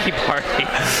underage drinking parties.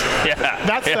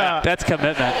 That's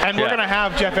commitment. And we're going to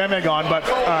have Jeff Emig on, but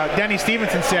Denny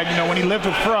Stevenson said, when he lived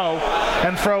with Fro,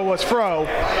 and Fro was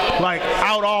like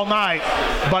out all night,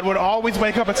 but would always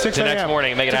wake up at 6 a.m. the next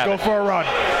morning and make it to happen. go for a run.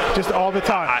 Just all the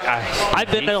time.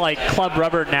 I've been to like Club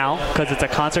Rubber now because it's a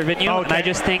concert venue, and I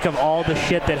just think of all the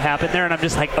shit that happened there, and I'm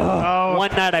just like,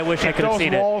 one night I wish I could have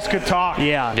seen it. Those walls could talk.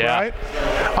 Yeah. Right?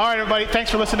 All right, everybody.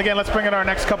 Thanks for listening again. Let's bring in our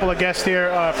next couple of guests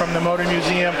here from the Motor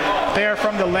Museum. They are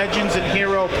from the Legends and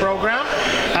Hero program.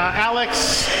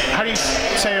 Alex, how do you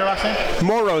say your last name?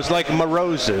 Morose, like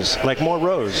Moroses, like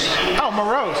Morose. Oh,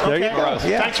 Morose. Okay. There you go.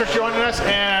 Yeah. Thanks for joining us.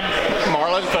 And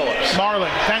Marlon Phillips. Marlon,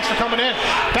 thanks for coming in.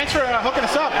 Thanks for hooking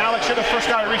us up. Alex, you're the first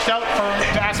guy who reached out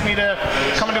to ask me to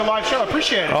come into a live show. I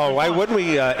appreciate it. Oh, why wouldn't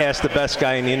we ask the best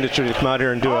guy in the industry to come out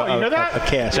here and do a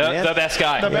cast? The best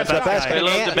guy. The best guy. A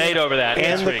little debate over that.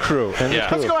 And the crew.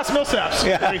 Let's go ask Millsaps.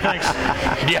 Yeah. What he thinks.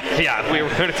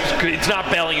 It's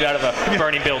not bailing you out of a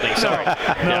burning building. Sorry.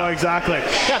 No, exactly.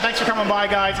 Yeah, thanks for coming by,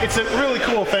 guys. It's a really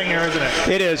cool thing here, isn't it?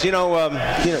 It is.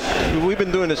 We've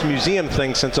been doing this museum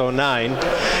thing since '09.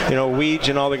 Weege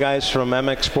and all the guys from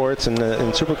Emig Sports and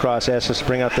Supercross asked us to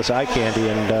bring out this eye candy,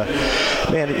 and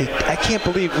I can't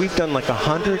believe we've done like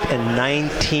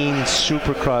 119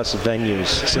 Supercross venues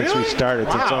since we started,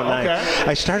 since '09. Okay.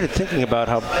 I started thinking about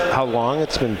how long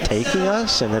it's been taking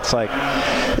us, and it's like,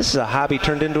 this is a hobby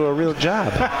turned into a real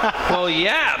job. Well,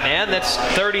 yeah, man, that's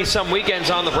 30-some weekends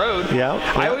on the road. Yeah.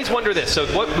 I always wonder this. So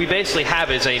what we basically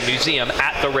have is a museum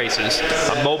at the races,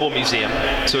 a mobile museum.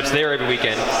 So it's there every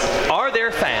weekend. Are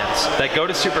there fans that go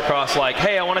to Supercross like,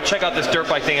 hey, I want to check out this dirt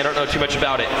bike thing, I don't know too much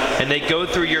about it, and they go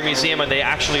through your museum and they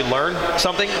actually learn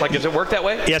something? Like, does it work that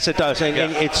way? Yes, it does. And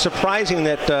it's surprising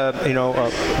that,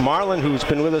 Marlon, who's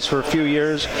been with us for a few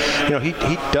years, he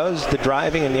does the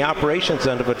driving and the operations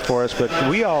end of it for us, but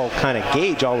we all kind of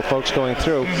gauge all the folks going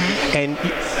through. And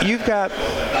you've got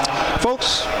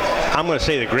folks, I'm going to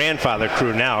say the grandfather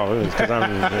crew now, because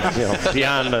I'm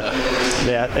beyond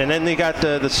that. And then they got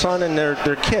the son and their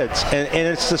kids. And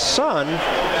it's the son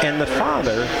and the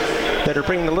father that are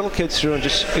bringing the little kids through and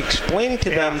just explaining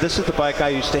to them, this is the bike I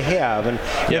used to have. And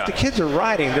if the kids are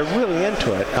riding, they're really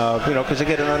into it, because they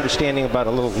get an understanding about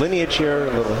a little lineage here,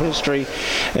 a little history.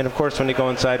 And, of course, when they go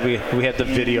inside, we have the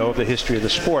video of the history of the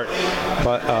sport.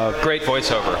 But great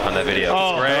voiceover on that video.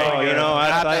 Oh, great. A+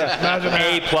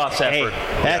 effort. Hey,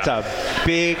 that's a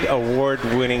big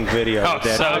award-winning video. Oh,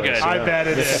 so good. I bet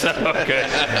it is. So good.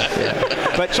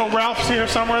 But so Ralph's here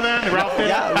somewhere then? Ralph did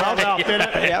it? Ralph did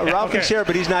it? Yeah, Ralph is here,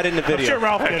 but he's not in the video. I'm sure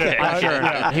Ralph did it. I'm sure.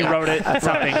 He wrote it,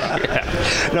 something.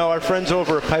 No, our friends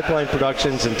over at Pipeline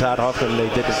Productions and Todd Hoffman, they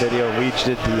did the video. Weege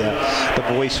did the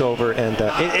voiceover, and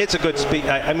it's a good speech.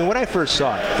 I mean, when I first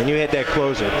saw it, and you had that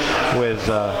closer with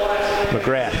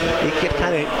McGrath, you get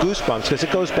kind of goosebumps because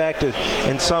it goes back to,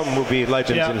 and some will be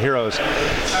legends and heroes.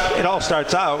 It all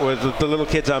starts out with the little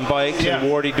kids on bikes and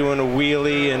Wardy doing a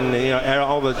wheelie, and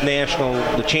all the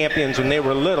the champions when they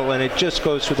were little, and it just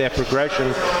goes through that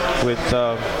progression with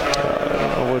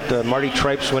Marty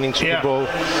Tripes winning Super Bowl.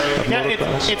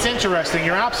 It's interesting.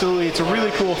 It's a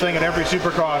really cool thing at every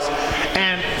Supercross.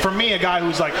 And for me, a guy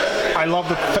who's like, I love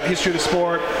the history of the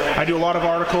sport. I do a lot of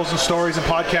articles and stories and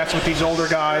podcasts with these older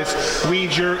guys.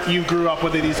 You grew up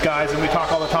with these guys, and we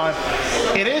talk all the time.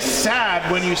 It is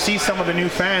sad when you see some of the new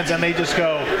fans and they just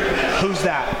go, who's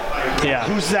that? Yeah.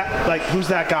 Who's that? Like, who's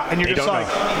that guy? And you're just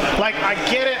like, I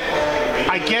get it.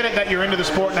 I get it that you're into the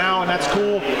sport now, and that's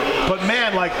cool. But,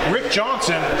 man, like, Rick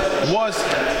Johnson was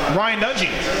Ryan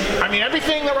Dungey. I mean,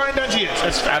 everything that Ryan Dungey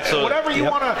is. Absolutely. Whatever you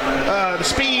want to, the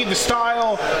speed, the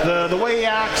style, the way he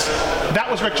acts, that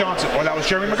was Rick Johnson, or that was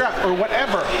Jeremy McGrath, or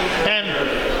whatever. And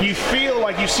you feel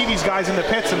like you see these guys in the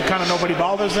pits and kind of nobody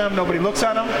bothers them, nobody looks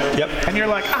at them. Yep. And you're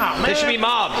like, man. They should be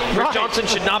mobbed. Rick Johnson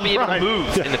should not be able to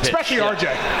move in the pits. Especially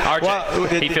RJ. Well,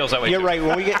 he feels that way. You're right.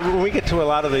 When we get to a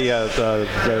lot of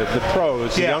the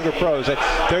pros, the younger pros,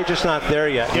 they're just not there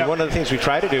yet. And one of the things we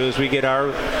try to do is we get our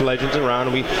legends around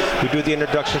and we do the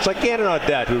introductions. Like Gannon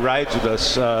Audette, who rides with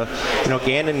us.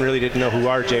 Gannon really didn't know who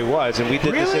RJ was, and we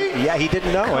did this. Yeah, he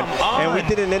didn't know. And we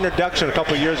did an introduction a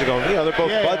couple of years ago. They're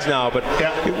both buds now, but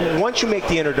once you make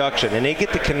the introduction and they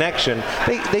get the connection,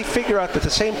 they figure out that the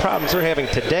same problems they're having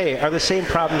today are the same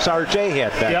problems RJ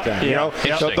had back then.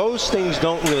 So those things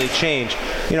don't really change.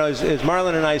 As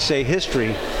Marlon and I say,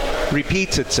 history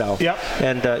repeats itself. Yep.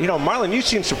 And Marlon, you've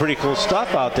seen some pretty cool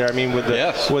stuff out there. I mean, with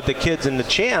the kids and the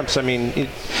champs. I mean,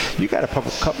 you got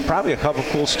probably a couple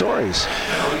cool stories.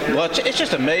 Well, it's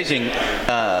just amazing.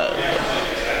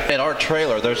 at our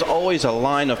trailer, there's always a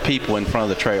line of people in front of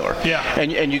the trailer. Yeah.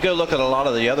 And you go look at a lot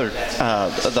of the other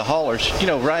the haulers.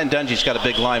 Ryan Dungy's got a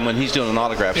big line when he's doing an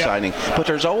autograph signing, but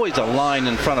there's always a line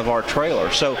in front of our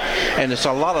trailer. So, and it's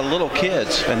a lot of little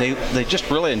kids, and they just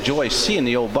really enjoy seeing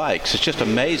the old bikes. It's just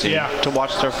amazing to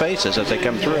watch their faces as they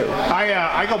come through.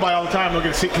 I go by all the time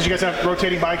looking to see, because you guys have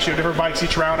rotating bikes, you have different bikes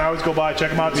each round. I always go by,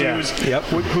 check them out, see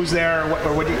who's there,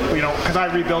 because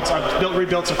I've rebuilt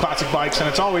some classic bikes, and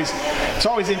it's always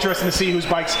interesting to see whose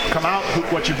bikes come out,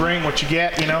 what you bring, what you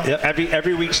get.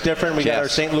 Every week's different. We got our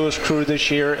St. Louis crew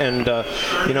this year, and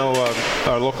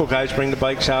our local guys bring the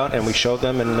bikes out, and we show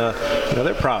them, and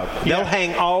they're proud. They'll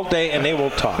hang all day, and they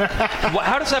will talk.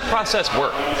 How does that process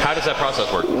work?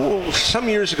 Well, some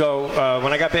years ago,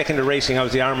 when I got back into racing, I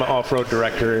was the ARMA off-road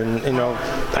director, and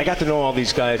I got to know all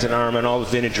these guys at ARMA and all the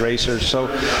vintage racers. So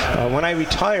when I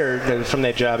retired from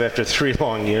that job after 3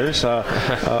 long years,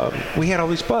 we had all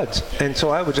these buds, and so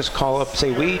I would just call up,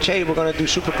 say, Weege, hey, we're going to do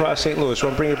Supercross St. Louis.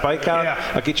 Want to bring your bike out?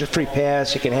 I'll get you a free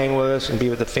pass. You can hang with us and be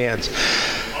with the fans.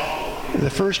 The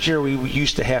first year we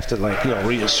used to have to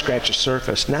really scratch the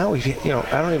surface. Now I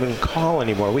don't even call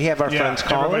anymore. We have our friends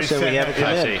call us and we have them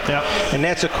come in. And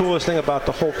that's the coolest thing about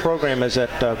the whole program is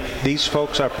that these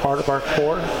folks are part of our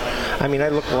core. I mean, I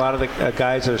look at a lot of the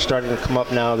guys that are starting to come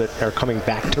up now that are coming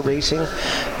back to racing.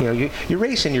 You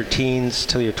race in your teens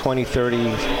till you're 20, 30,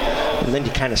 and then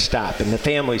you kind of stop and the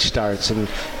family starts and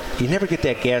you never get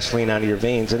that gasoline out of your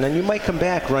veins, and then you might come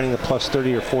back running the plus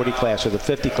 30 or 40 class or the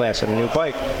 50 class on a new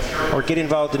bike, or get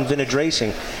involved in vintage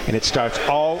racing, and it starts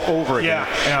all over again.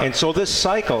 And so this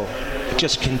cycle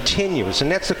just continues, and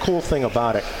that's the cool thing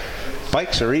about it.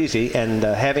 Bikes are easy, and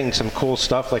having some cool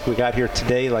stuff like we got here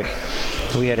today, like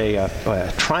we had a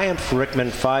Triumph Rickman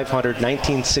 500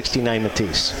 1969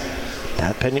 Matthes.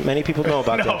 Not many people know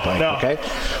about that bike, okay?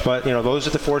 But those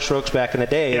are the 4-strokes back in the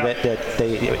day.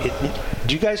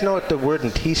 Do you guys know what the word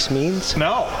Matthes means?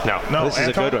 No. This is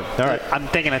a good one. All right. I'm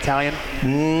thinking Italian.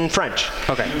 French.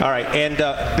 Okay. All right. And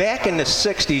back in the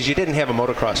 60s, you didn't have a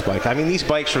motocross bike. I mean, these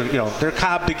bikes were, they're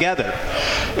cobbed together.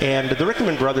 And the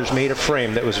Rickman brothers made a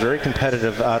frame that was very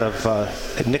competitive out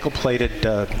of nickel-plated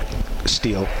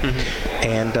steel. Mm-hmm.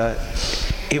 And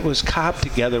it was cobbed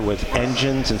together with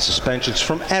engines and suspensions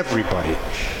from everybody.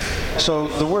 So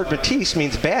the word Matthes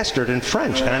means bastard in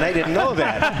French, and I didn't know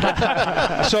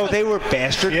that. So they were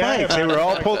bastard bikes. They were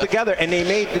all pulled together, and they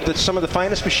made some of the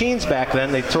finest machines back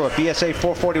then. They'd throw a BSA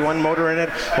 441 motor in it,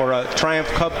 or a Triumph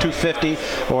Cub 250,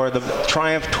 or the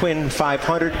Triumph Twin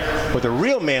 500, with a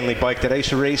real manly bike that I used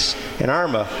to race in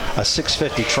ARMA, a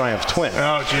 650 Triumph Twin.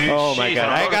 Oh, geez. Oh, my God.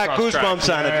 I got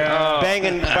goosebumps on it.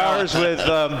 Banging bars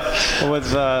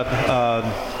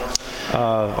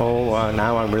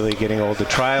now I'm really getting old. The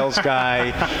Trials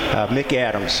guy, Mick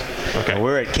Adams. Okay.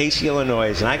 We're at Casey,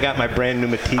 Illinois, and I got my brand new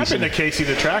Matthes. I've been to Casey,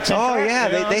 the track.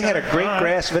 They had a great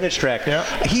grass vintage track. Yeah.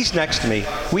 He's next to me.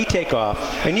 We take off,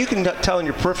 and you can tell in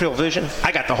your peripheral vision,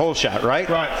 I got the whole shot, right?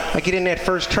 Right. I get in that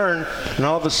first turn, and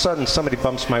all of a sudden somebody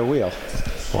bumps my wheel.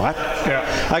 What?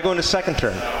 Yeah. I go into second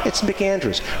turn. It's Mick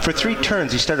Andrews. For 3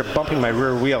 turns, he started bumping my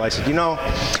rear wheel. I said,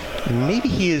 maybe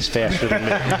he is faster than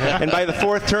me. And by the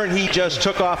 4th turn, he just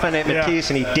took off on that Matthes,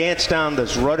 and he danced down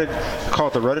this call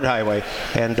it the rutted highway,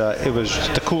 and it was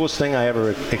the coolest thing I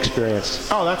ever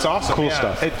experienced. Oh, that's awesome. Cool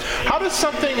stuff. How does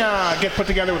something get put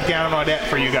together with Gannon Audette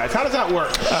for you guys? How does that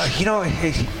work?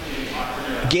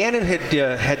 Gannon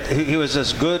he was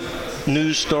this good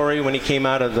news story when he came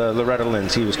out of the Loretta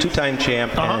Lynn's. He was 2-time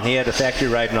champ, and he had a factory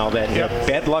ride and all that. And he had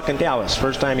bad luck in Dallas.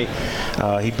 First time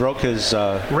he broke his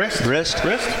wrist.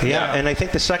 Yeah, and I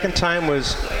think the second time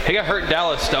was... He got hurt in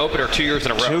Dallas to open her 2 years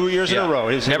in a row. 2 years in a row.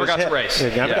 Never got to race.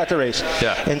 Never got to race.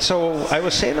 Yeah. And so I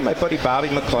was saying to my buddy Bobby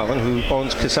McClellan, who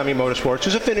owns Kissimmee Motorsports,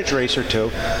 who's a vintage racer too,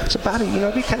 I said, Bobby,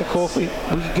 it'd be kind of cool if we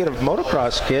could get a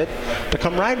motocross kid to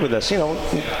come ride with us,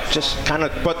 just kind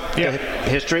of put the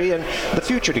history and the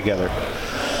future together.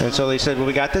 And so they said, well,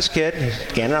 we got this kid,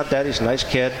 Gannon Audette, he's a nice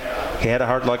kid. He had a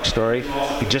hard luck story.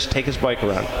 He'd just take his bike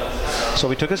around. So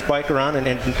we took his bike around,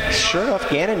 and sure enough,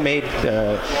 Gannon made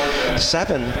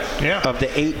 7 of the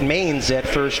 8 mains that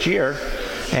first year.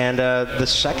 And the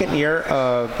second year,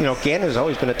 Gannon has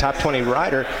always been a top 20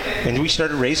 rider, and we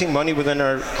started raising money within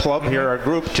our club here, our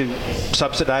group, to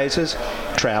subsidize his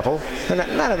travel. And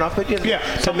not enough, but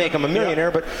to make him a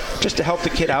millionaire, but just to help the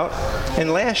kid out.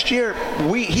 And last year,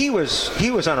 he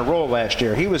was on a roll last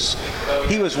year. He was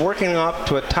working up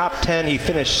to a top 10. He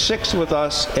finished 6th with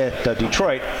us at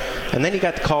Detroit, and then he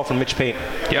got the call from Mitch Payton.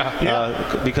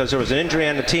 Because there was an injury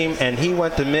on the team, and he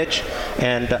went to Mitch.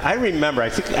 And I remember, I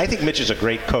think Mitch is a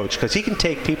great great coach because he can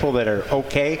take people that are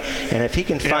okay, and if he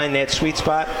can find that sweet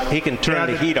spot, he can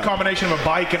turn the heat on. Combination of a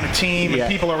bike and a team and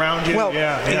people around you. Well,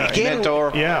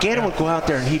 mentor. Gannon would go out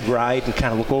there and he'd ride and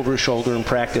kind of look over his shoulder and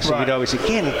practice, and we'd always say,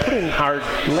 Gannon, put in hard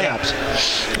laps.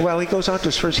 Well, he goes out to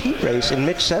his first heat race, and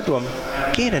Mitch said to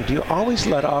him, Gannon, do you always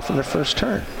let off in the first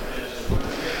turn?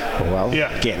 Well,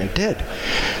 Gannon did.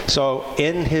 So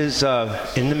in his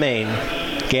in the main,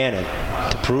 Gannon,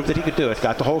 to prove that he could do it,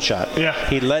 got the whole shot.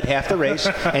 He led half the race,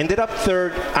 ended up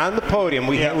third on the podium.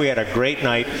 We had a great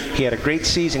night. He had a great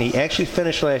season. He actually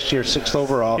finished last year 6th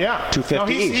overall,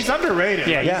 250 each. He's underrated.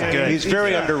 He's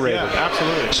very underrated.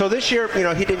 Absolutely. So this year,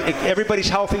 he didn't. Everybody's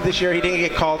healthy this year. He didn't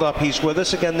get called up. He's with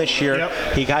us again this year.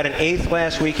 He got an 8th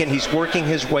last weekend. He's working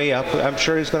his way up. I'm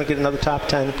sure he's going to get another top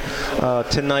 10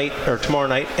 tonight or tomorrow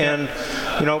night. And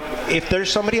if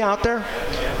there's somebody out there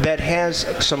that has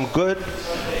some good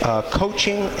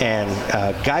coaching and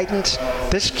guidance,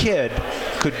 this kid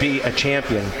could be a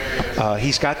champion.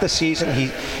 He's got the season.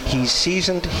 He's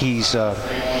seasoned. He's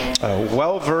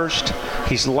well versed.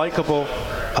 He's likable.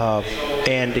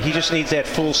 And he just needs that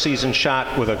full season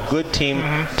shot with a good team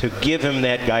to give him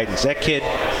that guidance. That kid,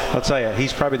 I'll tell you,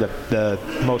 he's probably the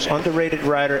most underrated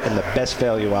rider and the best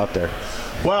value out there.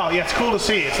 Well, it's cool to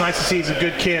see. It's nice to see he's a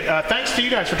good kid. Thanks to you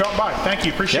guys for dropping by. Thank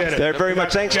you. Appreciate it. Very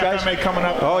much. Thanks, guys. Jeff Emig coming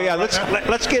up. Oh, yeah. Let's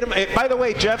get him. By the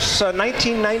way, Jeff's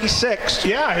 1996.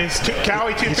 Yeah, his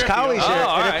Cowie 250. His Cowie's here.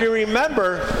 And if you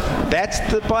remember, that's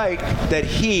the bike that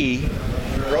he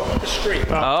rode the street.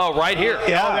 Oh, right here.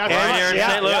 That's right here in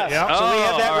St. Louis. So we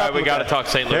have that. All right, we got to talk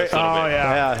St. Louis a little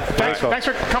bit. Thanks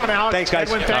for coming out. Thanks, guys.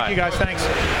 Edwin, thank you, guys. Thanks.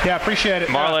 Yeah, appreciate it.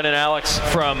 Marlon and Alex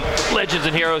from Legends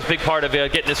and Heroes, big part of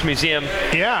getting this museum.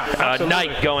 Night at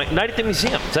the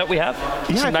museum. Is that what we have?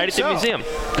 Night at the museum.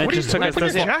 It just took us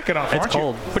this jacket off, It's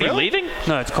cold. What, are you leaving?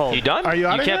 No, it's cold. You done? Are you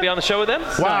out You of can't here? be on the show with them?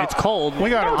 Wow, no, it's cold.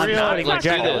 We got a real. Let's do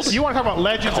this. You want to talk about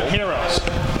Legends and Heroes?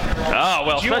 Oh,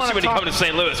 well, especially when you come to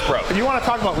St. Louis, bro. You want to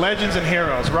talk about Legends and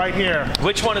Heroes right here.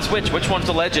 Which one is which? Which one's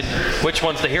the legend? Which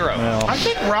one's the hero? I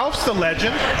think Ralph's the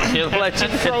legend. The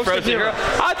legend and Fro's the hero.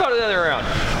 I thought it the other way around.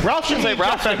 Ralph should say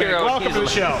Ralph's the hero. Welcome to the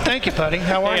show. Thank you, buddy.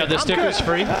 How are you? Are the stickers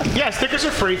free? Yeah, stickers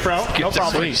are free, Fro. No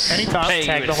problem. Anytime.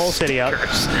 Tag the whole city up.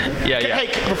 Hey,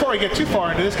 before we get too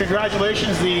far into this,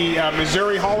 congratulations, the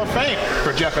Missouri Hall of Fame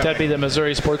for Jeff Emig. That'd be the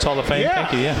Missouri Sports Hall of Fame. Yeah.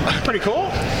 Thank you. Pretty cool.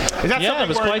 Is that it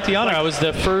was quite the honor. I was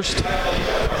the first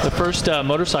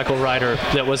motorcycle rider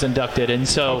that was inducted, and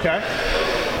so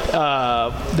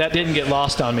that didn't get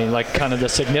lost on me, like kind of the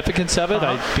significance of it,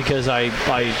 because I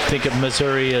think of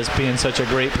Missouri as being such a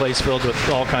great place filled with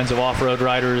all kinds of off-road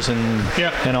riders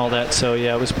and all that. So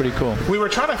it was pretty cool. We were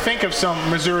trying to think of some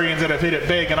Missourians that have hit it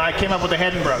big, and I came up with the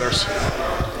Hedden brothers.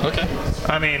 Okay.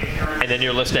 And then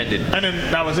your list ended. And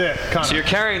then that was it. Kinda. So you're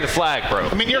carrying the flag, bro.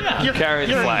 I mean, you're carrying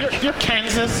the flag. You're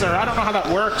Kansas, or I don't know how that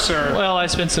works, or. Well, I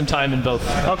spent some time in both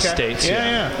states.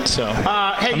 Yeah. So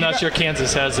hey, I'm not sure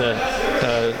Kansas has a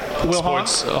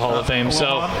sports Hall of Fame.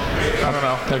 So I don't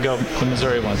know. I'll go the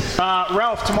Missouri one.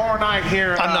 Ralph, tomorrow night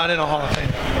here. I'm not in a Hall of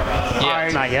Fame.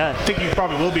 Not yet. I think you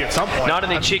probably will be at some point. Not in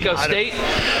the Chico State?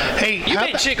 Hey, You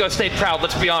made Chico State proud,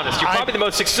 let's be honest. You're probably the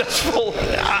most successful.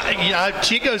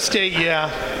 Chico State,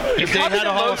 If they had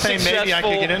a Hall of Fame, maybe I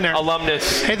could get in there.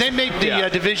 Alumnus. Hey, they made the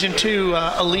Division II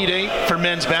Elite Eight for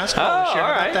men's basketball this year.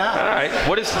 All right. How about that? All right.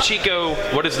 What is Chico?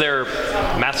 What is their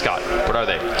mascot? What are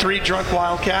they? 3 drunk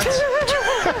Wildcats.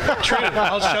 True.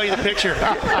 I'll show you the picture.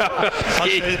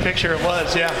 It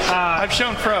was, I've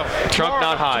shown Pro. Trunk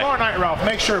not high. Tomorrow night, Ralph,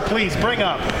 make sure, please, bring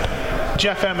up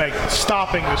Jeff Emig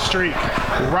stopping the streak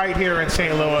right here in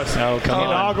St. Louis. Oh, come on.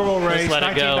 Inaugural race, Let's let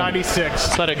it go. 1996.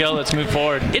 Let's let it go. Let's move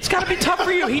forward. It's got to be tough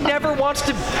for you. He never wants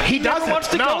to. He never wants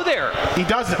to go there. He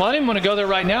doesn't. Well, I didn't want to go there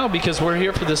right now because we're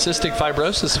here for the Cystic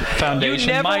Fibrosis Foundation.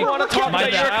 You never want to talk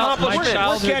about your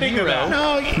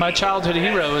accomplishment. My childhood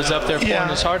hero is up there pouring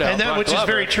his heart out. And that, which is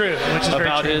very true.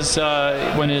 About his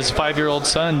when his 5-year-old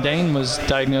son Dane was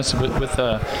diagnosed with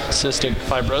cystic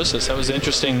fibrosis. That was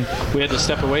interesting. We had to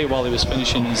step away while he was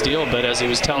finishing his deal, but as he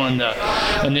was telling the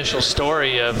initial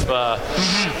story of the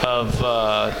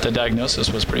diagnosis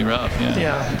was pretty rough.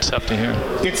 It's tough to hear.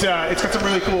 It's got some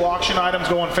really cool auction items.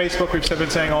 Go on Facebook. We've been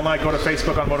saying all night. Go to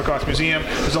Facebook on Motocross Museum.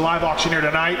 There's a live auction here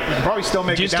tonight. You can probably still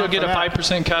make Do you it down still get a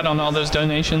 5% cut on all those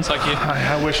donations like you?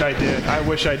 I wish I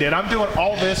did. I'm doing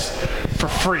all this for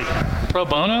free. Pro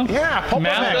bono? Yeah,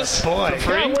 Matthes, boy, for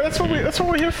free? Yeah, that's what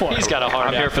we're here for. He's got a heart.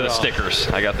 I'm here for the stickers.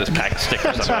 I got this pack of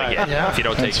stickers I'm going to get if you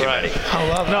don't take too many. I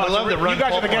love the run. You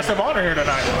guys are the guest of honor here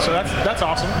tonight, so that's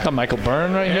awesome. Got Michael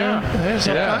Byrne right here. There's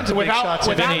all kinds of big shots.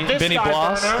 Benny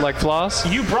Bloss, Burner, like Bloss.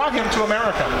 You brought him to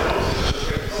America.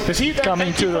 Does he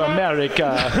coming to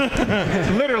America.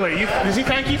 Literally. Does he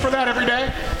thank you for that every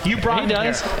day? You brought him He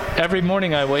does. here. Every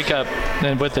morning I wake up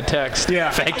and with the text.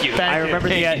 Yeah. Thank you. I remember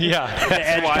the Edge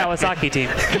Kawasaki team.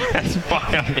 That's why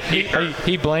I'm here.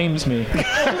 He blames me.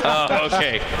 Oh,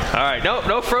 okay. All right.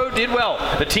 No, Fro did well.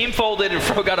 The team folded, and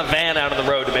Fro got a van out on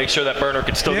the road to make sure that Burner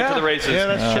could still get to the races. Yeah,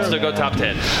 that's true. And still go top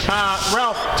 10.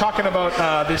 Ralph, talking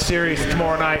about this series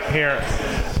tomorrow night here.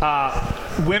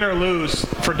 Win or lose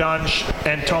for Dunge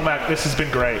and Tomac, this has been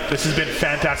great. This has been a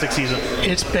fantastic season.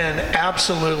 It's been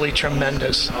absolutely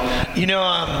tremendous. You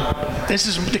know, this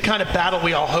is the kind of battle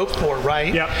we all hope for,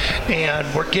 right? Yep.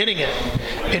 And we're getting it.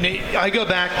 And I go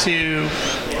back to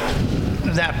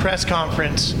that press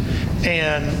conference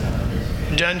and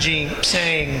Dungy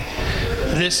saying,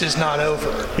 "This is not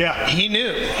over." Yeah. He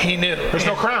knew. There's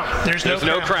no crown. There's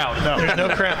no crown. No. There's no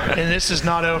crown. And this is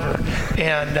not over.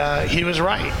 And he was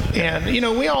right. And, you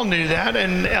know, we all knew that.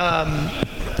 And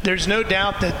there's no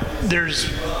doubt that there's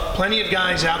plenty of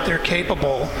guys out there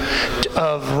capable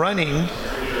of running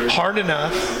hard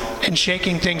enough and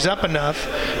shaking things up enough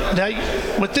that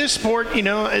with this sport, you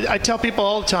know, I tell people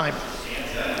all the time,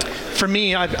 for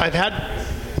me, I've had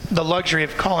the luxury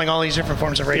of calling all these different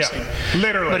forms of racing. Yeah,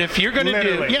 literally. But if you're going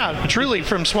to do, truly,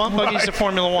 from swamp buggies to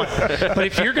Formula One. But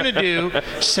if you're going to do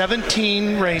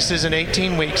 17 races in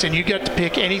 18 weeks and you get to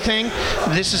pick anything,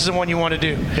 this is the one you want to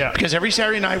do. Yeah. Because every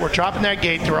Saturday night we're dropping that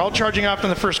gate, they're all charging off in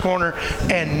the first corner,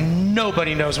 and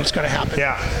nobody knows what's going to happen.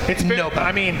 Yeah. It's been, nobody.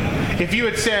 I mean, if you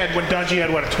had said when Dungy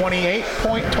had, what, a 28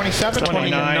 point, 27?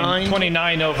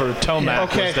 29 over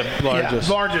Tomac was the largest.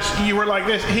 Yeah, largest. You were like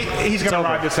this. He's going to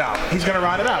ride this out. He's going to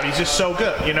ride it out. He's just so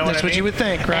good. You know That's what I mean? what you would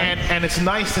think, right? And it's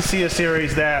nice to see a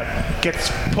series that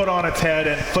gets put on its head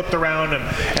and flipped around.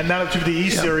 And now that the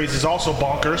East series is also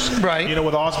bonkers. Right. You know,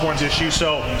 with Osborne's issue.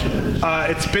 So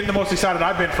it's been the most excited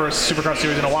I've been for a Supercross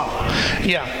series in a while.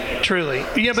 Yeah, truly.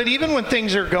 Yeah, but even when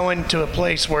things are going to a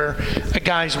place where a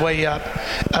guy's way up,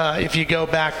 if you go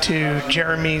back to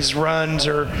Jeremy's runs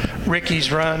or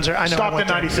Ricky's runs, or I know Stopped in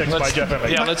 96 by Jeff Emig.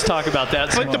 Yeah, let's talk about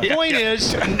that. But the point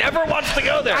is, Never wants to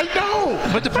go there. I know.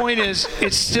 But the point is,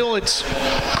 it's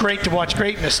great to watch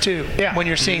greatness too. Yeah. When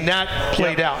you're seeing that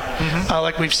played out,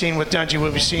 like we've seen with Dungy,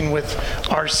 what we've seen with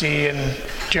RC and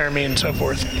Jeremy and so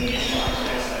forth.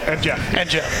 And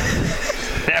Jeff.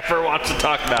 Never wants to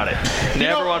talk about it.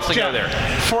 Never wants to go there.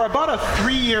 For about a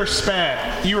 3-year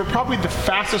span, you were probably the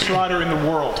fastest rider in the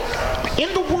world.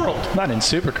 In the world. Not in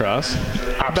Supercross.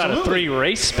 About a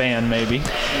 3-race span, maybe.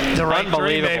 The right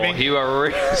Unbelievable. You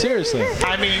are Seriously.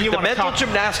 I mean, the mental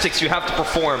gymnastics you have to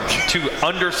perform to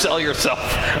undersell yourself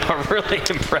are really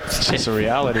impressive. It's a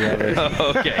reality of it.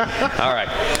 Okay. All right.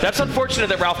 That's unfortunate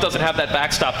that Ralph doesn't have that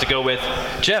backstop to go with.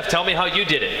 Jeff, tell me how you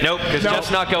did it. Nope, because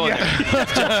Jeff's not going there.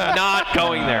 Jeff's just not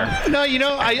going there. No, you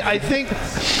know, I think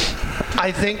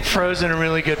Fro's in a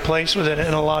really good place with it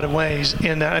in a lot of ways.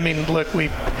 In that, I mean, look,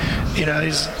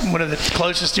 he's one of the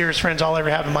closest, dearest friends I'll ever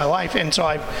have in my life, and so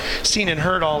I've seen and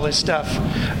heard all this stuff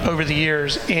over the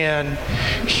years, and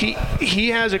he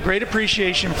has a great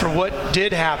appreciation for what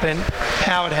did happen,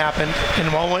 how it happened,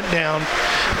 and what went down,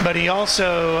 but he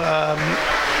also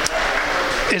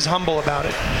is humble about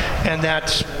it, and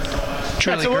that's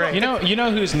truly great. You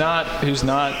know who's not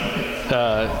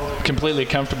completely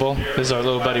comfortable is our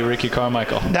little buddy Ricky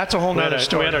Carmichael. That's a whole nother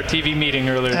story. We had our TV meeting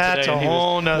earlier today. That's a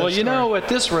whole nother story. Well, you know, at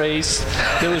this race,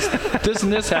 there was this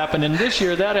and this happened, and this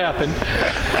year that happened.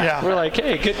 Yeah. We're like,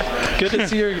 hey, good to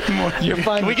see you're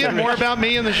fine. Can we get more about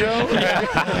me in the show?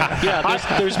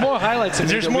 Yeah, there's more highlights in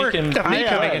there's more of me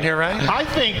coming in here, right? I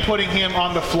think putting him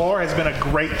on the floor has been a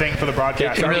great thing for the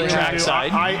broadcast.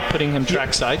 Putting him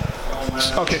trackside.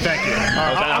 Okay, thank you.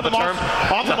 On the term?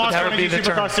 On the Monster Energy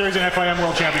Supercross Series and FIM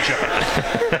World Championship.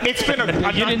 It's been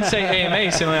You didn't say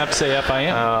AMA, so you only have to say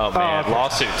FIM. Oh, man.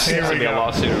 Lawsuits. There's going to be a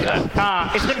lawsuit of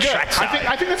that. It's been good.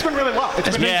 I think it's been really well.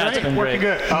 It's been great. It's been working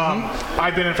great. good.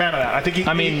 I've been a fan of that. I think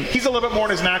he's a little bit more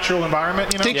in his natural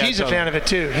environment. You know? I think he's a fan of it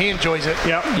too. He enjoys it.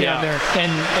 Yep. Yeah.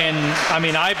 And I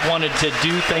mean, I've wanted to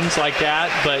do things like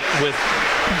that, but with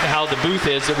how the booth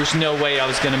is, there was no way I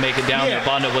was going to make it down there.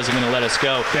 Bondo wasn't going to let us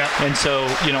go. Yeah. And so,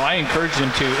 you know, I encouraged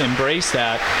him to embrace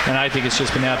that, and I think it's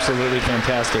just been absolutely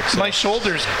fantastic. So, my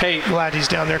shoulders, glad he's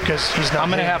down there because he's not. I'm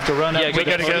going to have to run up. We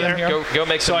got to go there. Go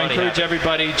make some money. So I encourage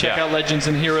everybody, check out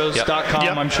legendsandheroes.com.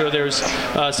 Yep. I'm sure there's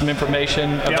some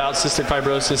information about cystic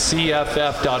fibrosis,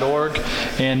 cff.org,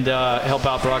 and help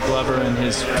out Brock Glover and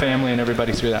his family and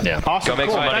everybody through that. Yeah. Awesome. Go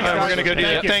make some money. We're going to go do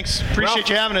that. Thanks. Appreciate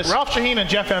you having us. Ralph Shaheen and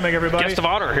Jeff Emig, everybody. Guest of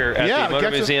honor. honor here at the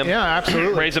Motor Museum. Yeah,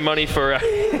 absolutely. Raising money for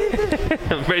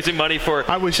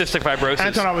cystic fibrosis.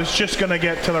 Anton, I was just going to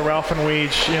get to the Ralph and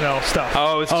Weege, stuff.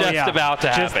 Oh, it's just about to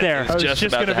happen. Just there. I was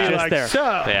just going to be like, so.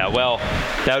 Yeah, well,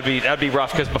 that'd be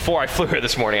rough because before I flew here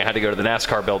this morning, I had to go to the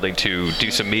NASCAR building to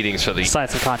do some meetings for the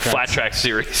flat track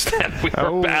series that we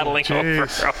were battling over.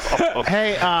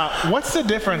 Hey, what's the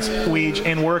difference, Weege,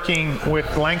 in working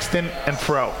with Langston and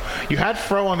Fro? You had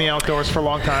Fro on the outdoors for a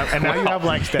long time, and now you have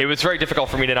Langston. It was very difficult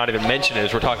for me to not even mention it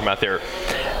as we're talking about there.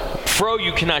 Fro,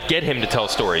 you cannot get him to tell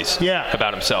stories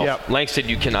about himself. Yep. Langston,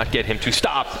 you cannot get him to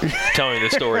stop telling the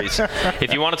stories.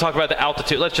 If you want to talk about the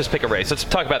altitude, let's just pick a race. Let's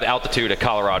talk about the altitude at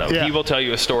Colorado. Yeah. He will tell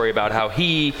you a story about how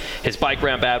his bike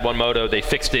ran bad one moto, they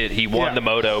fixed it, he won the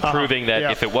moto, proving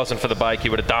that if it wasn't for the bike, he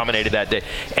would have dominated that day.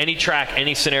 Any track,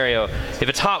 any scenario, if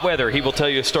it's hot weather, he will tell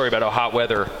you a story about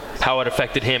how it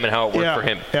affected him and how it worked for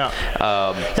him.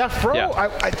 Fro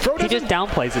he just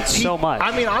downplays it so much.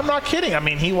 I mean, I'm not kidding. I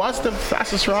mean, he was the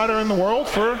fastest rider in the world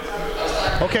or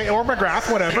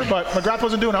McGrath, whatever, but McGrath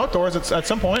wasn't doing outdoors at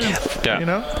some point.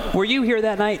 Were you here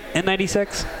that night in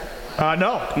 '96?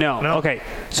 No. Okay,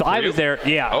 so I was there.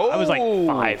 Yeah, I was like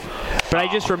 5, but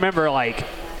I just remember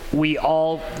we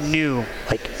all knew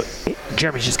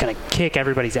Jeremy's just gonna kick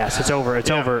everybody's ass. It's over. It's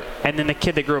over. And then the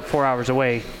kid that grew up 4 hours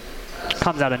away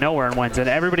comes out of nowhere and wins, and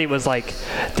everybody was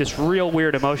this real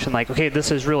weird emotion, okay,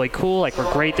 this is really cool,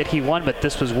 we're great that he won, but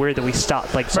this was weird that we stopped,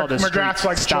 saw this McGrath's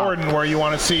like stop. Jordan, where you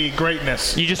want to see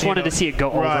greatness. You just wanted to see it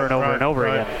go over and over and over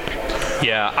again.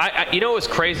 Yeah, I you know what was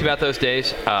crazy about those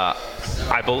days?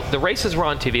 The races were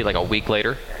on TV a week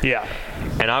later. Yeah.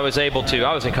 And I was able to,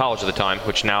 I was in college at the time,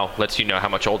 which now lets you know how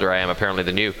much older I am apparently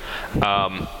than you.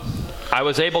 I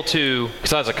was able to,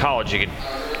 because I was at college,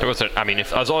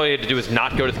 if all you had to do was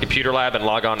not go to the computer lab and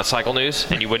log on to Cycle News,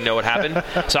 and you wouldn't know what happened.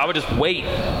 So I would just wait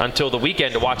until the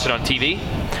weekend to watch it on TV.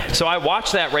 So I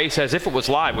watched that race as if it was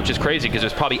live, which is crazy because it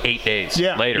was probably 8 days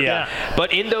later. Yeah.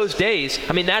 But in those days,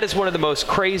 that is one of the most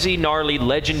crazy, gnarly,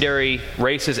 legendary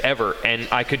races ever, and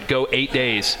I could go 8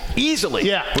 days easily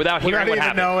without hearing what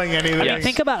happened. Knowing anything.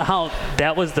 Think about how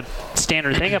that was the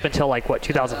standard thing up until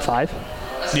 2005.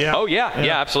 Yeah. Oh yeah,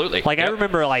 absolutely. I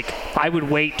remember, I would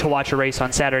wait to watch a race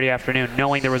on Saturday afternoon,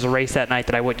 knowing there was a race that night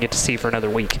that I wouldn't get to see for another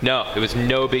week. No, it was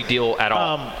no big deal at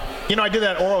all. I did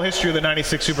that oral history of the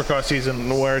 '96 Supercross season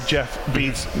where Jeff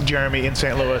beats Jeremy in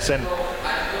St. Louis, and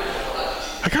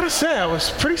I gotta say, I was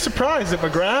pretty surprised that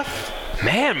McGrath.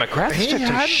 Man, McGrath took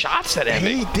some shots at Emig.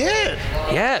 He did.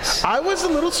 Yes. I was a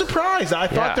little surprised. I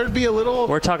thought there'd be a little...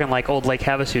 We're talking old Lake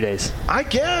Havasu days. I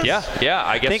guess. Yeah,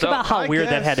 I guess Think about how weird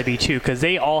that had to be, too, because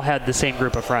they all had the same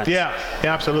group of friends. Yeah,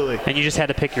 absolutely. And you just had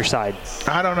to pick your side.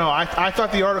 I don't know. I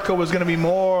thought the article was going to be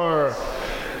more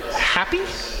happy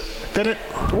than it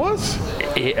was.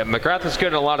 McGrath was good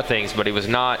in a lot of things, but he was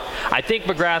not... I think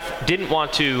McGrath didn't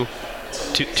want to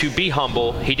be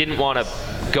humble. He didn't want to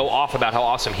go off about how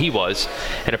awesome he was,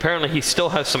 and apparently he still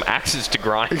has some axes to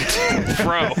grind.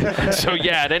 Fro. So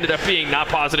it ended up being not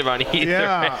positive on either.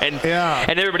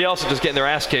 And everybody else was just getting their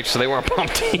ass kicked, so they weren't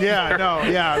pumped either.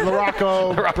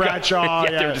 LaRocco, Bradshaw.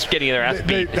 They were just getting their ass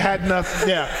beat. They had enough,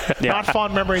 not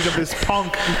fond memories of this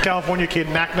punk California kid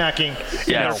knack-knacking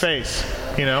in their face.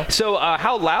 So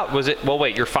how loud was it? Well,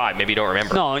 wait, you're 5. Maybe you don't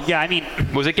remember. No,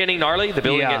 was it getting gnarly? The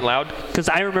building getting loud? Because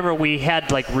I remember we had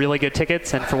really good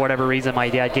tickets, and for whatever reason, my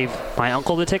dad gave my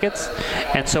uncle the tickets,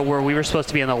 and so where we were supposed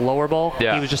to be in the lower bowl, he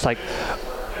was just I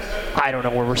don't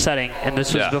know where we're setting, and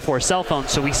this was before cell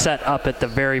phones, so we set up at the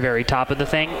very, very top of the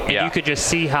thing, and you could just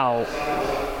see how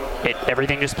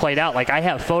everything just played out. I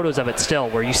have photos of it still,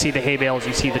 where you see the hay bales,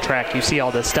 you see the track, you see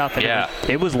all this stuff, and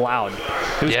it was loud.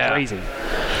 It was crazy.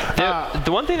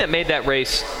 The one thing that made that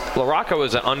race, LaRocco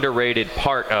was an underrated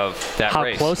part of that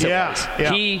race. How close it was.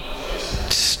 He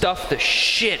stuffed the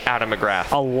shit out of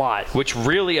McGrath. A lot. Which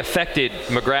really affected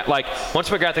McGrath. Once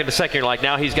McGrath got to second, you're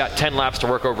now he's got 10 laps to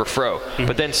work over Fro. Mm-hmm.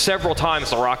 But then several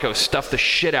times LaRocco stuffed the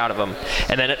shit out of him,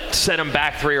 and then it set him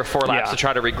back 3 or 4 laps to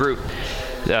try to regroup.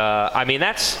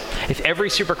 If every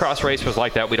Supercross race was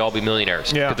like that, we'd all be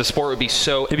millionaires. Because the sport would be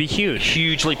it'd be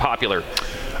hugely popular.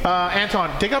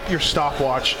 Anton, dig up your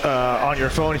stopwatch on your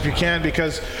phone if you can,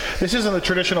 because this isn't the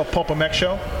traditional Pulpmx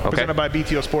Show presented by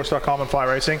BTOsports.com and Fly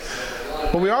Racing.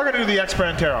 But we are going to do the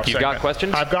Expranteros. You've got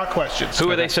questions? I've got questions. Who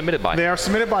are they submitted by? They are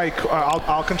submitted by,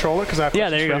 I'll control it because I have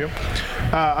questions for you.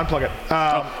 Unplug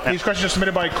it. These questions are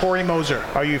submitted by Corey Moser.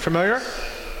 Are you familiar?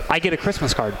 I get a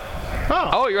Christmas card.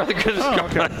 Oh, you're on the Christmas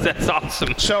card. Okay. That's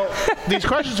awesome. So these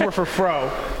questions were for Fro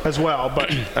as well,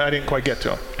 but I didn't quite get to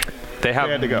them. They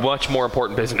have much more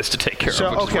important business to take care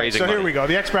of, which is raising money. Here we go.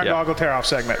 The Expert Goggle Tear-Off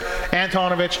segment.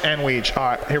 Antonovich and Weege. All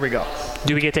right, here we go.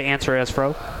 Do we get to answer as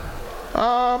Fro?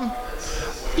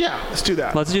 Yeah, let's do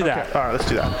that. Let's do that. All right, let's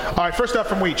do that. All right, first up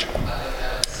from Weege.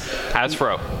 As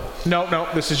Fro. No,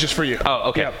 this is just for you. Oh,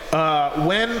 okay. Yeah.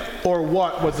 When or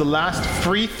what was the last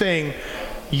free thing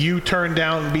you turned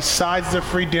down besides the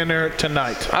free dinner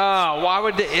tonight? Oh, why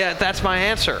would that's my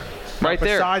answer. Right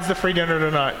there. Besides the free dinner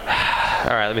tonight.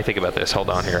 All right, let me think about this. Hold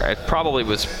on here. It probably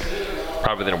was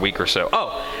within a week or so.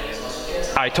 Oh,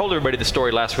 I told everybody the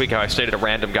story last week how I stayed at a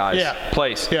random guy's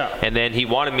place. Yeah. And then he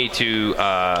wanted me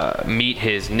to meet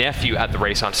his nephew at the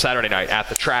race on Saturday night at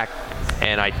the track.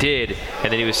 And I did.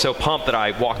 And then he was so pumped that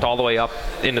I walked all the way up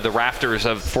into the rafters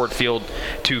of Ford Field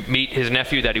to meet his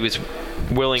nephew that he was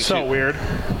willing to. So weird.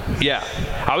 Yeah.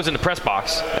 I was in the press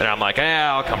box, and I'm like,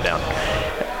 I'll come down.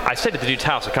 I stayed at the dude's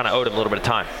house. I kind of owed him a little bit of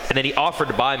time. And then he offered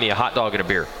to buy me a hot dog and a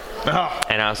beer. Oh.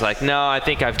 And I was like, no, I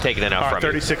think I've taken enough from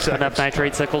 36 seconds. Enough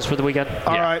nitrate sickles for the weekend?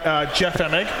 All right, Jeff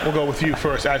Emig. We'll go with you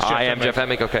first. As Jeff I am Emig. Jeff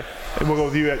Emig, okay. We'll go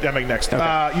with you at Emig next.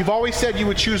 Okay. You've always said you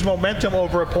would choose momentum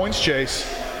over a points chase,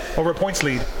 over a points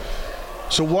lead.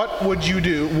 So what would you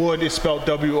do? Would is spelled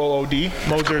W-O-O-D.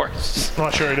 Moser, Of course. I'm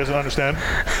not sure he doesn't understand.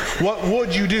 What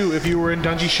would you do if you were in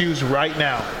Dungey's shoes right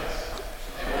now?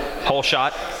 Whole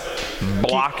shot,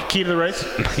 block. Key to the race?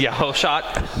 Yeah, whole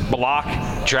shot, block,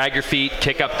 drag your feet,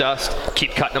 kick up dust,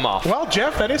 keep cutting them off. Well,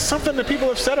 Jeff, that is something that people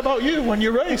have said about you when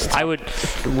you raced. I would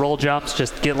roll jumps,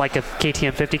 just get like a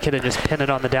KTM 50 kit and just pin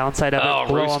it on the downside of it,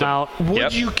 blow them out.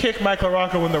 Would you kick Mike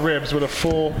LaRocco in the ribs with a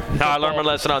full... No, I learned my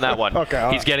lesson on that one.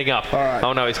 Okay, he's getting up. All right.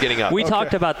 Oh, no, he's getting up. We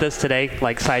talked about this today,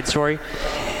 like side story.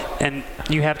 And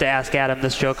you have to ask Adam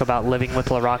this joke about living with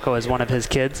LaRocco as one of his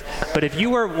kids. But if you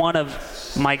were one of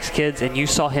Mike's kids and you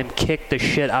saw him kick the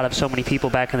shit out of so many people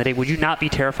back in the day, would you not be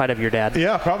terrified of your dad?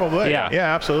 Yeah, probably. Yeah,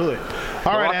 absolutely.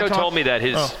 All right, LaRocco Anton. told me that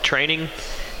his training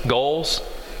goals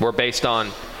were based on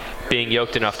being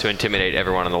yoked enough to intimidate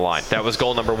everyone on the line. That was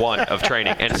goal number one of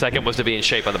training. And second was to be in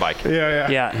shape on the bike.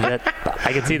 Yeah,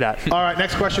 I can see that. All right,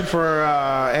 next question for,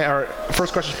 or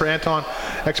first question for Anton,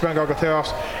 X-Brand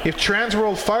Gargoteros. If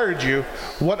Transworld fired you,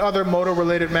 what other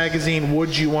motor-related magazine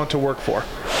would you want to work for?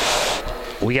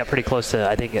 We got pretty close to,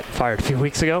 I think, getting fired a few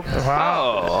weeks ago.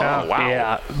 Wow. Oh, wow.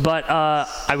 Yeah, but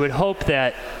I would hope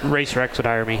that Racer X would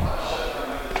hire me.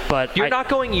 But You're not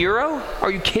going Euro?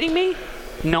 Are you kidding me?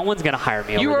 No one's going to hire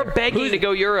me. You over are there. begging to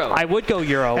go Euro. I would go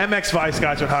Euro. MX Vice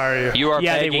guys would hire you. You are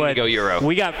Yeah, they begging would. to go Euro.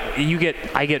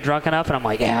 I get drunk enough, and I'm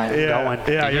like, I'm going.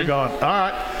 Yeah, you're going. All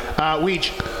right.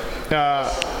 Weege.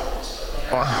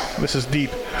 This is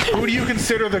deep. Who do you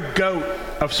consider the GOAT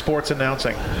of sports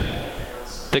announcing?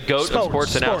 The GOAT of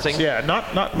sports announcing? Yeah,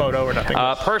 not moto or nothing.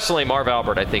 Personally, Marv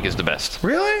Albert, I think, is the best.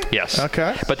 Really? Yes.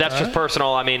 Okay. But that's just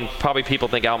personal. I mean, probably people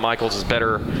think Al Michaels is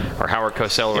better or Howard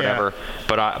Cosell or whatever.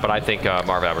 But I think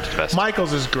Marv Albert's the best.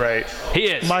 Michaels is great. He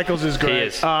is. Michaels is great. He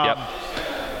is. Yep.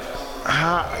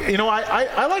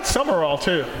 I like Summerall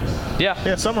too. Yeah.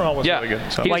 Yeah, Summerall was really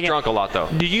good. So. He was drunk a lot, though.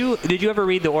 Did you ever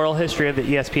read the oral history of the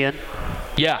ESPN?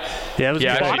 Yeah. Yeah, it was I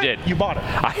good. actually did. You bought it.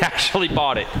 I actually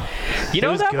bought it. You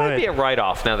know, was that good. might be a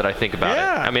write-off now that I think about it.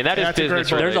 I mean, that is that's a great business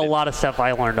book. related. There's a lot of stuff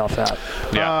I learned off that.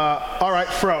 Yeah. All right,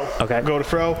 Fro. Okay. Go to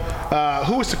Fro.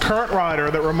 Who is the current rider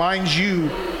that reminds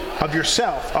you of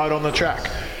yourself out on the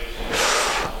track?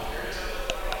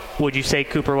 Would you say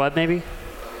Cooper Webb, maybe?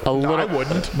 No, I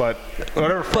wouldn't, but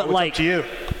whatever. Fro, it's up to you.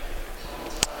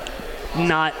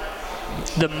 Not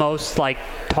the most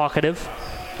talkative.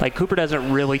 Like Cooper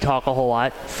doesn't really talk a whole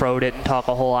lot. Fro didn't talk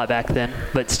a whole lot back then,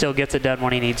 but still gets it done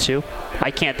when he needs to. I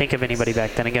can't think of anybody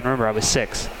back then. Again, remember I was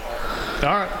 6. All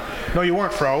right. No, you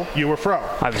weren't Fro. You were Fro.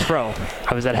 I was Fro.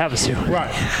 I was at Havasu.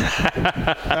 Right.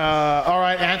 All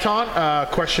right, Anton.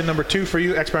 Question number 2 for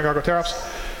you, X-Brand Gargoteros.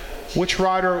 Which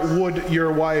rider would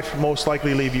your wife most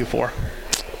likely leave you for?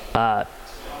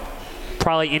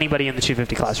 Probably anybody in the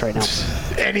 250 class right now.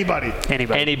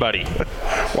 Anybody.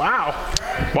 Wow.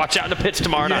 Watch out in the pits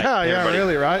tomorrow night. Yeah,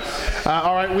 really, right?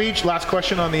 All right, Weege, last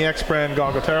question on the X-Brand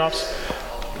Gargoteros.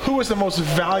 Who is the most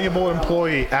valuable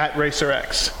employee at Racer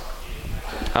X?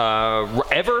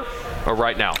 Ever or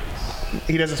right now?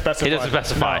 He doesn't specify. He doesn't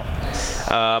specify.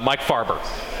 No. Mike Farber.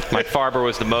 Mike Farber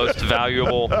was the most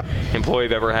valuable employee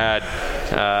I've ever had.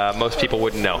 Most people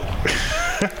wouldn't know.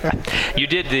 You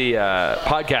did the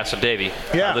podcast with Davey.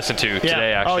 I listened to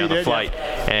today actually on the flight.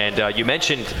 And you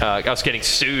mentioned us getting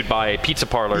sued by a pizza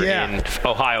parlor in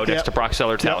Ohio next to Brock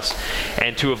Sellard's house.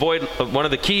 And to avoid, one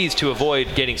of the keys to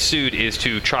avoid getting sued is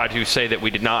to try to say that we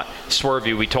did not swerve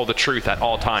you. We told the truth at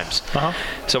all times.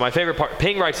 So my favorite part,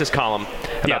 Ping writes this column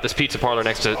about this pizza parlor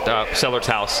next to Sellard's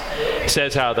house. It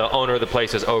says how the owner of the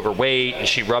place is overweight and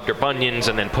she rubbed her bunions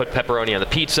and then put pepperoni on the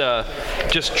pizza.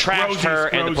 Just trashed her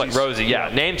and the place. Rosie,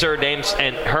 names her names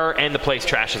and her and the place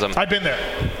trashes them. I've been there.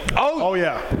 Oh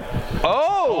yeah.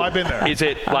 Oh, I've been there. Is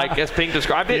it like as Ping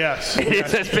described it? Yes. It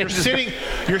is as Ping described.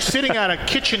 You're sitting at a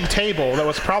kitchen table that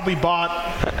was probably bought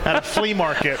at a flea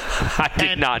market. I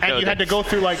did not know And you that. had to go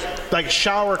through like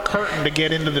shower curtain to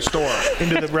get into the store,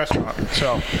 into the restaurant.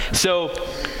 So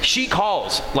she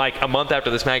calls like a month after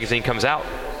this magazine comes out.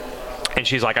 And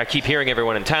she's like, I keep hearing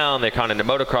everyone in town, they're kind of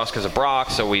into motocross because of Brock,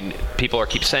 so people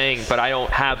keep saying, but I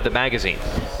don't have the magazine.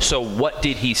 So what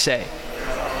did he say?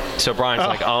 So Brian's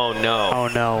like, oh no. Oh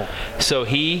no. So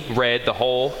he read the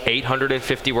whole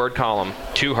 850-word column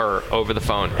to her over the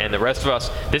phone. And the rest of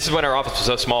us, this is when our office was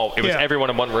so small, it was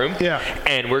everyone in one room. Yeah.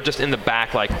 And we're just in the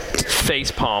back like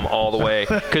face palm all the way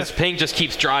because Ping just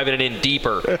keeps driving it in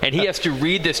deeper. And he has to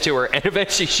read this to her. And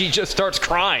eventually she just starts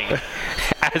crying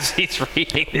as he's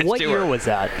reading this to her. What year was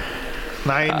that?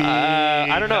 90.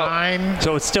 I don't know.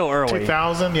 So it's still early.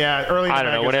 2000, yeah, early. I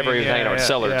don't know. Whenever he was hanging out with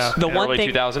Sellers, The one early thing,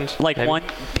 2000s. like maybe? one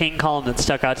Ping column that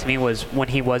stuck out to me was when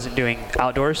he wasn't doing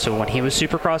outdoors, so when he was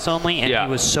Supercross only, and he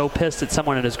was so pissed that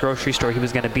someone at his grocery store he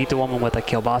was going to beat the woman with a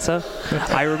kielbasa.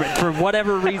 I remember, for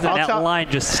whatever reason, line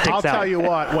just sticks out. I'll tell you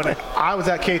what. When I was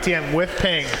at KTM with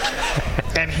Ping,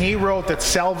 and he wrote that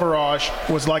Salvarage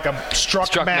was like a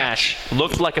struck match.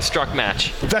 Looked like a struck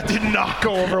match. That did not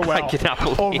go over well. I cannot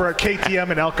believe over at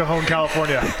KTM in El Cajon,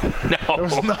 California. No. It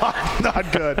was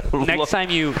not good. Next time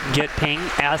you get Ping,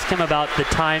 ask him about the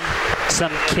time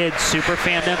some kid super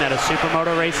fanned him at a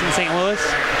supermoto race in St. Louis.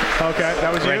 Okay,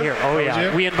 that was right you? here. Oh that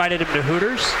yeah, we invited him to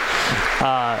Hooters.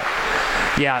 I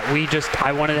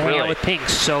wanted to hang out with Ping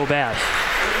so bad.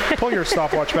 Pull your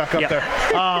stopwatch back up there.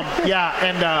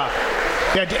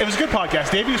 It was a good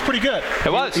podcast. Davey was pretty good.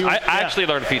 It was. I actually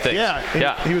learned a few things.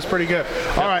 He was pretty good.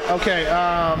 All right, okay.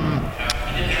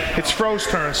 It's Fro's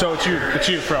turn, so it's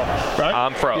you, Fro, right?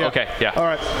 I'm Fro. Okay, yeah. All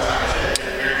right.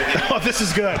 Oh, this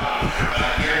is good.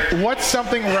 What's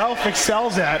something Ralph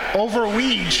excels at over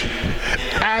Weege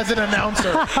as an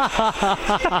announcer?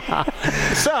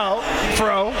 So,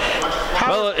 Fro,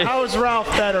 how is Ralph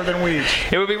better than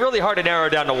Weege? It would be really hard to narrow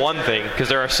down to one thing because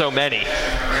there are so many.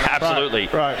 Absolutely.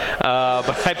 Right.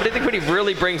 But I think what he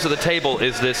really brings to the table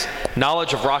is this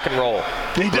knowledge of rock and roll.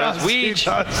 He does.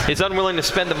 Weege is unwilling to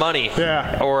spend the money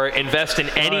or invest in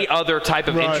any other type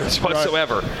of interest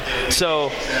whatsoever.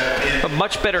 So a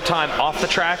much better time off the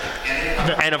track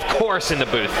and, of course, in the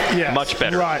booth. Yes. Much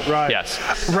better. Right.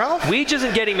 Yes. Ralph? Weege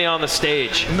isn't getting me on the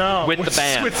stage with the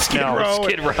band. With Skid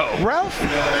Row.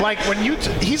 Ralph, like when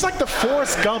he's like the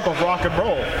Forrest Gump of rock and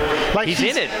roll. Like he's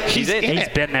in it. He's in it. He's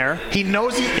been there. He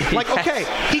knows okay,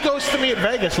 he goes to me at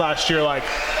Vegas last year like,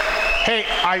 hey,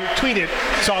 I tweeted,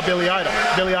 saw Billy Idol.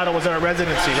 Billy Idol was at our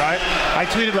residency, right? I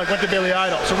tweeted, like, went to Billy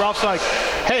Idol. So Ralph's like,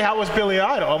 hey, how was Billy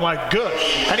Idol? I'm like, good.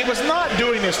 And he was not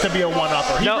doing this to be a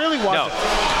one-upper. He really wasn't.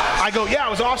 I go, yeah,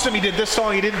 it was awesome. He did this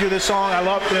song. He didn't do this song. I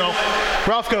love,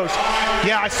 Ralph goes,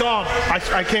 yeah, I saw him.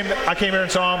 I came here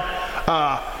and saw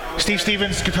him. Steve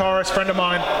Stevens, guitarist, friend of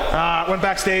mine, went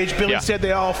backstage. Billy said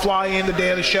they all fly in the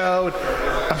day of the show.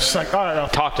 I'm just like, all right,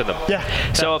 Ralph. Talk to them. Yeah.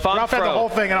 So if I'm Ralph had the whole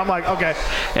thing, and I'm like, okay.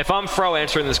 If I'm Fro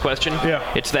answering this question,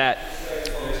 it's that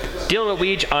dealing with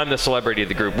Weege, I'm the celebrity of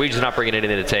the group. Weege is not bringing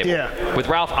anything to the table. Yeah. With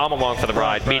Ralph, I'm along for the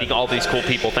ride, meeting all these cool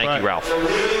people. Thank you, Ralph.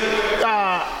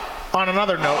 On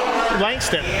another note,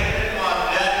 Langston,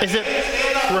 is it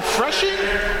refreshing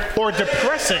or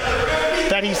depressing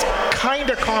that he's kind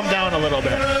of calmed down a little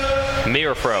bit? Me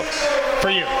or Fro? For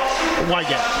you. Why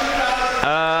get?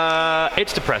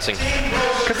 It's depressing.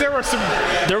 Because there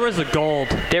was a gold.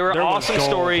 There were awesome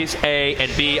stories, A,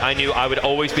 and B, I knew I would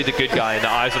always be the good guy in the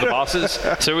eyes of the bosses,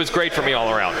 so it was great for me all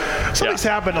around. Something's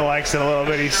happened to Langston a little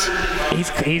bit. He's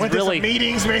went really to some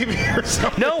meetings maybe or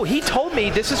something. No, he told me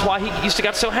this is why he used to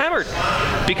get so hammered,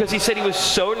 because he said he was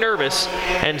so nervous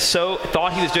and so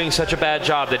thought he was doing such a bad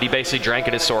job that he basically drank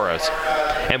in his sorrows.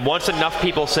 And once enough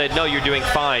people said, no, you're doing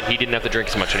fine, he didn't have to drink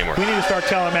as much anymore. We need to start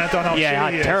telling Anton how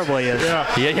shitty he is. terrible he is.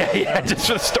 Yeah, just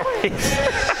for the stories.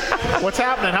 What's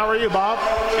happening? How are you, Bob?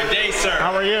 Good day, sir.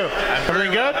 How are you?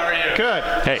 Everything good? How are you? Good.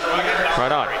 Hey,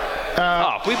 right on.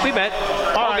 We met.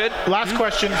 All right. good. Last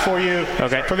question for you.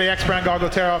 Okay. For the X-Brand Goggle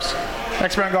tear-offs.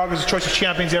 X-Brand Goggles is choice of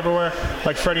champions everywhere,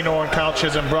 like Freddie Nolan, Kyle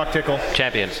Chisholm, Brock Tickle.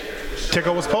 Champions.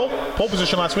 Tickle was pole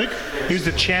position last week. He was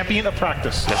the champion of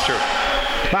practice. That's true.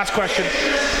 Last question.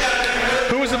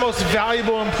 Who is the most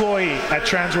valuable employee at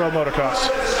Transworld Motocross?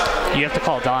 You have to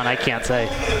call Don. I can't say.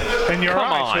 In your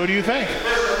eyes, who do you think?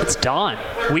 It's Don.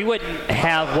 We wouldn't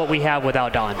have what we have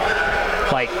without Don.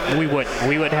 Like, we wouldn't.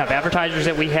 We wouldn't have advertisers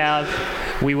that we have.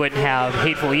 We wouldn't have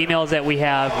hateful emails that we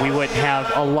have. We wouldn't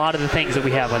have a lot of the things that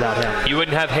we have without him. You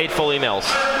wouldn't have hateful emails.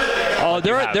 Oh,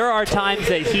 there are times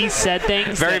that he said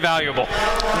things. Very valuable.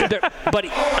 But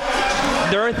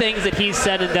there are things that he's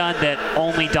said and done that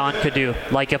only Don could do.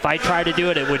 Like if I tried to do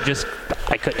it,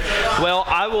 I couldn't. Well,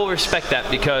 I will respect that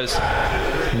because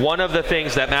one of the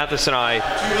things that Matthes and I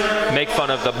make fun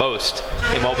of the most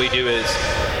in what we do is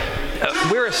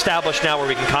we're established now where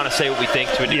we can kind of say what we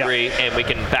think to a degree, and we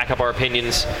can back up our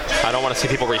opinions. I don't want to see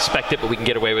people respect it, but we can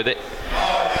get away with it.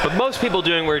 But most people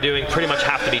doing what we're doing pretty much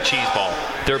have to be cheeseball.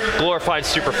 They're glorified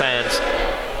super fans.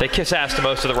 They kiss ass to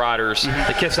most of the riders.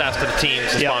 They kiss ass to the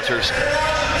teams, the sponsors.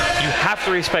 You have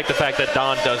to respect the fact that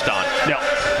Don does Don. No.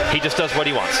 He just does what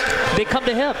he wants. They come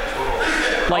to him.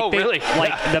 Really?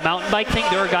 Like the mountain bike thing,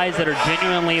 there are guys that are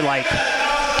genuinely like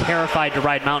terrified to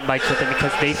ride mountain bikes with him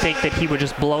because they think that he would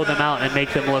just blow them out and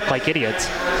make them look like idiots.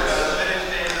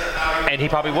 And he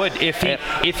probably would.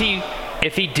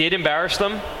 If he did embarrass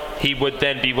them, he would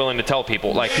then be willing to tell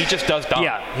people. Like, he just does Don.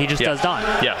 Yeah, he just does Don.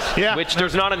 Yes. Yeah. Which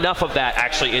there's not enough of that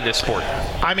actually in this sport.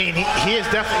 I mean, he is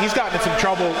definitely, he's gotten in some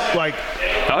trouble, like,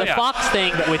 the Fox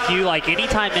thing with you, like,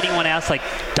 anytime anyone asks, like,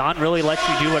 Don really lets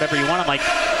you do whatever you want, I'm like,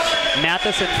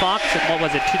 Matthes and Fox, and what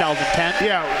was it, 2010?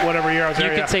 Yeah, whatever year I was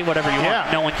there. You can say whatever you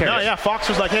want. No one cares. No, yeah, Fox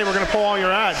was like, hey, we're going to pull all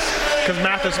your ads. Because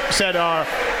Matthes said our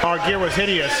gear was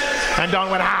hideous. And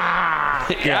Don went, ah.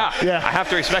 Yeah. I have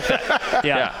to respect that.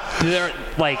 Yeah. They're,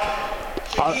 like,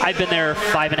 I've been there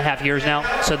 5.5 years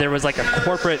now, so there was like a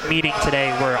corporate meeting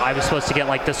today where I was supposed to get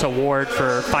like this award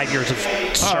for 5 years of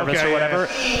service or whatever.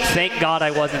 Thank God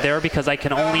I wasn't there because I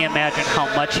can only imagine how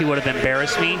much he would have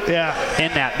embarrassed me in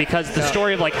that, because the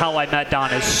story of like how I met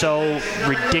Don is so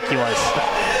ridiculous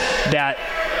that,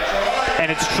 and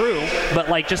it's true, but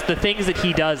like just the things that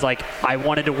he does, like I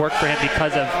wanted to work for him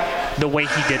because of the way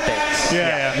he did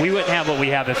things. We wouldn't have what we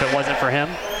have if it wasn't for him.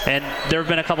 And there have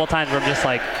been a couple of times where I'm just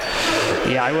like,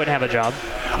 yeah, I wouldn't have a job.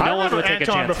 No one would take a chance.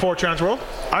 Anton before Transworld.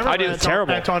 I remember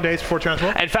terrible. Anton days before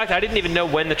Transworld. In fact, I didn't even know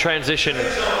when the transition.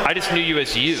 I just knew you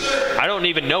as you. I don't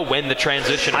even know when the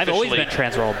transition. I've always been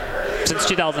Transworld since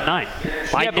 2009.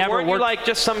 I but never weren't you like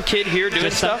just some kid here doing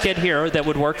just stuff? Some kid here that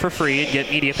would work for free and get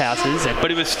media passes.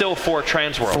 But it was still for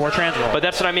Transworld. For Transworld. But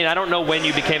that's what I mean. I don't know when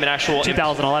you became an actual.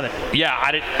 2011. Yeah,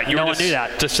 I didn't. No one knew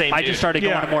that. The same. I just started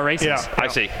going to more races. I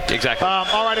see. Exactly.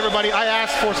 All right, everybody. I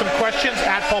asked for some questions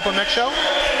at Pulpmx Show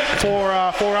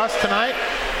for us tonight.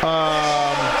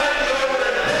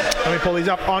 Let me pull these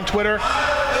up on Twitter.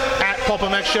 At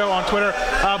Pulpmx Show on Twitter.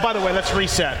 By the way, let's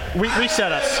reset.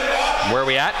 Reset us. Where are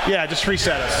we at? Yeah, just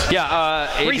reset us.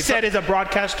 Yeah. Reset is a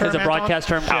broadcast term. It's a broadcast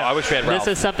term. Oh, I wish we had Ralph.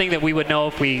 This is something that we would know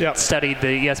if we studied the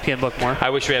ESPN book more. I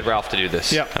wish we had Ralph to do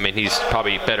this. Yep. I mean, he's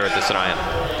probably better at this than I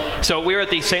am. So we're at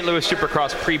the St. Louis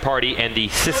Supercross pre-party and the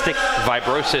Cystic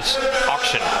Fibrosis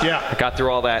auction. Yeah. I got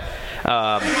through all that.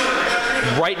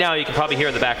 Right now, you can probably hear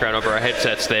in the background over our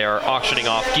headsets, they are auctioning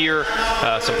off gear,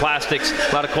 some plastics,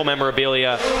 a lot of cool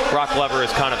memorabilia. Brock Glover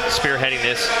is kind of spearheading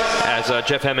this. As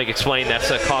Jeff Emig explained, that's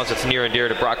a cause that's near and dear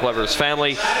to Brock Glover's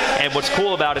family. And what's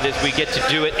cool about it is we get to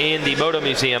do it in the Moto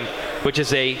Museum, which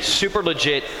is a super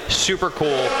legit, super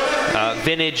cool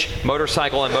vintage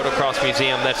motorcycle and motocross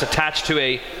museum that's attached to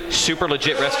a super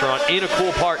legit restaurant in a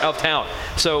cool part of town.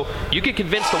 So you can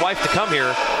convince the wife to come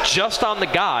here just on the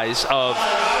guise of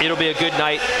it'll be a good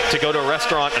night to go to a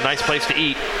restaurant, a nice place to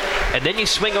eat, and then you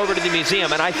swing over to the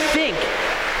museum. And I think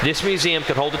this museum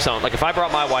could hold its own. Like if I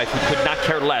brought my wife, who could not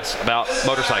care less about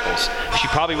motorcycles, she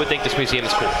probably would think this museum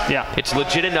is cool. Yeah. It's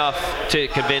legit enough to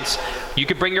convince. You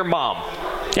could bring your mom.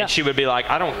 Yeah. And she would be like,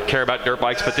 I don't care about dirt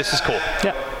bikes, but this is cool.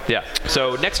 Yeah.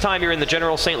 So next time you're in the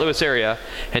general St. Louis area,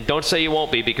 and don't say you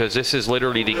won't be, because this is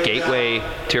literally the gateway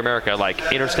to America,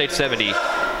 like Interstate 70.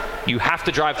 You have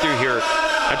to drive through here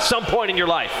at some point in your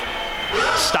life.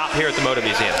 Stop here at the Moto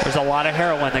Museum. There's a lot of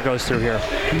heroin that goes through here.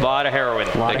 A lot of heroin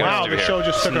that goes through here. Show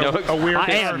just took a weird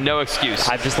turn. No excuse.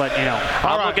 I'm just letting you know.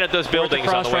 I'm looking at those buildings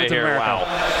on the way here. Wow.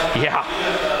 Yeah.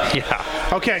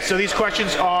 Okay, so these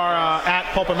questions are at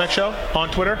Pulpmx Show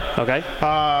on Twitter. Okay.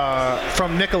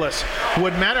 From Nicholas.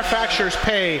 Would manufacturers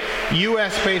pay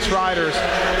U.S.-based riders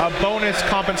a bonus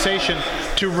compensation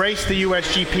to race the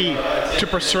USGP to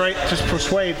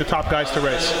persuade the top guys to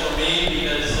race?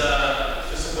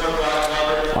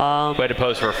 Way to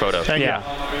pose for a photo. Thank you.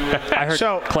 I heard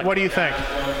so, what do you think?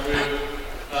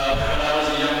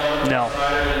 No.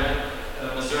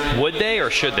 Would they or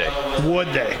should they? Would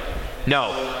they?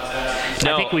 No.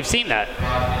 I think we've seen that.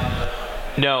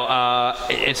 No,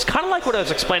 it's kind of like what I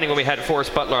was explaining when we had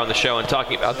Forrest Butler on the show and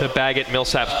talking about the Baggett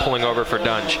Millsaps pulling over for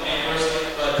Dunge.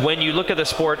 When you look at the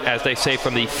sport, as they say,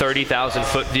 from the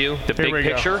 30,000-foot view, the big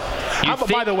picture.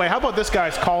 By the way, how about this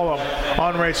guy's column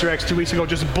on Racer X 2 weeks ago,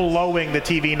 just blowing the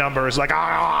TV numbers, like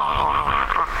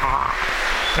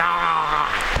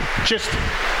just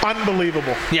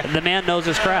unbelievable. Yeah, the man knows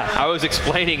his craft. I was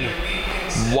explaining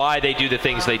why they do the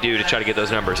things they do to try to get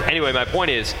those numbers. Anyway, my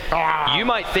point is, you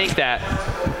might think that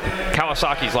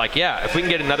Kawasaki's like, yeah, if we can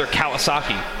get another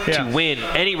Kawasaki to win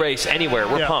any race anywhere,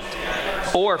 we're pumped.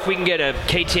 Or if we can get a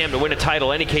KTM to win a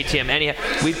title, any KTM,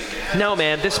 no,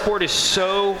 man, this sport is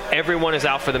so everyone is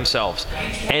out for themselves.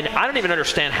 And I don't even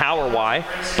understand how or why,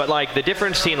 but like the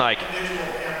difference between like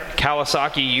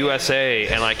Kawasaki USA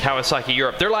and like Kawasaki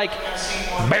Europe, they're like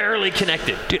barely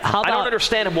connected. Dude, I don't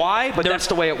understand why, but that's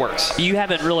the way it works. You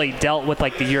haven't really dealt with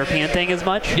like the European thing as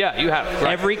much. Yeah, you have.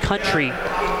 Right. Every country,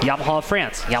 Yamaha of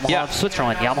France, Yamaha of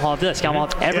Switzerland, Yamaha of this,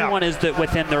 Yamaha of, everyone is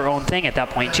within their own thing at that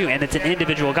point too, and it's an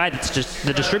individual guy that's just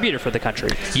the distributor for the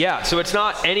country. Yeah, so it's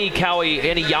not any Kawi,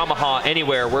 any Yamaha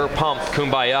anywhere, we're pumped,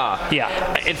 kumbaya.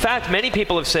 Yeah. In fact, many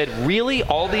people have said, really,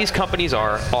 all these companies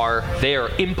are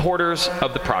importers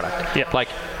of the product. Yeah. Like,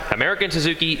 American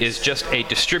Suzuki is just a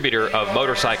distributor of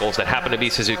motorcycles that happen to be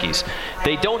Suzuki's.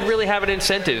 They don't really have an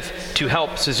incentive to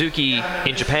help Suzuki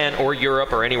in Japan or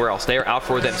Europe or anywhere else. They are out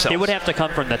for themselves. It would have to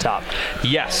come from the top.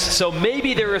 Yes. So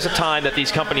maybe there is a time that these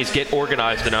companies get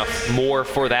organized enough more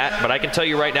for that, but I can tell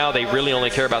you right now they really only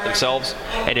care about themselves.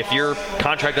 And if your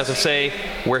contract doesn't say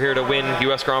we're here to win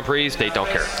U.S. Grand Prix, they don't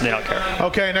care. They don't care.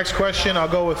 Okay, next question. I'll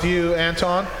go with you,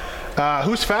 Anton.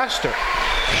 Who's faster,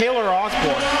 Hill or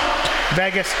Osborne?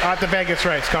 Vegas, at the Vegas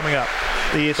race coming up,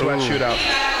 the East-West shootout.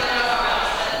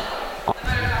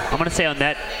 I'm going to say on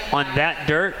that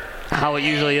dirt, how it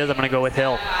usually is, I'm going to go with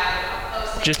Hill.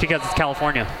 Just because it's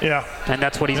California. Yeah. And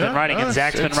that's what he's been riding, and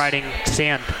Zach's been riding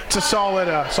sand. It's a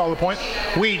solid point.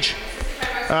 Weege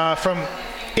from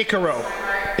Icaro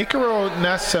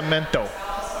Nascimento.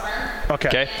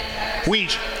 Okay.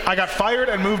 Weege, I got fired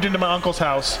and moved into my uncle's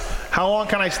house. How long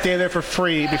can I stay there for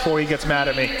free before he gets mad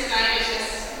at me?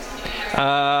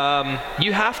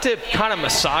 You have to kind of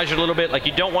massage it a little bit. Like,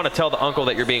 you don't want to tell the uncle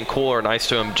that you're being cool or nice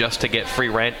to him just to get free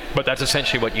rent, but that's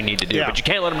essentially what you need to do. But you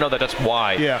can't let him know that that's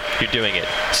why you're doing it.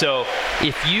 So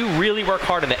if you really work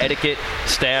hard on the etiquette,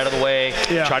 stay out of the way,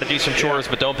 try to do some chores,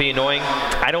 but don't be annoying,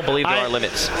 I don't believe there are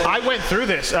limits. I went through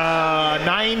this.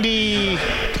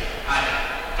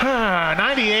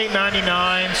 98,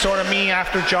 99, sort of me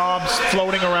after jobs,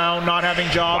 floating around, not having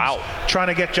jobs, trying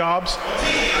to get jobs.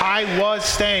 I was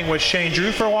staying with Shane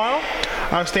Drew for a while.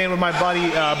 I was staying with my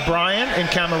buddy Brian in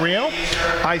Camarillo.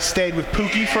 I stayed with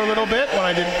Pookie for a little bit when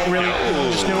I didn't really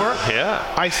just knew her. Yeah.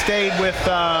 I stayed with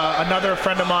another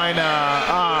friend of mine,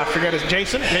 I forget his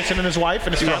Jason and his wife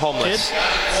and his homeless kids.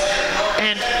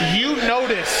 And you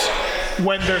notice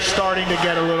when they're starting to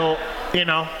get a little,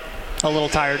 a little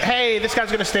tired. Hey, this guy's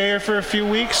going to stay here for a few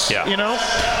weeks,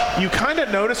 You kind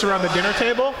of notice around the dinner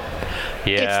table,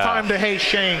 it's time to, hey,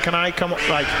 Shane, can I come,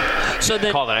 so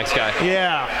then, call the next guy.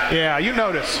 Yeah, you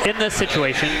notice. In this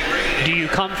situation, do you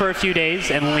come for a few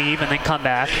days and leave and then come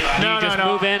back? Do you just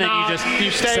move in and you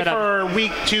stay for a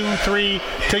week, 2, 3,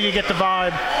 till you get the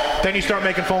vibe. Then you start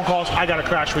making phone calls. I got to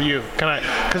crash with you. Can I?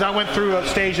 Because I went through a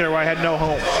stage there where I had no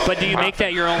home. But do you make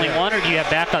that your only one, or do you have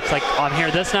backups? Like, I'm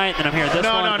here this night, then I'm here this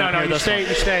one. No. You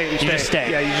stay. You just stay.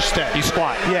 Yeah, you just stay. You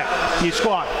squat. Yeah, you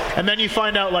squat, and then you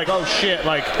find out oh shit,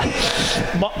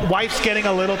 wife's getting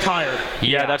a little tired.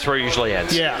 Yeah, that's where it usually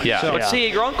ends. Yeah. But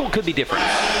see, your uncle could be different.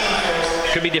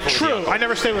 Could be different. True. I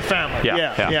never stay with family.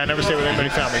 Yeah. I never stay with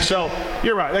anybody's family. So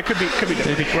you're right. That could be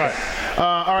different. Right.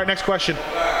 All right. Next question.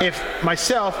 If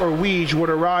myself or Weege were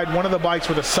to ride one of the bikes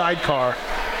with a sidecar,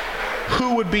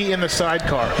 who would be in the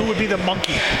sidecar? Who would be the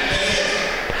monkey?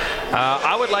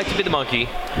 I would like to be the monkey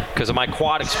because of my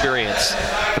quad experience,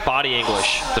 the body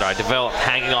English that I developed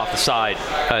hanging off the side,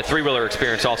 three-wheeler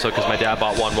experience also because my dad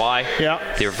bought 1Y. Yeah.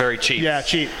 They were very cheap. Yeah,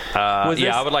 cheap.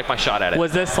 I would like my shot at it.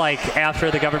 Was this like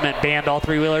after the government banned all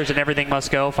three-wheelers and everything must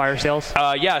go, fire sales?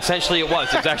 Yeah, essentially it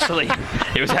was. It was actually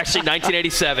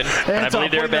 1987, and I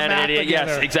believe they were banned in 88.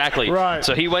 Yes, exactly. Right.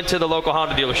 So he went to the local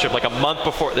Honda dealership like a month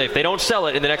before. If they don't sell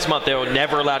it in the next month, they were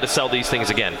never allowed to sell these things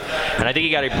again. And I think he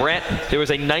got a brand. There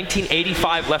was a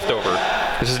 1985 leftover.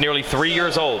 This is nearly 3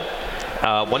 years old.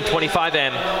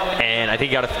 125M, and I think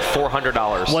he got it for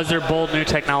 $400. Was there bold new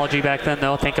technology back then,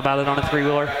 though? Think about it on a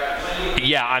three-wheeler.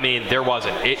 Yeah, I mean, there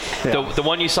wasn't. The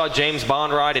one you saw James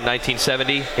Bond ride in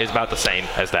 1970 is about the same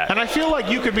as that. And I feel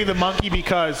like you could be the monkey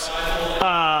because,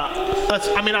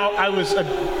 I was a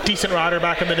decent rider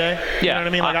back in the day. You know what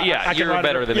I mean? I you were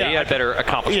better than me. You had better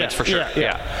accomplishments for sure.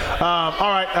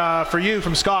 All right, for you,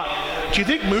 from Scott, do you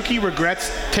think Mookie regrets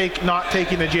not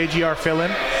taking the JGR fill-in?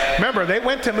 Remember, they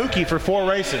went to Mookie for 4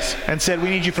 races and said, we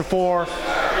need you for 4.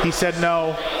 He said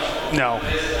no.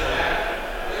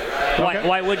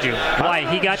 Why would you?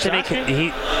 Why? He got to make it.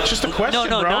 It's just a question,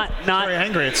 no, bro. not very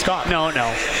angry at Scott. No.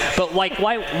 But like,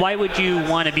 why would you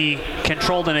want to be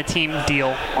controlled in a team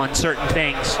deal on certain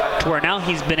things to where now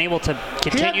he's been able to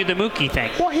continue the Mookie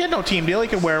thing? Well, he had no team deal. He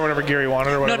could wear whatever gear he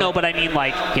wanted or whatever. No, but I mean,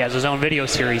 like, he has his own video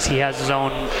series. He has his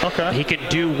own. Okay. He can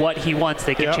do what he wants.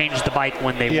 They can change the bike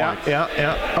when they want.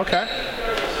 Yeah. Okay.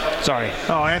 Sorry.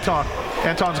 Oh,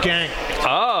 Anton's gang.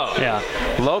 Oh. Yeah.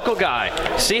 Local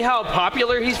guy. See how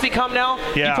popular he's become now?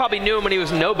 Yeah. You probably knew him when he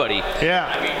was nobody. Yeah.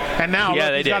 And now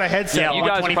look, he's got a headset. Yeah, you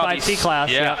guys are probably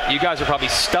class. Yeah. You guys are probably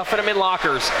stuffing him in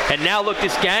lockers. And now look,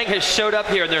 this gang has showed up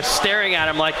here and they're staring at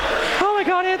him like, oh my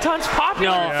God, Anton's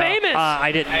popular and famous.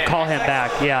 I didn't call him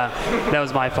back. Yeah, that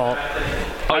was my fault.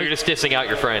 Oh, you're just dissing out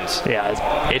your friends.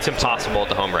 Yeah. It's impossible at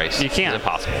the home race. You can't. It's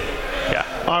impossible. Yeah.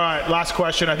 All right, last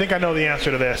question. I think I know the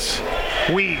answer to this.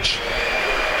 Weege,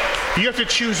 you have to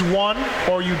choose one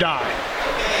or you die.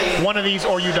 One of these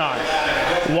or you die.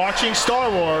 Watching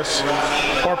Star Wars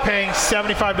or paying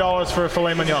 $75 for a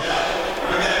filet mignon.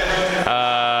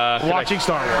 Watching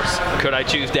Star Wars. Could I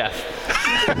choose death?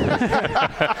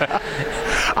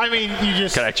 I mean, you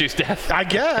just. Can I choose death? I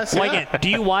guess. Well, again, do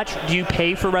you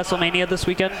pay for WrestleMania this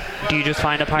weekend? Do you just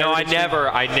find a pirate? No, I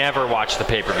never watch the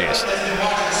pay-per-views.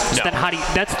 No. Then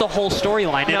that's the whole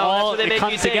storyline. It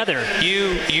comes together.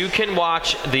 You can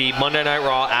watch the Monday Night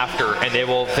Raw after, and they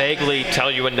will vaguely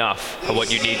tell you enough of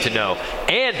what you need to know.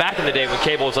 And back in the day when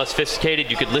cable was less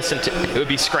sophisticated, you could listen to it would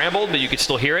be scrambled, but you could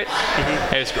still hear it.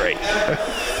 It was great.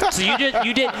 So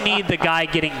you didn't need the guy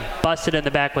getting busted in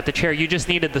the back with the chair. You just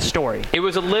needed the story. It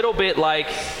was a little bit like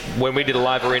when we did a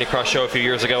live Arena Cross show a few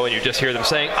years ago, and you just hear them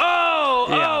saying, "Oh,"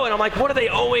 and I'm like, "What are they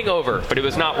owing over?" But it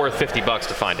was not worth $50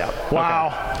 to find out. Wow.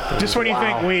 Okay. Just when you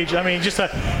think Weege, I mean, just a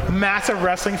massive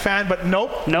wrestling fan, but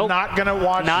nope. Not gonna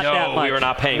watch. Not that much. We were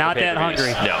not paying. Not for that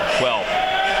hungry. No. Well,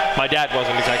 my dad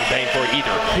wasn't exactly paying for it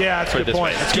either. Yeah, that's a good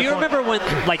point. Do you remember when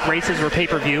like races were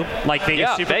pay-per-view, like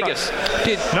Vegas? Yeah, Supercross? Vegas.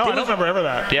 Dude, no, I don't remember ever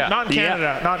that. Yeah. Not in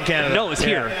Canada. Yeah. Not in Canada. No, it was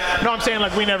here. No, I'm saying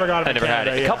like we never got it. I never had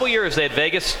it. A couple years, they had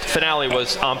Vegas finale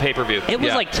was on pay-per-view. It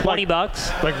was like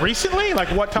 $20. Like recently? Like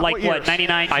what time? Like what?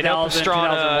 99, 2000, I know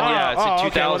Pastrana. It's in 2000.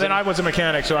 Okay. Well, then I was a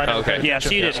mechanic, so I know. Okay. Yeah,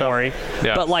 so you didn't worry.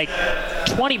 Yeah. But like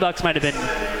 $20 might have been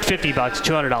 $50,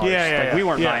 $200. Yeah. Like, we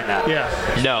weren't buying that.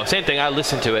 Yeah. No, same thing. I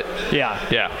listened to it. Yeah.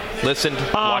 Yeah. Listened.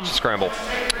 Watched the scramble.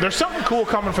 There's something cool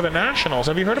coming for the Nationals.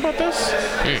 Have you heard about this?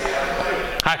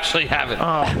 I actually haven't.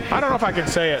 I don't know if I can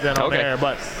say it then on Okay. air,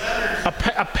 but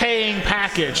a paying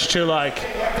package to like.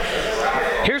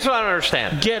 Here's what I don't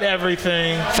understand. Get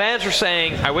everything. Fans are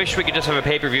saying, I wish we could just have a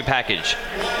pay-per-view package.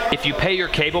 If you pay your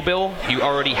cable bill, you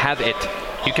already have it.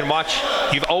 You can watch.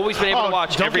 You've always been able to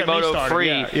watch every moto free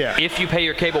if you pay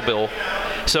your cable bill.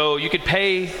 So you could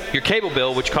pay your cable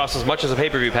bill, which costs as much as a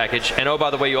pay-per-view package, and oh,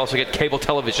 by the way, you also get cable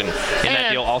television in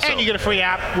that deal also. And you get a free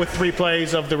app with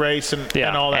replays of the race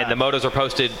and all that. And the motos are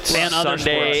posted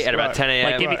Sunday at about 10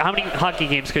 a.m. Like, how many hockey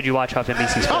games could you watch off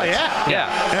NBC Sports? Oh, yeah.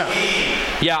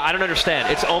 Yeah, I don't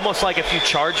understand. It's almost like if you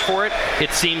charge for it,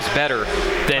 it seems better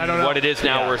than what it is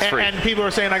now where it's free. And people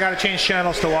are saying, I got to change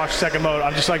channels to watch second mode.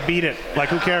 I'm just like, beat it. Like,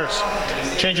 who cares?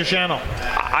 Change your channel.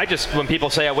 I just, when people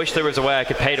say, I wish there was a way I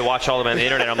could pay to watch all of them on the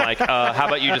internet, I'm like, how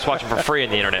about you just watch them for free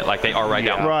on the internet like they are right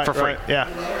now, for free.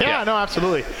 Yeah, no,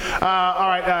 absolutely. All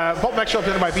right, Pulpmx Show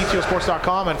presented by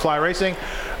BTOsports.com and Fly Racing.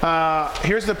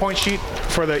 Here's the point sheet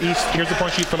for the East. Here's the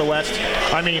point sheet for the West.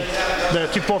 I mean, the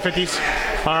two 450s.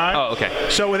 All right? Oh, okay.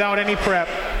 So without any prep,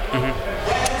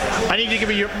 I need to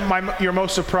give you your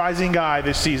most surprising guy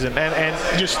this season.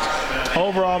 And just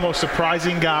overall most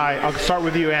surprising guy. I'll start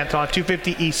with you, Anton.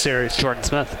 250 East Series. Jordan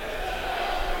Smith.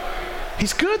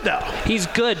 He's good, though. He's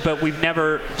good, but we've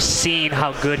never seen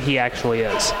how good he actually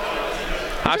is.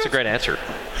 That's a great answer.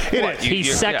 It is.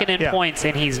 He's second in points,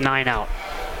 and he's 9 out.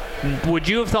 Would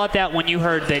you have thought that when you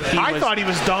heard that he I thought he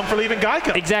was dumb for leaving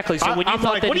Geico. Exactly. So when you I'm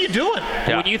thought like, that what are you doing?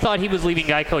 When you thought he was leaving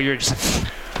Geico, you're just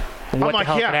what the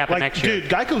hell could happen next year? Dude,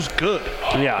 Geico's good.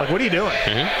 Yeah. Like, what are you doing?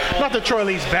 Not that Troy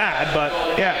Lee's bad, but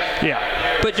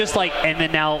yeah. But just like, and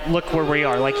then now look where we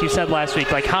are. Like you said last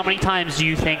week, like how many times do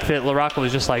you think that LaRocca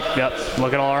was just like, yep,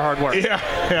 look at all our hard work? Yeah.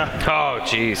 Oh,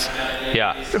 jeez.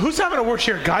 Yeah. Who's having a worse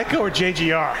year, Geico or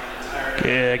JGR?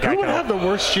 Yeah, Geico. Who would have the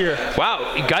worst year?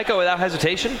 Wow, Geico without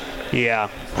hesitation? Yeah.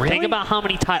 Really? Think about how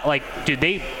many times, like, dude,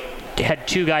 they had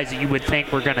 2 guys that you would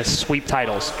think were going to sweep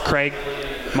titles. Craig,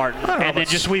 Martin. I don't know and then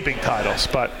just sweeping titles,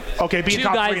 but okay, being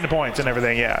top 3 in the points and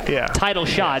everything, yeah. Title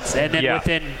shots, and then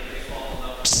within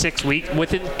 6 weeks,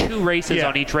 within 2 races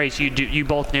on each race, you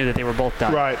both knew that they were both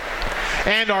done. Right.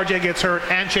 And RJ gets hurt,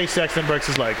 and Chase Sexton breaks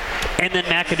his leg. And then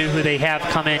McAdoo, who they have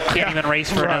come in, can't even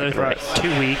race for another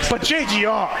 2 weeks. But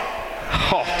JGR,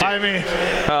 Oh, dude. I mean,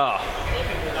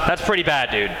 that's pretty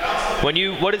bad, dude.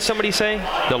 What did somebody say?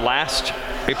 The last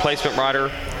replacement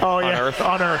rider on Earth?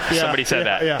 On Earth, yeah. Somebody said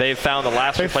that. Yeah. They've found the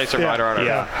last replacement rider on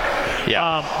Earth.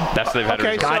 Yeah. That's what they've had to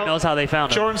resort. God knows how they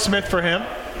found him. Jordan Smith for him.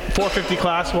 450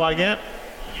 class, Wygant.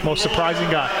 Most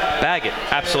surprising guy. Baggett,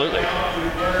 absolutely.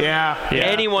 Yeah.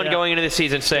 Anyone going into the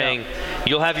season saying,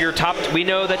 you'll have your top. We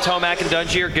know that Tomac and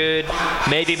Dungey are good.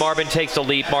 Maybe Marvin takes the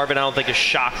leap. Marvin, I don't think, is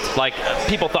shocked. Like,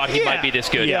 people thought he might be this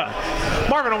good. Yeah.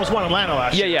 Marvin almost won Atlanta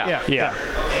last year. Yeah.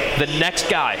 The next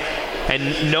guy.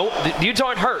 And no, the dudes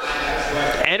aren't hurt.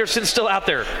 Anderson's still out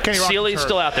there. Sealy's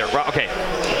still out there. Okay.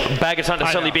 Baggett's not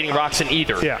necessarily beating Roxon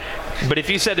either. Yeah. But if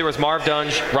you said there was Marv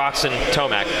Dunge, Roxon,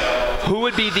 Tomac, who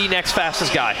would be the next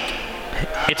fastest guy?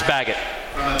 It's Baggett.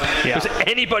 Yeah. Was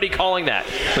anybody calling that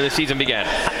when the season began?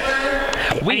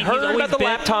 We heard about the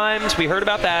lap times. We heard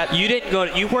about that. You didn't go.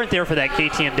 You weren't there for that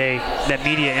KTM day, that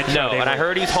media intro. No, and I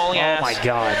heard he was hauling ass. Oh my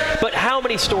God! But how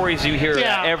many stories do you hear of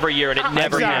that every year, and it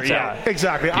never pans out?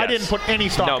 Exactly. Yes. I didn't put any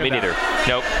stock in that. No, me neither.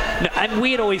 Nope. No, and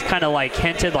we had always kind of like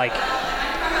hinted like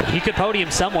he could podium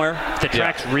somewhere. The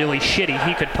track's really shitty.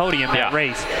 He could podium that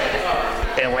race.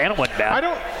 Atlanta wasn't bad.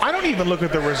 I don't even look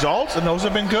at the results, and those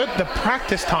have been good. The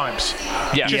practice times.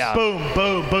 Just boom,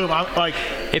 boom, boom. I'm like,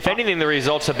 if anything, the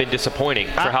results have been disappointing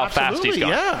for how fast he's gone.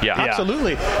 Yeah,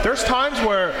 absolutely. There's times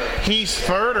where he's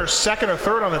third or second or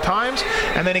third on the times,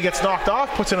 and then he gets knocked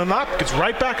off, puts in a knot, gets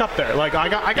right back up there. Like, I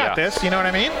got this. You know what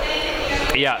I mean?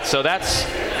 Yeah. So that's,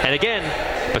 and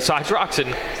again, besides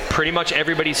Roxon, pretty much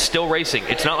everybody's still racing.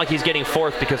 It's not like he's getting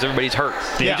fourth because everybody's hurt.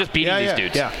 He's just beating these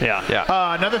dudes.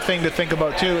 Another thing to think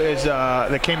about too is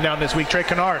that came down this week. Trey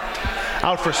Canard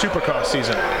out for Supercross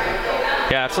season.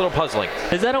 Yeah, it's a little puzzling.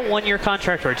 Is that a 1-year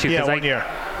contract or 2? Yeah, 1 year.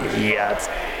 Yeah,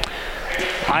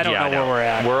 I don't know where we're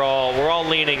at. We're all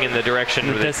leaning in the direction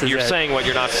that you're saying what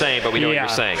you're not saying, but we know what you're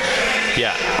saying.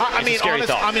 Yeah. I mean,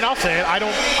 I'll say it. I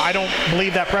don't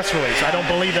believe that press release. I don't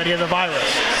believe that he has a virus.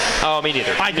 Oh, me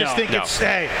neither. I just think it's,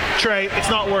 hey, Trey, it's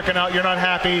not working out. You're not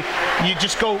happy. You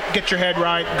just go get your head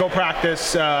right. Go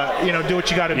practice. Do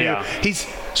what you got to do. He's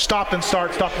stopped and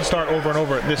start over and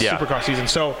over this Supercross season.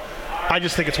 So I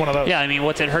just think it's one of those. Yeah, I mean,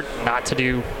 what's it hurt not to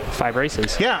do 5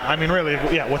 races? Yeah, I mean, really,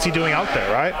 what's he doing out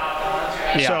there, right?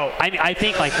 Yeah. So I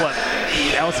think like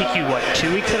LCQ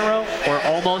 2 weeks in a row or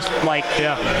almost like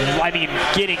I mean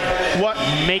making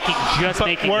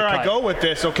where the cut. I go with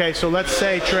this, okay, so let's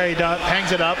say Trey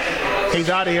hangs it up, he's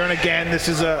out of here, and again this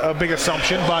is a big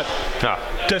assumption, but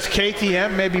does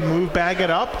KTM maybe move Baggett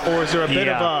up, or is there a bit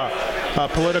of a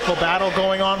political battle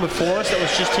going on with Forrest that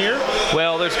was just here?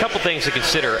 Well, there's a couple things to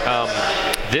consider.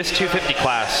 This 250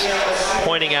 class,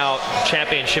 pointing out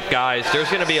championship guys, there's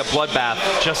going to be a bloodbath,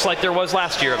 just like there was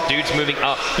last year, of dudes moving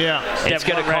up. Yeah. It's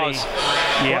going to cause...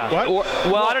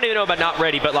 What? I don't even know about not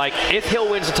ready, but like, if Hill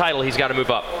wins the title, he's got to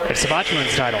move up. If Savacci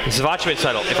wins the title.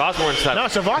 If Osborne wins the title. No,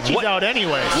 Savacci's out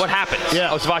anyways. What happens?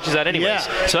 Yeah. Oh, Savacci's out anyways.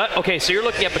 Yeah. So you're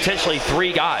looking at potentially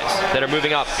 3 guys that are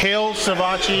moving up. Hill,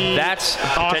 Savacci, that's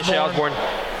potentially Osborne.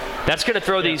 That's going to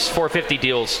throw these 450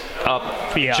 deals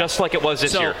up, just like it was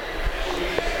this year.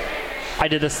 I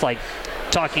did this like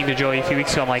talking to Joey a few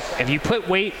weeks ago. I'm like, if you put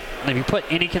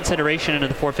any consideration into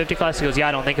the 450 class, he goes, yeah,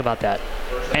 I don't think about that.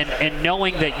 And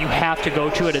knowing that you have to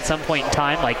go to it at some point in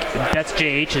time, like that's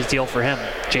JH's deal for him.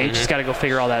 JH has got to go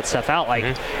figure all that stuff out.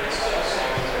 Like,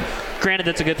 granted,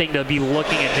 that's a good thing to be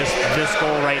looking at just this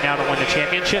goal right now to win the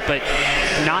championship, but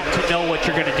not to know what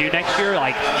you're going to do next year.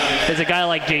 Like, there's a guy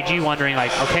like JG wondering,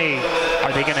 like, okay,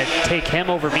 are they going to take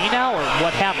him over me now, or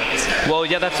what happens? Well,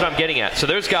 yeah, that's what I'm getting at. So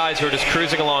there's guys who are just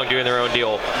cruising along doing their own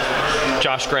deal.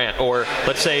 Josh Grant, or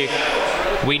let's say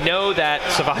we know that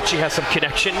Savacci has some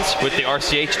connections with the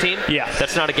RCH team. Yeah.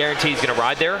 That's not a guarantee he's going to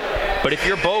ride there. But if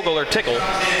you're Bogle or Tickle,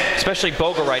 especially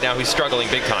Bogle right now, who's struggling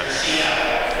big time,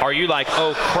 are you like,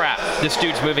 oh crap, this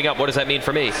dude's moving up, what does that mean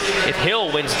for me? If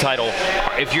Hill wins the title,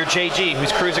 if you're JG,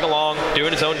 who's cruising along,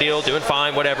 doing his own deal, doing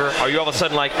fine, whatever, are you all of a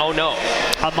sudden like, oh no.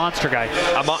 A monster guy.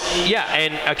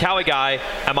 And a Cowie guy,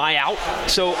 am I out?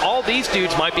 So all these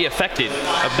dudes might be affected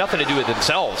of nothing to do with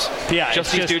themselves. Yeah.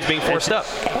 Just these dudes being forced up.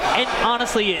 And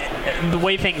honestly, the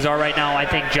way things are right now, I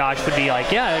think Josh would be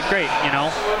like, yeah, great,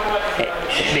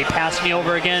 they passed me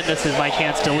over again, this is my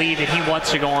chance to leave, and he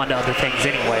wants to go on to other things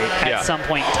anyway at some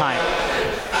point in time.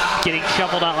 Getting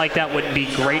shoveled out like that wouldn't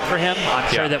be great for him.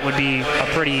 I'm sure that would be a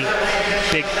pretty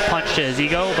big punch to his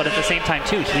ego, but at the same time,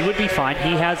 too, he would be fine.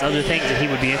 He has other things that he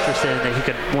would be interested in that he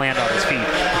could land on his feet.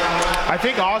 I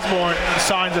think Osborne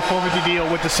signs a 450 deal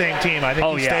with the same team. I think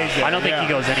he stays there. I don't think he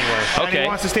goes anywhere. And he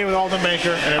wants to stay with Alden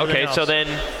Baker and everything else. So then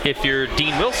if you're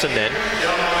Dean Wilson then,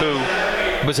 who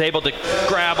was able to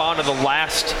grab onto the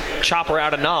last chopper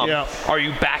out of Nom. Yeah. Are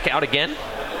you back out again?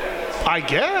 I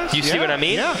guess. You see what I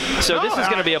mean? Yeah. So this is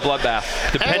going to be a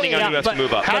bloodbath, depending on who has to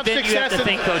move up. But then you have to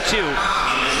think, though, too.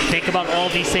 Think about all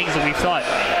these things that we've thought.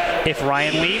 If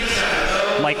Ryan leaves,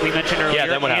 like we mentioned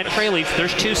earlier, and Trey leaves,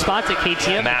 there's 2 spots at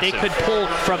KTM that they could pull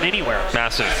from anywhere.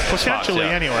 Massive. Potentially,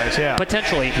 anyways, yeah.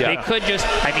 Potentially. Yeah. They could just,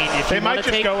 I mean, if they you might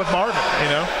just go with Marvin, you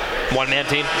know? One-man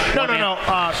team? No.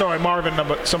 Sorry, Marvin.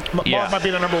 Marvin might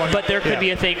be the number 1. But there could be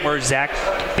a thing where Zach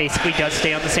basically does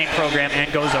stay on the same program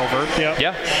and goes over.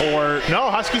 Yeah. Or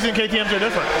no, Huskies and KTMs are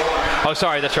different. Oh,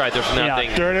 sorry, that's right. There's nothing.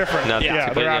 Yeah, they're different.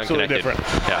 Yeah, they're absolutely different.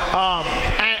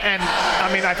 Yeah. And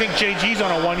I mean, I think JG's on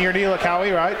a 1-year deal at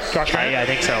Cowie, right? Josh Grant? Yeah, I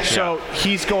think so. So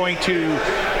he's going to,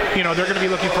 you know, they're going to be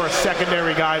looking for a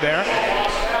secondary guy there.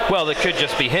 Well, it could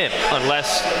just be him,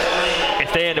 unless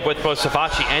if they end up with both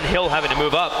Savachi and Hill having to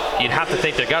move up, you'd have to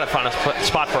think they've got to find a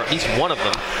spot for at least one of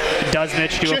them. Does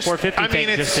Mitch do a 450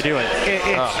 thing just to do it?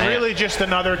 It's really just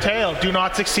another tale. Do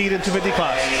not succeed in 250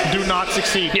 class. Do not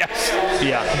succeed. Yes.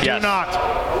 Yeah. Do not.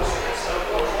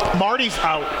 Marty's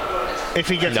out if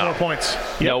he gets more points.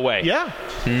 Yep. No way. Yeah.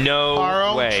 No way. Our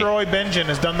own Troy Benjen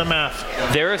has done the math.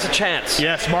 There is a chance.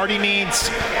 Yes, Marty needs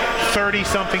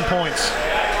 30-something points.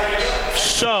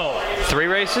 So 3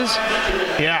 races?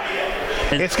 Yeah.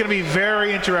 It's going to be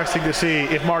very interesting to see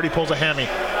if Marty pulls a hammy.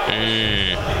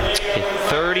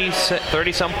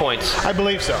 30-some points. I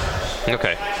believe so.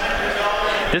 Okay.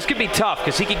 This could be tough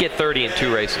because he could get 30 in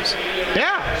 2 races.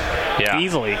 Yeah.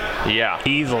 Easily. Yeah.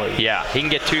 He can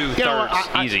get 2 thirds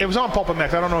easy. It was on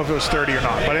Pulpmx. I don't know if it was 30 or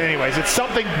not. But anyways, it's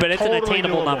something But it's totally an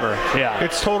attainable doable. number. Yeah.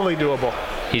 It's totally doable.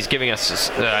 He's giving us,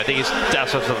 I think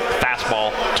that's a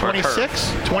fastball.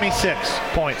 26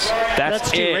 points. That's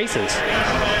 2 races.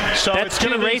 So that's it's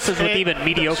 2 races with even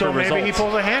mediocre so maybe results. he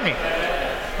pulls a hammy.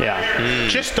 Yeah.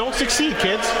 Just don't succeed,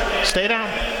 kids. Stay down.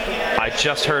 I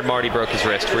just heard Marty broke his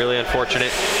wrist. Really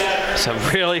unfortunate. So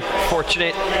really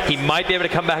fortunate. He might be able to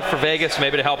come back for Vegas,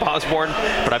 maybe to help Osborne,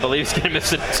 but I believe he's going to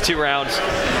miss the 2 rounds.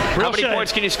 How many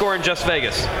points can you score in just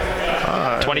Vegas?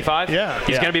 25? Yeah.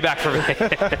 He's going to be back for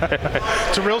Vegas.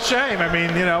 It's a real shame. I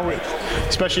mean, you know,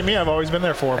 especially me, I've always been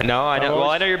there for him. No, I know. Well,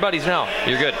 I know your buddies now.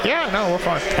 You're good. Yeah, no, we're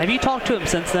fine. Have you talked to him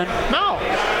since then? No.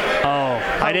 Oh,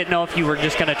 I didn't know if you were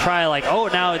just going to try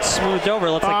now it's smoothed over.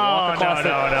 Let's walk across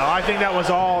no. I think that was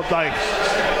all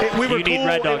we were you cool. need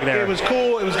Red Dog there. It was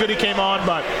cool. It was good he came on,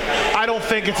 but I don't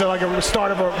think it's like a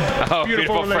start of a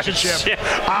beautiful relationship.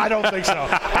 I don't think so.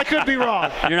 I could be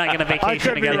wrong. You're not going to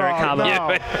vacation together at Cabo.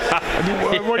 No.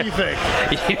 What do you think?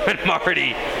 You and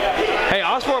Marty. Hey,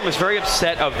 Osborne was very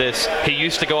upset of this. He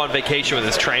used to go on vacation with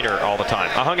his trainer all the time.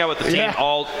 I hung out with the team that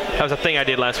was a thing I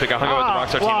did last week. I hung out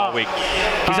with the Rockstar team all week.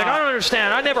 He's like, I don't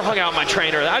understand. I never hung out with my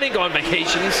trainer. I didn't go on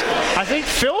vacations. I think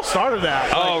Phil started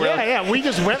that. Oh, really? Yeah. We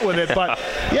just went with it. But,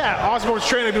 Osborne's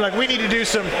trainer would be like, we need to do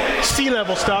some sea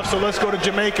level stuff, so let's go to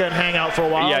Jamaica and hang out for a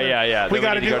while. Yeah. We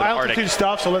got to do altitude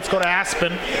stuff, so let's go to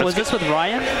Aspen. Was this with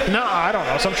Ryan? No, I don't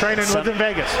know. Some trainer lived in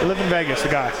Vegas. He lived in Vegas, the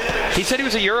guy. He said he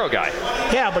was a Euro guy.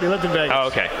 Yeah, but he lived in Vegas. Oh,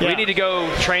 okay. Yeah. We need to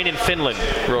go train in Finland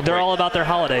real quick. They're all about their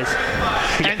holidays.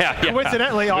 And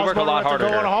coincidentally, Osborne wanted to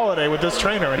go on a holiday with this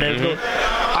trainer. And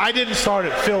I didn't start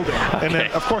it. Phil did. And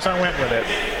then, of course, I went with it.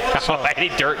 So. Any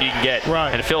dirt you can get.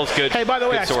 Right. And Phil's good. Hey, by the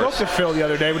way, I spoke to Phil the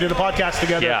other day. We did a podcast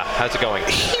together. Yeah. How's it going?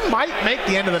 He might make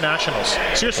the end of the Nationals.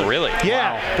 Seriously. Really?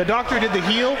 Yeah. Wow. The doctor who did the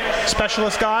heel,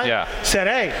 specialist guy, said,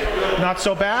 hey, not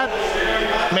so bad.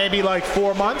 Maybe like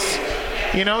 4 months.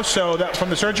 You know, so that from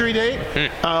the surgery date,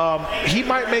 he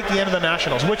might make the end of the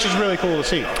Nationals, which is really cool to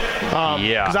see.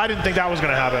 Because I didn't think that was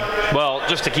going to happen. Well,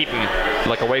 just to keep him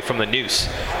away from the noose.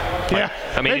 Yeah.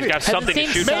 I mean, he's got something to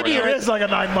shoot for. Maybe it is like a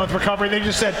 9-month recovery. They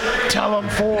just said, tell him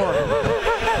 4.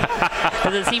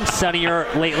 Does it seem sunnier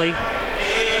lately?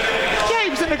 Yeah, he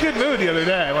was in a good mood the other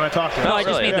day when I talked to him. No, I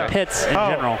just mean the pits in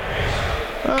general.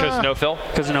 Because no Phil?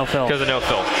 Because of no Phil. Because of no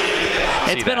Phil.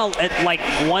 It's been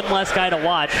one less guy to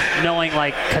watch, knowing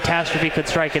catastrophe could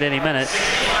strike at any minute.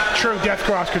 True, death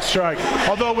cross could strike.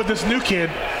 Although with this new kid,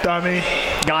 I mean,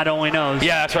 God only knows.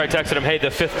 Yeah, that's right. I texted him, hey, the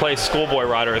 5th place schoolboy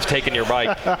rider has taken your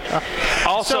bike.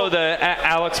 Also,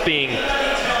 Alex being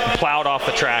plowed off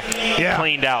the track,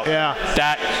 cleaned out. Yeah.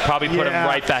 That probably put him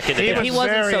right back into the He was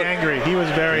very angry. He was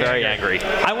very angry.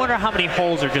 I wonder how many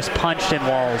holes are just punched in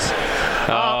walls.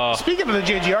 Speaking of the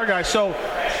JGR guys, so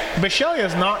Bichelia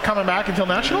is not coming back until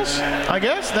Nationals, I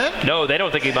guess, then? No, they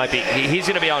don't think he might be. He's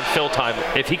going to be on fill time.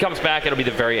 If he comes back, it'll be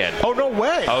the very end. Oh, no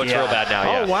way. Oh, it's real bad now,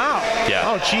 yeah. Oh, wow. Yeah.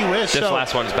 Oh, gee whiz. This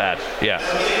last one's bad, yeah.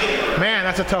 Man,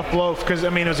 that's a tough blow because, I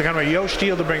mean, it was kind of a Yosh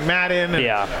deal to bring Matt in. And,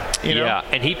 Yeah,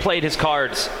 and he played his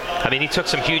cards. I mean, he took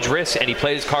some huge risks, and he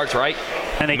played his cards right.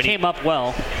 And they came up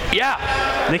well.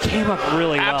 Yeah. They came up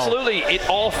really well. Absolutely. It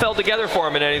all fell together for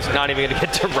him, and then he's not even going to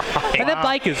get to ride. And that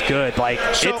bike is good. Like,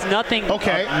 it's nothing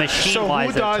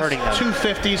machine-wise that's hurting them. So who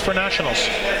does 250s for nationals?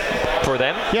 For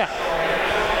them? Yeah.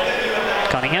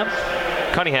 Cunningham?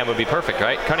 Cunningham would be perfect,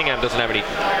 right? Cunningham doesn't have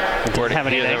where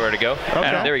to go.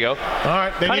 Okay. There we go. All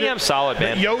right. Cunningham's solid,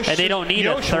 man. And they don't need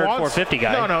a third 450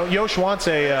 guy. No, Yosh wants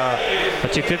a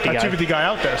 250 guy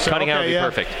out there. So, Cunningham would be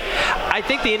perfect. I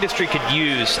think the industry could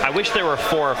use, I wish there were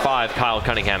 4 or 5 Kyle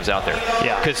Cunninghams out there.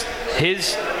 Yeah. Because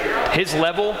his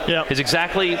level is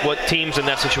exactly what teams in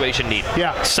that situation need.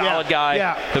 Yeah. Solid guy.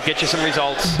 Yeah. He'll get you some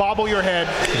results. Bobble your head.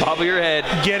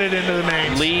 Get it into the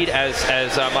mains. Lead,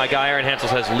 as my guy Aaron Hansel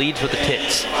says, leads with the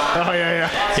tits. Oh, yeah.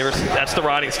 That's the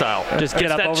riding style. Just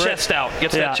get up over chest it. Out.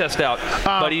 Gets that chest out.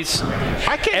 But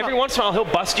every once in a while, he'll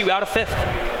bust you out of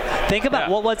 5th. Think about,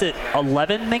 what was it,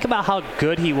 11? Think about how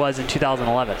good he was in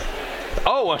 2011.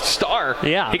 Oh, a star.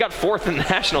 Yeah. He got 4th in the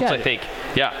Nationals, I think.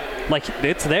 Yeah. Like,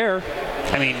 it's there.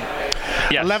 I mean,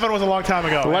 yes. 11 was a long time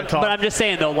ago. But I'm just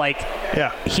saying, though, like,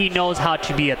 he knows how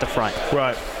to be at the front.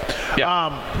 Right.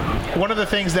 Yeah. One of the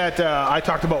things that I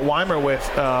talked about Weimer with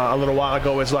a little while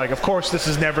ago is, like, of course, this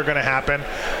is never going to happen.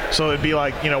 So it'd be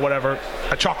like, whatever,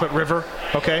 a chocolate river,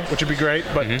 okay, which would be great.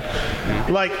 But,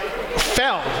 like,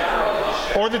 Feld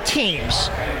or the teams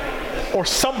or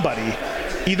somebody,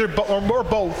 either or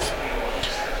both,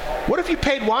 what if you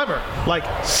paid Weimer like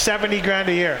 $70,000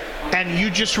 a year and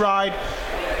you just ride,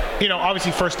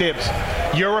 obviously first dibs.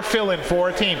 You're a fill-in for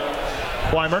a team,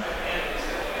 Weimer.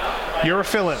 You're a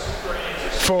fill-in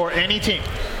for any team.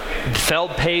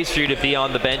 Feld pays for you to be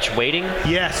on the bench waiting?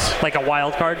 Yes. Like a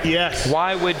wild card? Yes.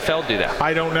 Why would Feld do that?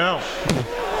 I don't know.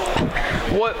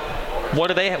 What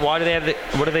do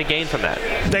they gain from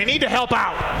that? They need to help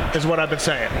out, is what I've been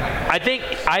saying.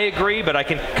 I agree, but I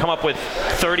can come up with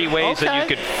 30 ways that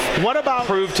you could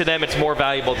prove to them it's more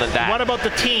valuable than that. What about the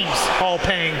teams all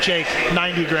paying Jake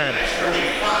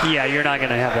 $90,000? Yeah, you're not going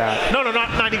to have that. No, not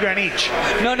 $90,000 each.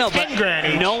 No,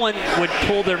 $10,000 each. No one would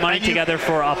pull their money together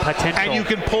for a potential. And you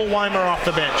can pull Weimer off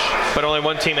the bench. But only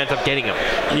one team ends up getting him.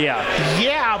 Yeah.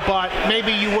 Yeah, but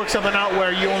maybe you work something out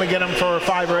where you only get him for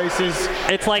 5 races.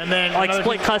 It's like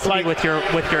split custody with your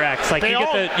ex. Like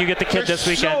you get the kid this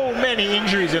weekend. There's so many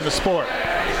injuries in the sport.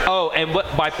 Oh, and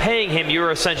by paying him, you're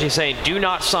essentially saying do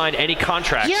not sign any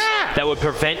contracts that would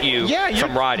prevent you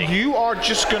from riding. You are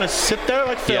just going to sit there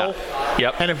like Phil.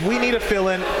 Yep. And if we need a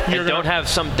fill-in, you're don't have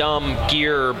some dumb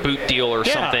gear boot deal or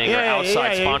something or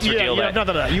outside sponsor deal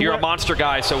that you're a monster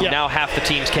guy, so now half the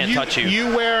teams can't touch you.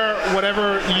 You wear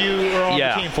whatever you are on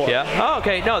the team for. Yeah. Oh,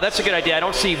 okay. No, that's a good idea. I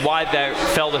don't see why that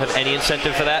Feld would have any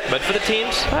incentive for that, but for the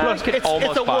teams,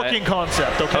 it's a working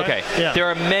concept. Okay. Yeah. There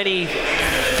are many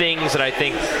things that I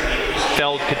think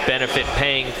Feld could benefit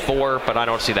paying for, but I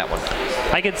don't see that one.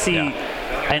 I could see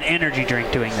an energy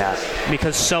drink doing that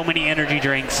because so many energy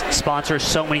drinks sponsor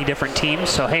so many different teams.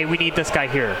 So, hey, we need this guy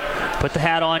here. Put the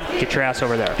hat on, get your ass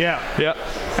over there. Yeah.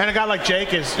 And a guy like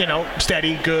Jake is,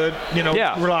 steady, good,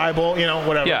 reliable,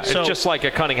 whatever. Yeah, so, it's just like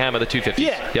a Cunningham of the 250s.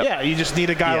 Yeah, you just need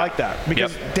a guy like that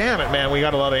because, damn it, man, we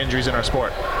got a lot of injuries in our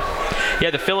sport. Yeah,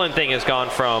 the fill-in thing has gone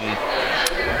from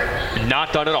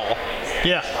not done at all.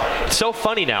 Yeah. It's so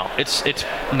funny now. It's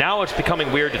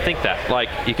becoming weird to think that. Like,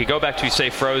 you could go back to,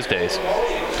 say, Froze days.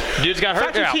 Dudes got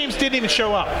hurt. Factory teams didn't even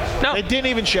show up. No. They didn't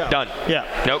even show. Done.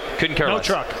 Yeah. Nope. Couldn't care less.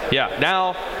 No truck. Yeah.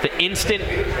 Now, the instant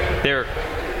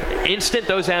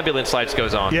those ambulance lights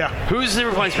goes on. Yeah. Who's the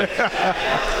replacement?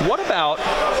 What about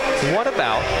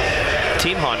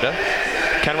Team Honda,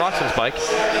 Ken Roxon's bike,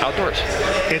 outdoors?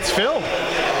 It's filled.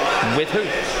 With who?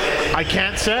 I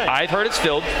can't say. I've heard it's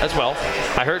filled as well.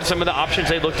 I heard some of the options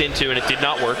they looked into, and it did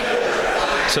not work.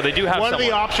 So they do have What are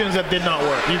the options that did not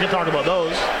work? You can talk about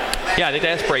those. Yeah, I think they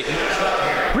asked Brayton.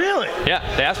 Really? Yeah,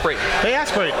 they asked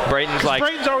Brayton. Brayton's like...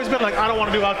 Brayton's always been like, I don't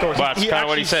want to do outdoors. Well, that's kind of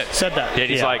what he said. Said that. Yeah,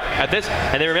 he's like, at this...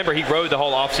 And then remember, he rode the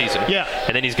whole offseason. Yeah.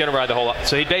 And then he's going to ride the whole...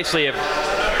 So he basically...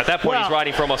 At that point, he's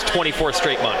riding for almost 24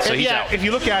 straight months, so he's out. If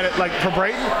you look at it, like for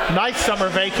Brayton, nice summer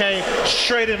vacay,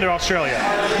 straight into Australia.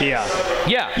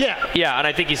 Yeah, and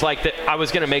I think he's like, I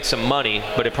was going to make some money,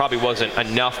 but it probably wasn't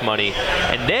enough money.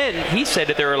 And then he said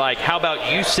that they were like, how about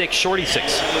U6, Shorty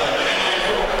 6?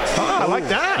 I like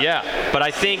that. Yeah, but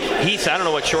I think I don't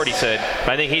know what Shorty said,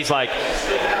 but I think he's like,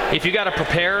 if you got to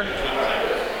prepare...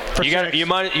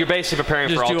 You're basically preparing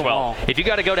Just for all do 12. If you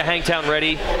got to go to Hangtown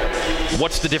ready,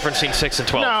 what's the difference between 6 and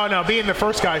 12? No, being the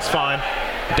first guy's fine.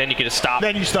 Then you can just stop.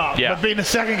 Then you stop. Yeah. But being the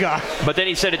second guy. But then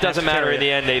he said it doesn't matter in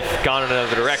the end. They've gone in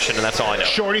another direction, and that's all I know.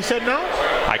 Shorty said no?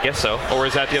 I guess so. Or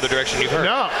is that the other direction you've heard?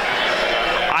 No.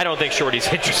 I don't think Shorty's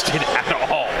interested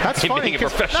at all. That's funny. being a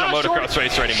professional motocross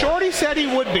racer anymore. Shorty said he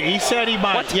would be. He said he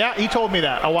might. What? Yeah, he told me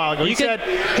that a while ago. I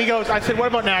said, what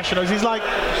about nationals? He's like,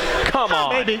 come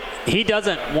on. Maybe. He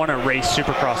doesn't want to race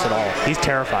Supercross at all. He's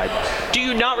terrified. Do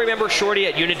you not remember Shorty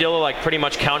at Unadilla, like pretty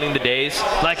much counting the days?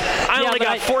 Like, I only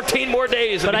got 14 more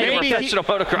days to be a professional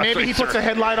motocross racer. Maybe he puts a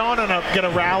headlight on and get a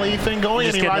rally thing going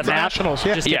and he rides the nationals.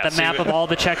 Yeah. Just get the map of all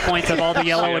the checkpoints of all the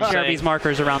yellow and Cherubies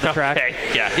markers around the track. Okay.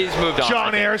 Yeah, he's moved on.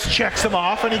 John Ayres checks him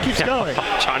off and he keeps going.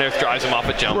 John Ayres drives him off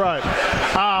a jump. Right.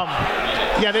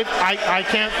 I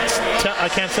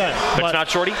can't say. But it's not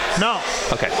Shorty? No.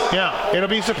 Okay. Yeah, it'll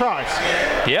be a surprise.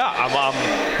 Yeah,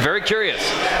 I'm very curious.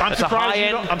 I'm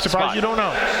surprised you don't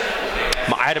know.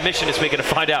 I had a mission this weekend to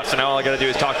find out, so now all I got to do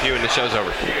is talk to you and the show's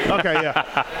over. Okay, yeah.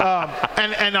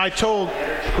 And I told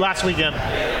last weekend,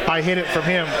 I hid it from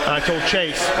him, and I told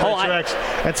Chase, X,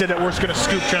 and said that we're just going to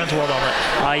scoop Transworld on it.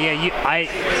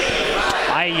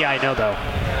 I know though.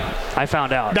 I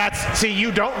found out.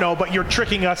 You don't know, but you're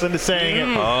tricking us into saying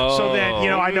it. So then,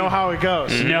 I know how it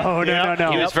goes. No.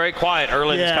 He was very quiet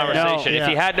early in this conversation. If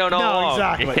he had known all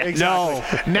along. Exactly. No.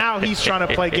 Now he's trying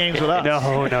to play games with us.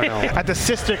 No. At the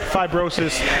Cystic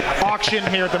Fibrosis auction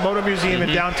here at the Motor Museum in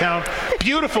downtown,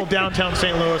 beautiful downtown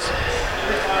St. Louis.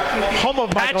 Home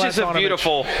of Michael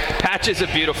Antonovich. Patches of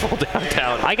beautiful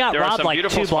downtown. I got robbed like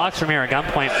 2 blocks from here at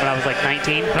gunpoint when I was like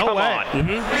 19. No way.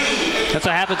 Mm-hmm. That's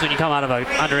what happens when you come out of an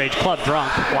underage club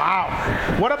drunk.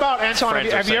 Wow. What about Anton?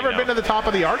 Have you ever been to the top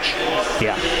of the arch?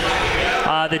 Yeah.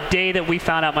 The day that we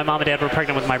found out my mom and dad were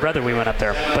pregnant with my brother, we went up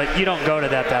there. But you don't go to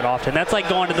that often. That's like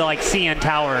going to the CN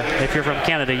Tower if you're from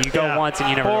Canada. You go once and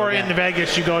you never go again. Or in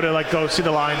Vegas, you go to go see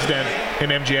the Lions Den in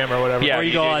MGM or whatever. Yeah, or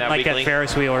you go on that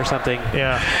Ferris wheel or something.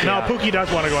 Yeah. No, Pookie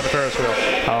does want to go on the Ferris wheel.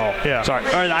 Oh, yeah. Sorry.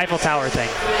 Or the Eiffel Tower thing.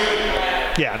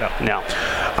 Yeah, no.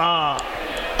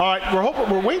 All right,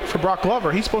 we're waiting for Brock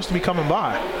Glover. He's supposed to be coming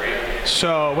by.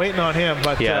 So, waiting on him.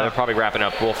 But they're probably wrapping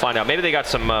up. We'll find out. Maybe they got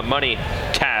some money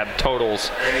tab totals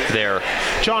there.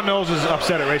 John Knowles is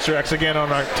upset at Racer X again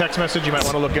on our text message. You might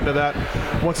want to look into that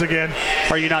once again.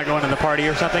 Are you not going to the party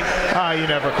or something? You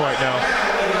never quite know.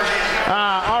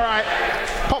 All right.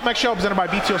 Pulpmx Show presented by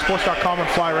BTOsports.com and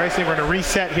Fly Racing. We're going to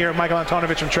reset here. Michael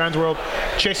Antonovich from Transworld,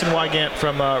 Jason Wygant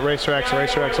from Racer X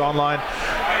Online.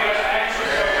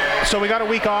 So we got a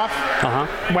week off.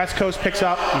 West Coast picks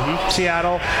up.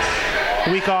 Seattle.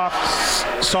 Week off.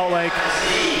 Salt Lake.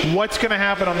 What's going to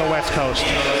happen on the West Coast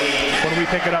when we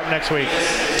pick it up next week?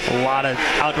 A lot of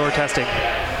outdoor testing.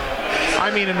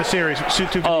 I mean in the series,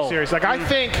 250 series. I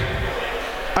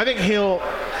think he'll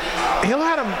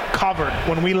had him covered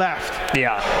when we left.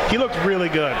 Yeah. He looked really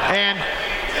good. And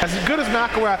as good as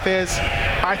McElrath is,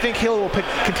 I think Hill will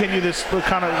continue this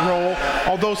kind of role.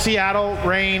 Although Seattle,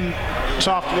 rain,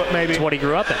 soft, maybe. It's what he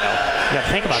grew up in, though. You got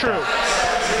to think about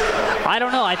that. I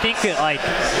don't know. I think that,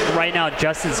 right now,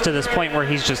 Justin's to this point where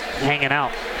he's just hanging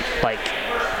out.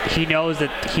 He knows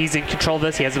that he's in control of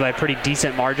this. He has it by a pretty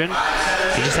decent margin.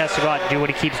 He just has to go out and do what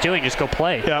he keeps doing. Just go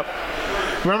play. Yep.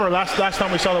 Remember, last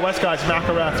time we saw the West guys,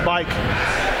 McElrath's bike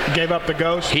gave up the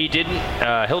ghost. He didn't.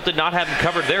 Hill did not have him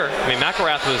covered there. I mean,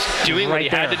 McElrath was doing what he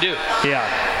had to do. Yeah.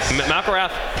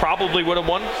 McElrath probably would have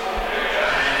won.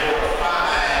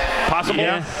 Possible.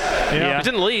 Yeah. He's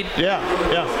in the lead. Yeah.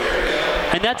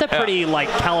 And that's a pretty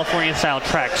California-style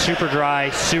track. Super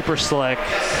dry, super slick.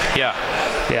 Yeah,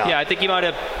 I think he might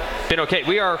have been okay.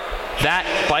 We are that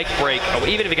bike break.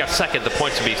 Even if he got second, the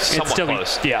points would be somewhat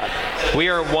close. We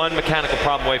are one mechanical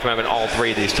problem away from having all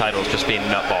 3 of these titles just being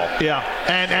nutball. Yeah,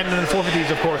 and then the 450s,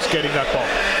 of course, getting nutball.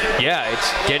 Yeah,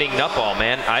 it's getting nutball,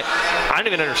 man. I don't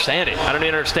even understand it. I don't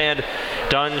even understand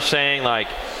Dunge saying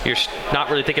you're not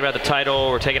really thinking about the title.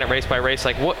 We're taking it race by race.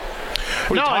 What?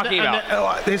 What are you talking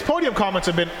about? His podium comments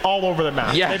have been all over the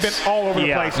map. Yes. They've been all over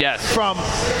the place. Yes. From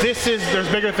there's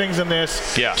bigger things than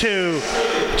this, to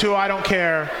I don't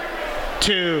care,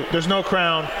 to there's no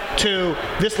crown, to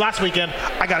this last weekend,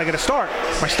 I got to get a start.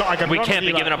 We can't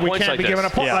be giving up points like this. Giving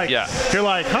up points. You're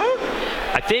like, huh?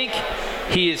 I think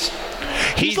he's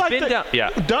been down.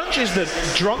 Dunge is the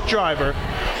drunk driver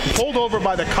pulled over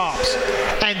by the cops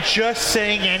and just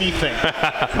saying anything.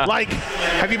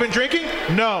 Have you been drinking?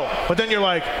 No. But then you're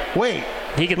like, wait.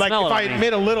 He can smell if I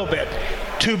admit a little bit,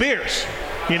 2 beers.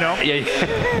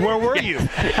 Where were you?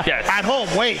 Yes. At home.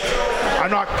 Wait. I'm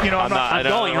not. I'm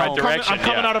going right direction. I'm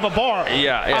coming out of a bar.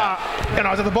 And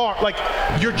I was at the bar.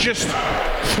 You're just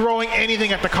throwing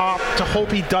anything at the cop to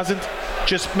hope he doesn't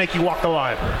just make you walk the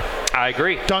line. I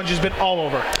agree. Dunge has been all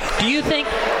over. Do you think?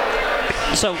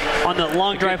 So on the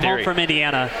long drive home from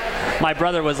Indiana, my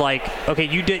brother was like, "Okay,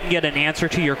 you didn't get an answer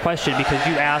to your question because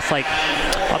you asked a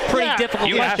pretty difficult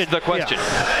question." You asked the question.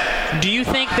 Do you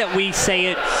think that we say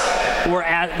it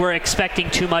we're expecting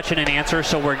too much in an answer,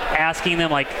 so we're asking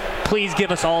them, like, please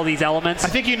give us all these elements. I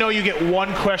think you get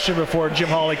one question before Jim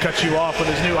Hawley cuts you off with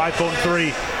his new iPhone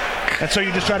 3, and so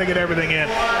you just try to get everything in.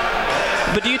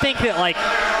 But do you think that, like,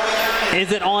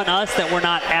 is it on us that we're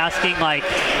not asking, like,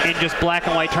 in just black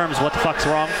and white terms, what the fuck's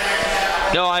wrong?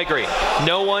 No, I agree.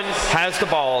 No one has the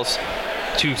balls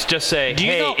to just say,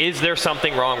 hey, is there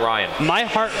something wrong, Ryan? My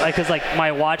heart, because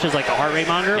my watch is like a heart rate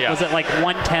monitor. Yeah. Was it like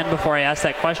 110 before I asked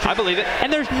that question? I believe it.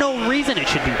 And there's no reason it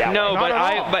should be that way. No,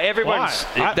 but everyone's.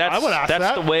 I would ask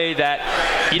that's the way that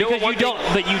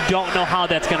but you don't know how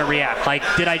that's going to react. Like,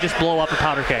 did I just blow up a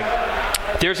powder keg?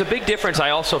 There's a big difference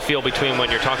I also feel between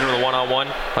when you're talking to the one-on-one,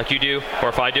 like you do, or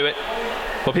if I do it.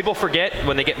 What people forget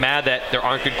when they get mad that there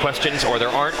aren't good questions or there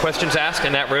aren't questions asked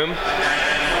in that room,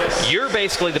 you're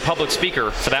basically the public speaker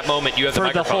for that moment. You have the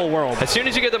microphone. For the whole world. As soon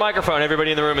as you get the microphone,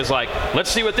 everybody in the room is like, let's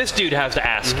see what this dude has to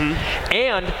ask. Mm-hmm.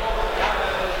 And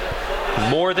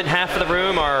more than half of the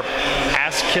room are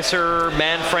ass-kisser,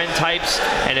 man-friend types,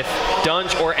 and if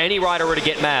Dunge or any rider were to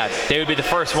get mad, they would be the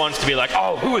first ones to be like,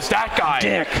 oh, who is that guy?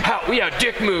 Dick.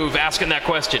 Dick move, asking that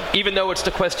question, even though it's the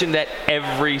question that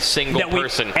every single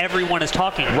person. Everyone is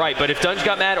talking about. Right, but if Dunge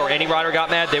got mad or any rider got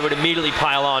mad, they would immediately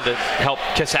pile on to help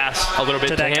kiss ass a little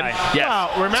bit to him. Yeah.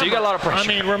 Well, remember, so you got a lot of pressure. I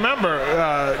mean,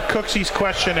 remember, Cooksy's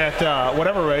question at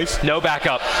whatever race. No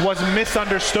backup. Was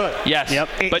misunderstood. Yes,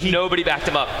 but nobody backed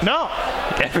him up. No.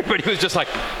 Everybody was just like,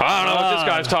 I don't know what this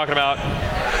guy's talking about.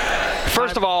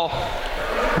 First of all,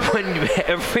 when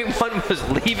everyone was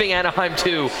leaving Anaheim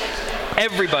 2,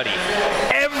 everybody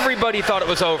thought it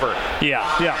was over.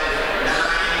 Yeah.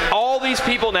 All these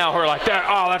people now who are like,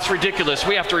 oh, that's ridiculous.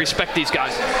 We have to respect these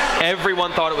guys.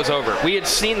 Everyone thought it was over. We had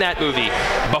seen that movie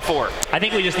before. I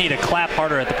think we just need to clap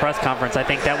harder at the press conference. I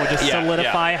think that would just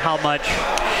solidify how much.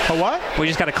 What? We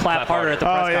just got to clap harder at the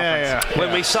press conference. Yeah.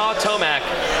 When we saw Tomac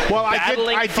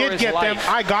battling I for did his get life.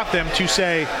 them. I got them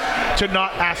to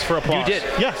not ask for applause. You did?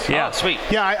 Yes. Yeah. Oh, sweet.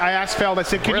 Yeah, I asked Feld. I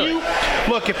said, can you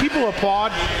look? If people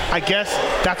applaud, I guess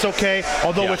that's okay.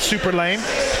 Although it's super lame.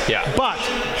 Yeah. But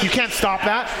you can't stop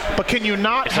that. But can you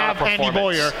not have Andy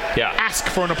Boyer ask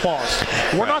for an applause?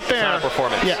 We're not there. It's not a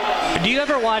performance. Yeah. Do you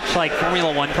ever watch like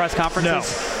Formula One press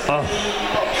conferences? No.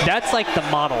 Oh. That's like the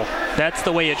model. That's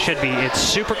the way it should be. It's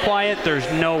super quiet. There's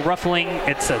no ruffling.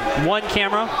 It's a one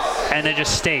camera, and it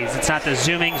just stays. It's not the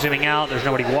zooming out. There's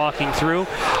nobody walking through.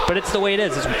 But it's the way it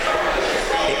is.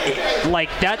 Like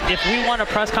that. If we want a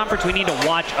press conference, we need to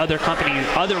watch other companies,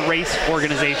 other race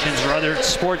organizations, or other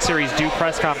sports series do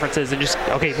press conferences, and just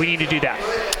we need to do that.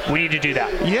 We need to do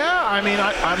that. Yeah, I mean,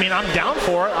 I'm down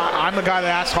for it. I'm the guy that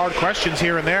asks hard questions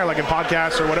here and there, like in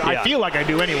podcasts or whatever. Yeah. I feel like I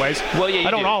do, anyways. Well, yeah,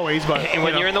 I don't always, but and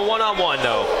when you're in the one-on-one,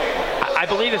 though, I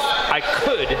believe if I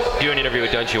could do an interview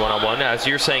with Dungy one-on-one, as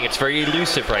you're saying, it's very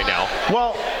elusive right now.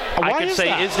 Well, I could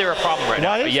say, is there a problem right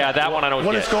now? But yeah, that one I don't get.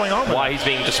 What is going on with why he's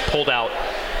being just pulled out.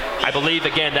 I believe,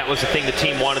 again, that was the thing the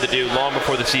team wanted to do long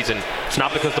before the season. It's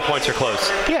not because the points are close.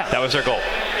 Yeah. That was their goal.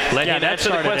 Let him answer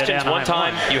the questions one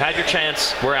time. You had your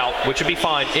chance. We're out, which would be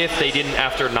fine if they didn't,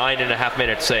 after 9.5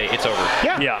 minutes, say it's over.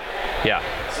 Yeah.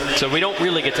 So we don't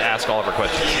really get to ask all of our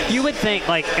questions. You would think,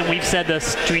 and we've said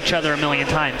this to each other a million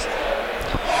times,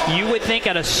 you would think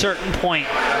at a certain point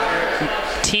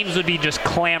teams would be just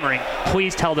clamoring,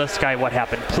 please tell this guy what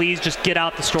happened. Please just get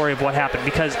out the story of what happened.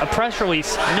 Because a press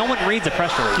release, no one reads a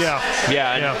press release.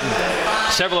 Yeah.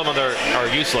 Several of them are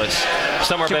useless.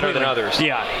 Some are better than others.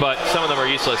 Yeah. But some of them are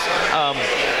useless.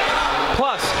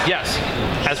 Plus, yes,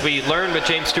 as we learned with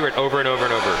James Stewart over and over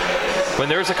and over, when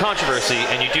there's a controversy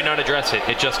and you do not address it,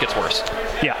 it just gets worse.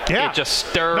 Yeah. It just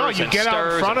stirs. No, you get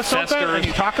out in front of something and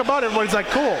you talk about it, everybody's like,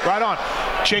 cool, right on.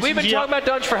 We've been talking about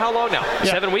Dunge for how long now?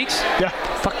 Yeah. 7 weeks? Yeah.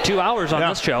 Fuck, 2 hours on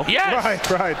this show. Yes.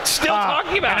 Right. Still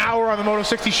talking about an hour on the Moto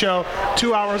 60 show,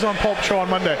 2 hours on Pulp Show on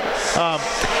Monday.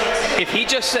 If he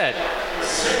just said,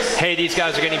 hey, these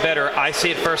guys are getting better. I see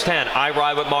it firsthand. I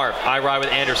ride with Marv. I ride with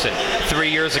Anderson.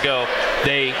 3 years ago,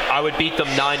 I would beat them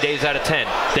 9 days out of 10.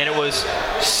 Then it was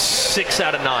 6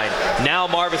 out of 9. Now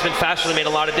Marv has been faster than me in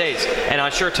a lot of days. And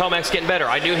I'm sure Tomac's getting better.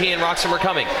 I knew he and Roxon were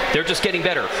coming. They're just getting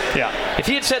better. Yeah. If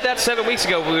he had said that 7 weeks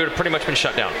ago, we would have pretty much been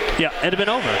shut down. Yeah, it'd have been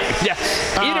over. Yes.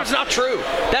 Even if it's not true.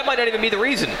 That might not even be the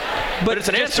reason. But it's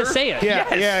an just answer. to say it.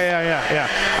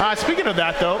 Yeah. Speaking of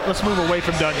that, though, let's move away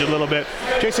from Dunge a little bit.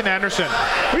 Jason Anderson,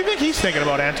 what do you think he's thinking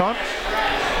about, Anton?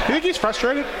 You think he's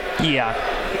frustrated? Yeah.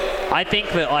 I think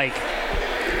that,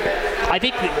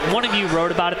 one of you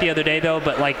wrote about it the other day, though,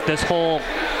 but, this whole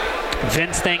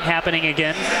Vince thing happening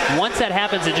again. Once that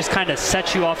happens, it just kind of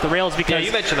sets you off the rails because... Yeah,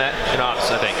 you mentioned that in ops,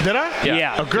 I think. Did I?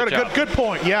 Yeah. Good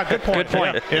point. Yeah, good point. Good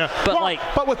point. Yeah. But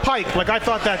but with Pike, I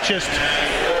thought that just...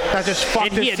 that just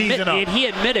fucked his season up. And he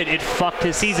admitted it fucked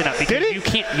his season up because Did he? you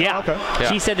can't. Yeah. Oh,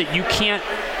 okay. He said that you can't.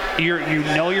 You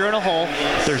know you're in a hole.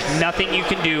 There's nothing you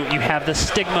can do. You have the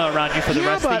stigma around you for the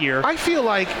rest of the year. I feel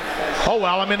like, oh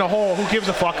well, I'm in a hole. Who gives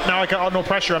a fuck? Now I got no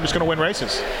pressure. I'm just going to win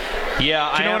races.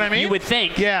 Yeah, Do you know what I mean? You would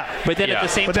think. Yeah. But then at the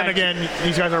same time. But then again,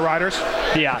 these guys are riders.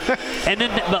 Yeah. And then,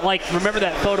 but like, remember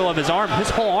that photo of his arm? His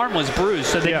whole arm was bruised.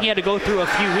 So then he had to go through a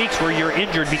few weeks where you're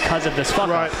injured because of this fuck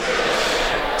up.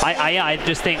 I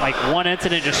just think like one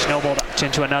incident just snowballed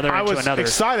into another. I was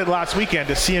excited last weekend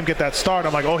to see him get that start.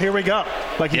 I'm like, oh, here we go.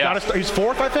 Like he got he's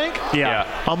fourth, I think. Yeah.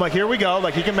 I'm like, here we go.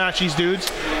 Like he can match these dudes.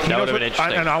 That would have been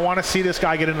interesting. And I want to see this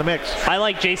guy get in the mix. I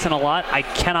like Jason a lot. I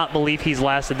cannot believe he's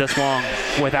lasted this long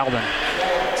with Albin.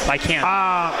 I can't.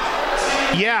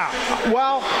 Yeah.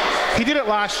 Well, he did it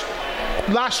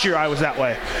last year. I was that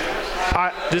way.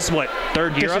 This is what,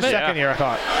 third year of it? Second year, I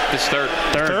thought. This third.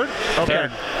 Third? Okay.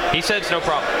 Third. He said it's no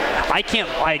problem. I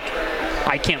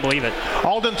can't believe it.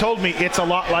 Alden told me it's a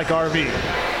lot like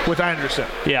RV with Anderson.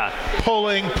 Yeah.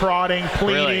 Pulling, prodding,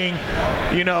 pleading,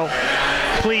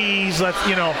 please, let's,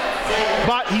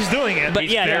 but he's doing it. But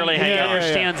he's barely hanging on. He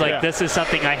understands this is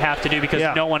something I have to do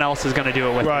because no one else is going to do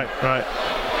it with me. Right.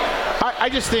 I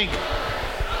just think,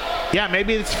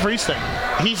 maybe it's a freeze thing.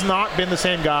 He's not been the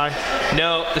same guy.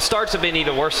 No, the starts have been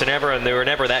even worse than ever, and they were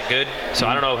never that good. So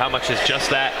I don't know how much is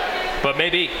just that. But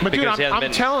maybe. But dude,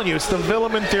 I'm telling you, it's the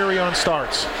Villeman theory on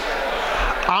starts.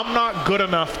 I'm not good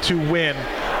enough to win.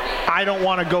 I don't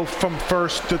want to go from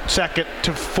first to second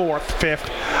to fourth, fifth.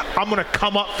 I'm going to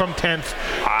come up from 10th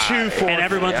to fourth. And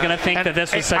everyone's going to think that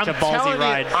this was such a ballsy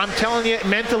ride. I'm telling you,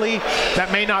 mentally,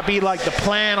 that may not be like the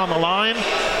plan on the line,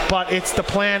 but it's the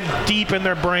plan deep in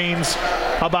their brains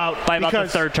about the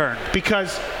third turn.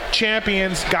 Because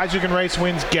champions, guys who can race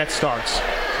wins, get starts.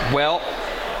 Well,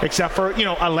 except for,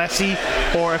 Alessi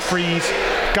or a Freeze,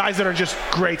 guys that are just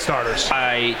great starters.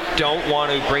 I don't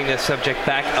want to bring this subject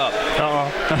back up.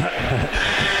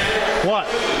 What?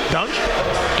 Dunge?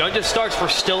 Dunge's starts were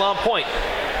still on point.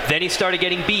 Then he started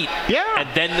getting beat. Yeah. And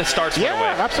then the starts went away.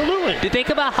 Yeah, absolutely. To think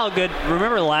about how good,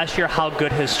 remember last year how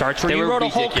good his starts were? They you wrote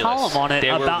ridiculous. A whole column on it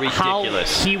about how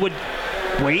he would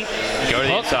wait, go to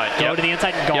the inside. Go to the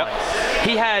inside and gone.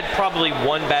 He had probably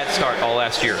one bad start all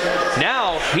last year.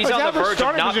 Now he's on the verge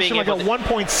of not being able to. Like a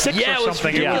 1.6 or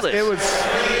something. It was ridiculous.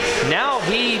 Now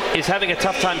he is having a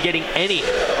tough time getting any.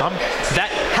 That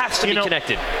has to be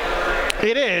connected.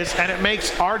 It is, and it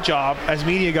makes our job as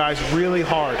media guys really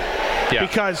hard. Yeah.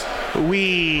 Because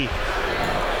we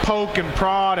poke and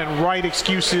prod and write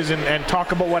excuses and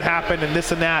talk about what happened and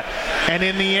this and that. And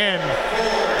in the end,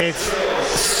 it's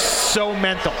so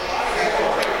mental.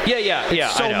 Yeah.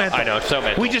 So mental. I know, it's so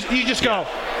mental. You just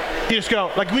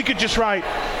go. Like we could just write,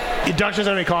 Dunge doesn't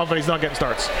have any confidence, he's not getting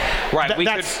starts. Right.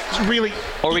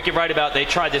 Or we could write about they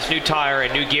tried this new tire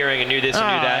and new gearing and new this and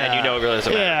new that, and it really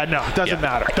doesn't matter. Yeah, no, it doesn't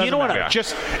matter. Doesn't matter.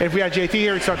 Just if we had JT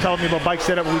here, he'd start telling me about bike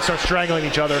setup and we'd start strangling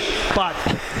each other. But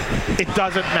it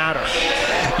doesn't matter.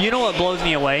 You know what blows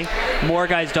me away? More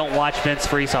guys don't watch Vince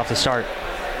Freeze off the start.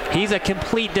 He's a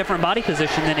complete different body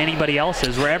position than anybody else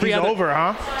is. He's over,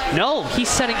 huh? No, he's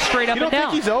setting straight up and down. You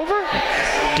don't think he's over?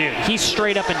 Dude, he's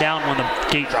straight up and down when the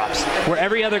gate drops. Where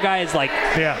every other guy is like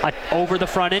over the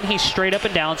front end, he's straight up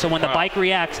and down. So when the bike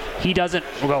reacts, he doesn't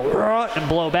go and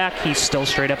blow back. He's still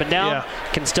straight up and down,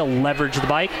 can still leverage the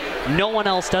bike. No one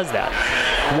else does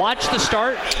that. Watch the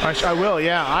start. I will,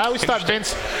 yeah. I always thought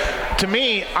Vince,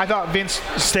 I thought Vince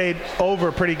stayed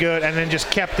over pretty good and then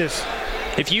just kept this.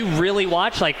 If you really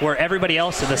watch, like where everybody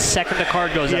else, the second the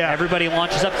card goes up, everybody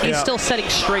launches up. He's still setting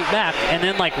straight back, and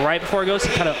then like right before it goes,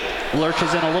 he kind of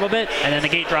lurches in a little bit, and then the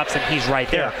gate drops, and he's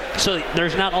right there. So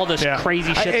there's not all this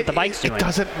crazy shit that the bike's doing. It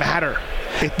doesn't matter.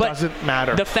 It doesn't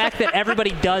matter. The fact that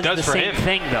everybody does the same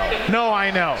thing, though. No,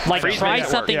 I know. Like try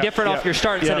something different off your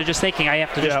start instead of just thinking I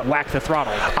have to just whack the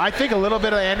throttle. I think a little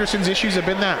bit of Anderson's issues have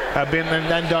been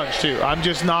and Dunge too. I'm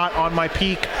just not on my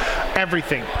peak.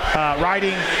 Everything,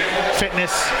 riding,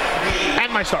 fitness, and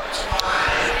my starts.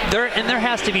 There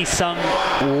has to be some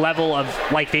level of,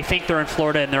 like, they think they're in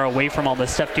Florida and they're away from all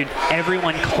this stuff, dude.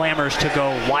 Everyone clamors to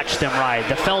go watch them ride.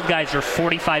 The Feld guys are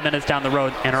 45 minutes down the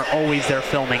road and are always there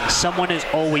filming. Someone is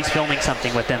always filming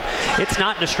something with them. It's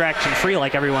not distraction-free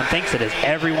like everyone thinks it is.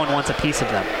 Everyone wants a piece of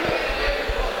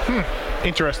them.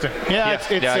 Interesting.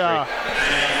 Yeah.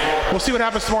 We'll see what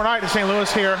happens tomorrow night in St. Louis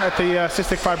here at the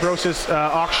Cystic Fibrosis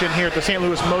auction here at the St.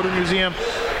 Louis Motor Museum.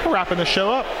 We're wrapping the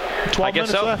show up. 12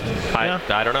 minutes left.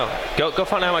 I don't know. Go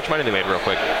find out how much money they made real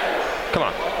quick. Come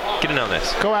on. Get in on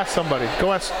this. Go ask somebody.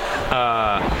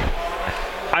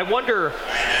 I wonder,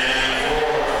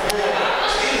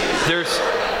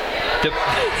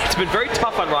 it's been very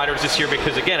tough on riders this year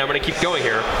because, again, I'm going to keep going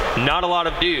here. Not a lot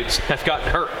of dudes have gotten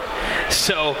hurt.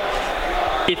 So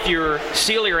if you're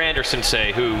Seeley or Anderson,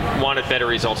 say, who wanted better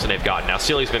results than they've gotten. Now,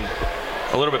 Seeley's been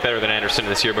a little bit better than Anderson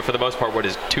this year, but for the most part, what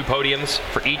is 2 podiums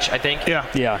for each, I think? Yeah.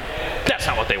 That's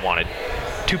not what they wanted.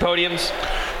 2 podiums.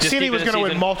 Seeley was going to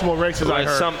win multiple races, I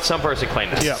heard. Some person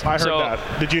claimed this. Yeah, I heard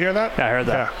that. Did you hear that? I heard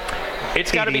that. Yeah.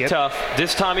 It's got to be tough.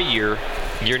 This time of year,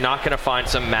 you're not going to find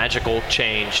some magical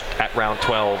change at round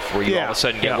 12 where you all of a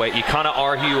sudden get weight. You kind of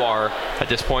are who you are at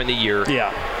this point in the year.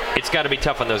 Yeah. It's got to be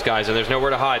tough on those guys, and there's nowhere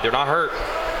to hide. They're not hurt.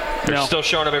 They're still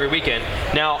showing up every weekend.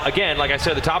 Now, again, like I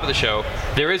said at the top of the show,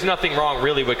 there is nothing wrong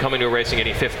really with coming to a race and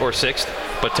getting 5th or 6th,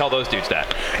 but tell those dudes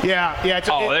that. Yeah.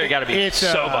 They got to be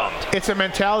so bummed. It's a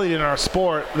mentality in our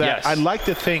sport that I'd like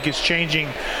to think is changing,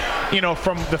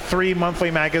 from the 3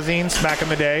 monthly magazines back in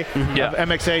the day, of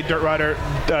MXA, Dirt Rider,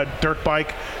 Dirt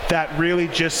Bike, that really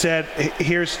just said,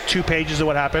 here's 2 pages of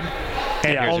what happened,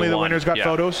 and only the winners got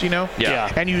photos, Yeah.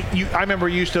 And I remember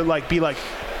you used to be like,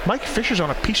 Mike Fisher's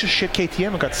on a piece of shit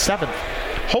KTM and got 7th.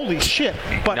 Holy shit.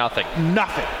 But nothing.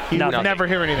 You would never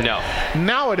hear anything. No.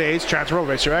 Nowadays, Trans World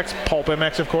Racer X,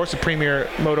 Pulpmx, of course, the premier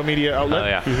moto media outlet. Oh,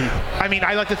 yeah. I mean,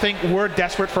 I like to think we're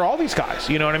desperate for all these guys.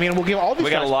 You know what I mean? We'll give all these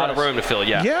guys We got a lot press. of room to fill.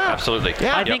 Yeah. Absolutely.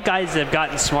 Yeah. I think guys have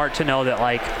gotten smart to know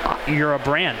that, you're a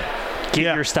brand.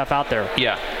 Get your stuff out there.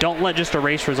 Yeah. Don't let just a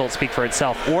race result speak for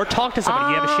itself. Or talk to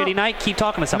somebody. You have a shitty night, keep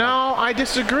talking to somebody. No, I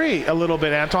disagree a little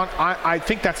bit, Anton. I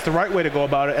think that's the right way to go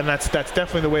about it, and that's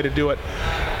definitely the way to do it.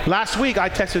 Last week, I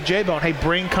texted J-Bone, hey,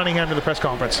 bring Cunningham to the press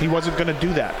conference. He wasn't going to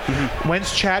do that.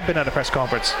 When's Chad been at a press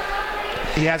conference?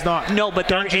 He has not. No, but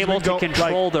they're able to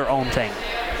control their own thing.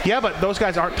 Yeah, but those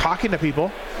guys aren't talking to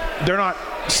people. They're not.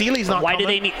 Seeley's not. Why do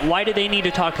they need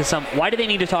to talk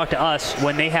to us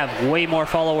when they have way more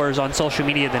followers on social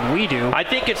media than we do? I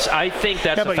think that's a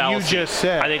fallacy. You just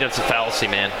said. I think that's a fallacy,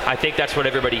 man. I think that's what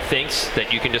everybody thinks,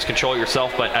 that you can just control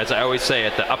yourself. But as I always say,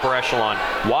 at the upper echelon,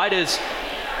 why does,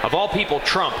 of all people,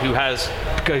 Trump, who has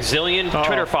a gazillion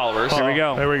Twitter followers. There we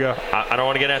go. I don't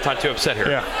want to get Anton too upset here.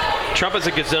 Yeah. Trump has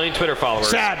a gazillion Twitter followers.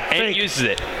 Sad. And Fake. uses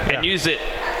it. And uses it.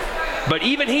 But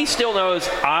even he still knows,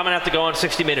 I'm going to have to go on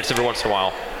 60 Minutes every once in a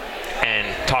while and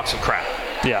talk some crap.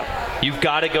 Yeah. You've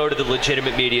got to go to the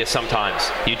legitimate media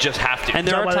sometimes. You just have to. And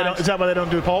there are times. Is that why they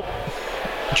don't do Pulp?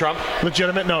 Trump?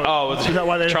 Legitimate? No. Oh, is that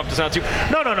why they? Trump does not do.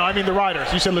 No. I mean the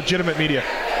riders. You said legitimate media.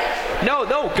 No.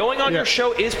 Going on your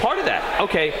show is part of that.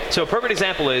 Okay, so a perfect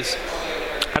example is,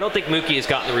 I don't think Mookie has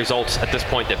gotten the results at this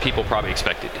point that people probably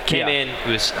expected. Came in, it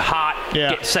was hot,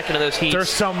 get second of those heats. There's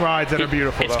some rides that are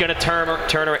beautiful. It's going to turn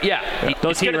around. Yeah.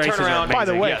 Those heat races are amazing. By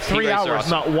the way, 3 hours,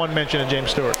 not one mention of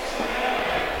James Stewart.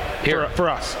 Here. For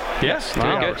us. Yes,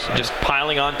 very good. Just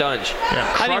piling on Dunge.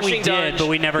 Yeah. I think we did, but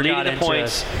we never got into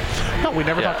points. No, we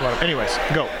never talked about it. Anyways,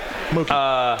 go.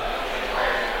 Mookie.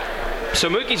 So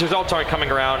Mookie's results aren't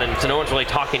coming around, and so no one's really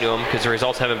talking to him because the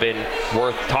results haven't been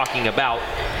worth talking about.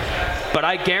 But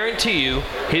I guarantee you,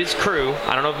 his crew,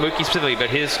 I don't know if Mookie specifically, but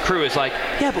his crew is like,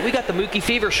 yeah, but we got the Mookie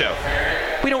Fever show.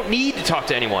 We don't need to talk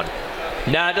to anyone.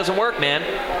 Nah, it doesn't work, man.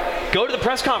 Go to the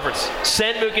press conference.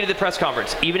 Send Mookie to the press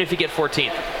conference, even if you get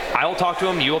 14th. I will talk to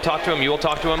him, you will talk to him, you will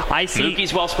talk to him. I see.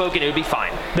 Mookie's well-spoken, it would be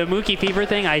fine. The Mookie Fever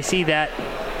thing, I see that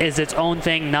is its own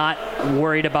thing, not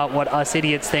worried about what us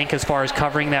idiots think as far as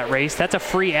covering that race. That's a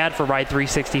free ad for Ride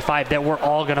 365 that we're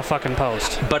all going to fucking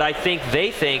post. But I think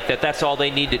they think that that's all they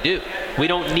need to do. We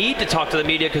don't need to talk to the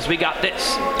media because we got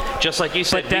this. Just like you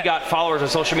said, we got followers on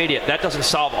social media. That doesn't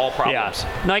solve all problems.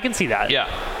 Yeah. No, I can see that. Yeah.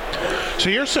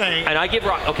 So you're saying... And I give...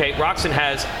 Roxon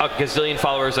has a gazillion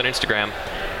followers on Instagram.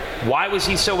 Why was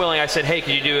he so willing? I said, hey,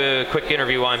 can you do a quick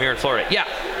interview while I'm here in Florida? Yeah,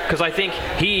 because I think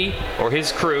he or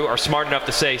his crew are smart enough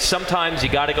to say sometimes you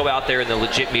got to go out there in the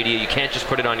legit media. You can't just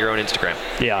put it on your own Instagram.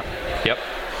 Yeah. Yep.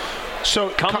 So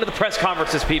come to the press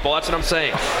conferences, people. That's what I'm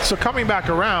saying. So coming back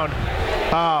around to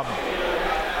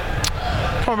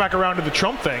the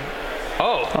Trump thing.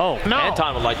 Oh. No.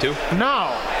 Anton would like to.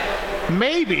 No.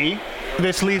 Maybe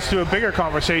this leads to a bigger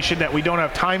conversation that we don't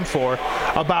have time for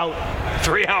about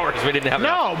 3 hours. We didn't have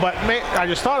enough. No, but I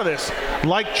just thought of this.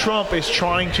 Like Trump is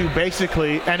trying to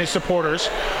basically, and his supporters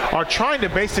are trying to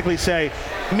basically say,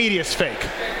 media's fake.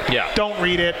 Yeah. Don't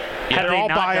read it. Have They're they all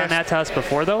not biased. done that to us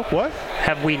before, though? What?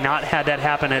 Have we not had that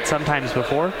happen at some times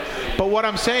before? But what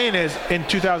I'm saying is, in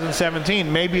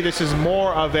 2017, maybe this is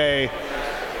more of a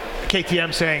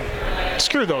KTM saying,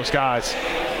 screw those guys.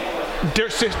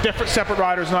 Different separate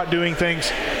riders not doing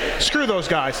things. Screw those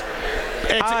guys.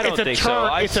 I don't think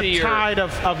so. It's a tide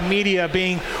of media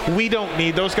being, we don't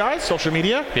need those guys, social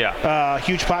media. Yeah.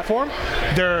 Huge platform.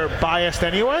 They're biased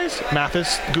anyways.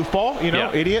 Matthes, goofball,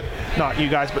 idiot. Not you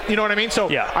guys, but you know what I mean? So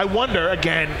I wonder,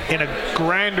 again, in a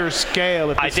grander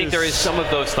scale, if I think there is some of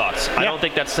those thoughts. I don't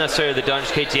think that's necessarily the Dunge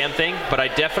KTM thing, but I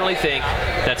definitely think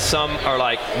that some are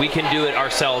like, we can do it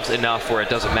ourselves enough where it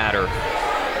doesn't matter.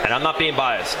 And I'm not being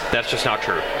biased. That's just not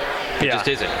true. It just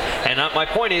isn't. And my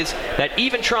point is that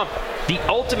even Trump, the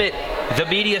ultimate, the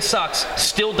media sucks,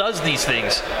 still does these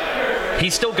things. He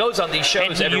still goes on these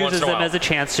shows every once in a while. And he uses them as a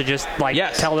chance to just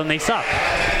tell them they suck.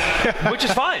 Which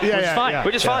is fine.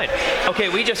 Which is fine. Okay,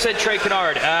 we just said Trey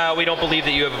Kennard, we don't believe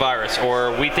that you have a virus,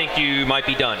 or we think you might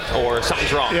be done, or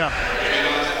something's wrong.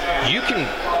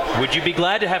 Would you be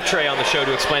glad to have Trey on the show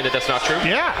to explain that that's not true?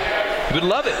 Yeah. Would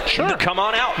love it. Sure. Come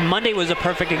on out. Monday was a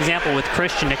perfect example with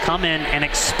Christian to come in and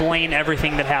explain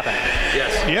everything that happened.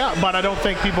 Yes. Yeah, but I don't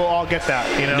think people all get that.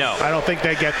 No. I don't think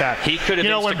they get that. He could have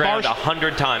Instagrammed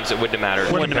 100 times. It wouldn't have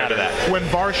mattered. Wouldn't matter that. When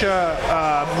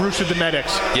Barsha roosted the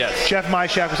medics, Jeff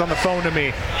Myshak was on the phone to me.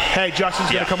 Hey,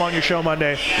 Justin's going to come on your show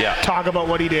Monday. Talk about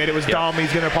what he did. It was dumb.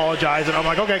 He's going to apologize. And I'm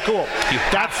like, okay, cool.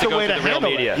 That's the way to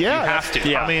handle it. Yeah, you have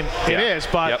to. I mean, it is,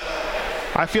 but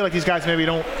I feel like these guys maybe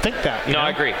don't think that. No, I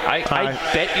agree. I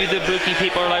bet you the bookie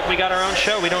people are like, we got our own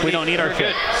show. We don't need our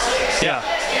good. Yeah.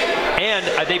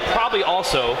 And they probably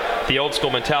also, the old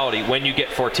school mentality, when you get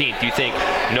 14th, you think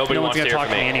nobody wants to hear from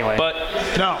me anyway. But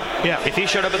if he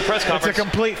showed up at the press conference, it's a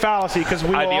complete fallacy because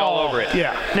I'd be all over it.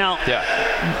 Yeah. Now,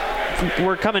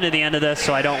 we're coming to the end of this,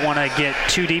 so I don't want to get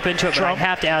too deep into it, but I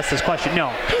have to ask this question.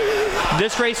 No.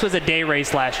 This race was a day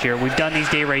race last year. We've done these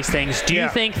day race things. Do you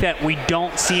think that we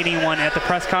don't see anyone at the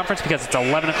press conference because it's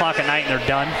 11 o'clock at night and they're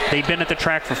done? They've been at the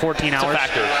track for 14 hours. It's a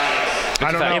factor.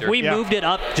 I don't know. If we moved it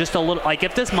up just a little, like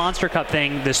if this Monster Cup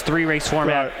thing, this 3-race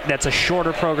format, that's a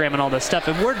shorter program and all this stuff,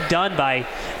 if we're done by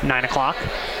 9 o'clock,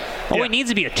 it needs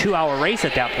to be a 2-hour race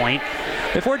at that point.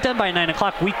 If we're done by 9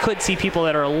 o'clock, we could see people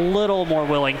that are a little more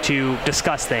willing to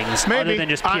discuss things other than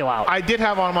just peel out. I did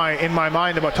have in my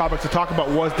mind about topics to talk about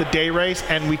was the day race,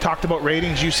 and we talked about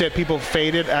ratings. You said people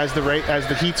faded as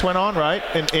the heats went on, right?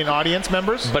 In audience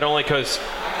members. But only because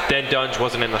then Dunge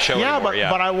wasn't in the show anymore.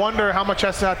 But I wonder how much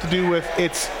has that to do with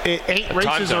 8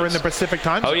 races are in the Pacific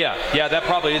time zone. Oh yeah, that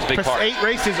probably is a big part. 8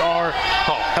 races are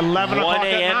 11 o'clock at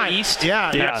night. 1 a.m. East.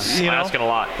 Yeah, that's asking a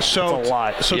lot. So it's a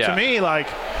lot. So to me,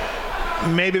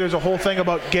 maybe there's a whole thing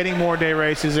about getting more day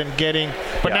races and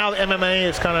but now the MMA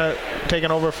is kind of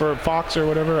taken over for Fox or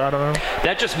whatever. I don't know.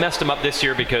 That just messed them up this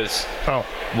year because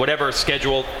whatever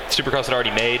schedule Supercross had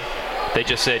already made, they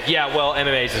just said,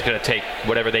 MMA is just going to take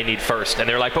whatever they need first. And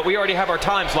they're like, but we already have our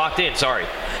times locked in. Sorry.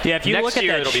 Yeah, if you look at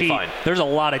that sheet, there's a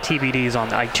lot of TBDs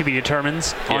on, to be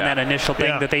determined on that initial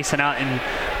thing that they sent out. And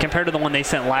compared to the one they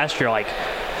sent last year,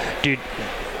 dude,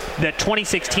 that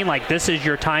 2016, this is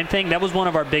your time thing, that was one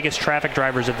of our biggest traffic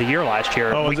drivers of the year last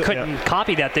year. We couldn't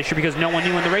copy that this year because no one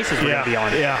knew when the races were going to be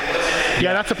on. Yeah,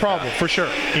 that's a problem for sure.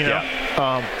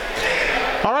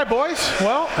 All right, boys.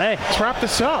 Well, let's wrap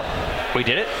this up. We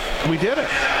did it? We did it.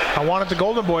 I wanted the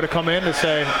Golden Boy to come in to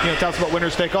say, tell us about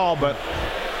winners take all, but...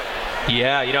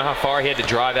 Yeah, you know how far he had to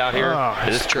drive out here?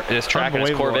 This track and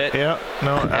his Corvette? Yeah,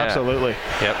 absolutely.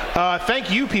 Yep.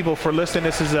 Thank you, people, for listening.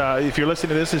 This is, if you're listening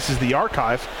to this is the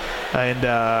archive.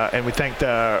 And we thanked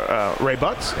Ray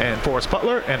Butts and Forrest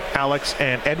Butler and Alex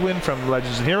and Edwin from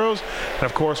Legends and Heroes. And,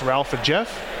 of course, Ralph and Jeff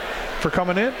for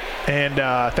coming in.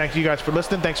 And thank you guys for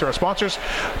listening. Thanks to our sponsors,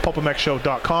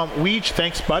 Pulpmxshow.com. Weege,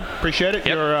 thanks, bud. Appreciate it.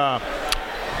 Yep. You're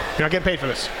not getting paid for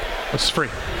this. This is free.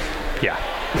 Yeah.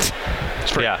 It's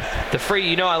free. Yeah. The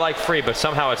free, I like free, but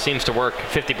somehow it seems to work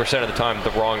 50% of the time the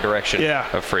wrong direction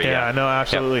of free. Yeah, no,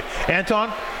 absolutely. Yep.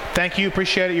 Anton, thank you.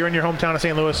 Appreciate it. You're in your hometown of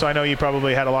St. Louis, so I know you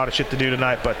probably had a lot of shit to do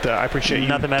tonight, but I appreciate you.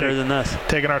 Nothing better than this.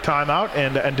 Taking our time out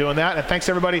and doing that. And thanks,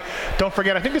 everybody. Don't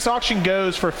forget, I think this auction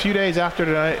goes for a few days after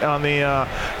tonight on the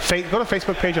go to the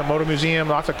Facebook page on Motor Museum.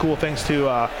 Lots of cool things to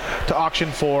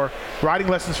auction for. Riding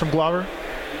lessons from Glover.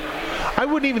 I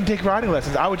wouldn't even take riding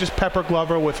lessons. I would just pepper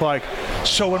Glover with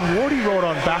so when Wardy rode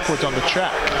on backwards on the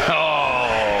track.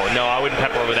 Oh, no, I wouldn't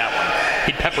pepper with that one.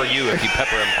 He'd pepper you if you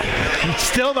pepper him.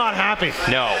 Still not happy.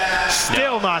 No.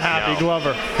 Still not happy,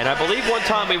 Glover. And I believe one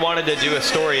time we wanted to do a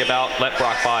story about Let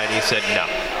Brock Buy, and he said no.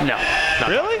 No. Not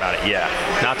talking about it.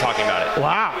 Yeah. Not talking about it.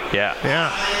 Wow. Yeah.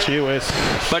 Yeah. Gee whiz.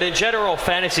 But in general,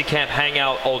 fantasy camp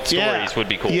hangout old stories would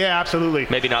be cool. Yeah, absolutely.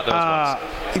 Maybe not those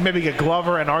ones. Maybe get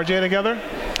Glover and RJ together.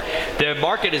 The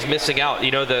market is missing out. You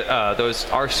know, those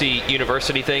RC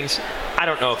University things, I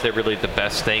don't know if they're really the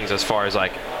best things as far as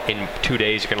like in 2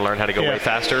 days you're going to learn how to go way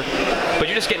faster. But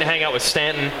you're just getting to hang out with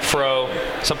Stanton, Fro,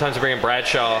 sometimes bringing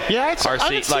Bradshaw. Yeah, RC. I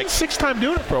haven't seen Six Time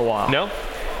doing it for a while. No?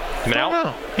 You out?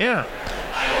 No. Yeah.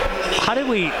 How did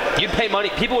we... You'd pay money.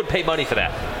 People would pay money for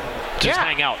that. Just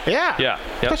hang out. Yeah. Yeah.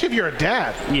 Especially if you're a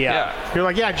dad. Yeah. You're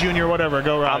like, yeah, Junior, whatever,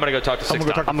 go ride. I'm going to go talk to Six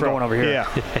Time. I'm going over here.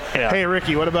 Yeah. Hey,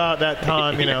 Ricky, what about that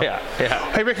time, you know?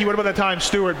 Hey, Ricky, what about that time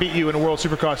Stewart beat you in a World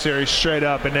Supercross Series straight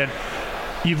up, and then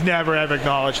you've never, ever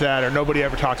acknowledged that, or nobody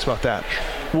ever talks about that?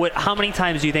 How many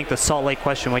times do you think the Salt Lake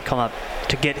question would come up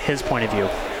to get his point of view?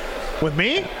 With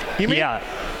me? You mean? Yeah.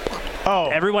 Oh.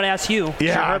 Everyone asks you.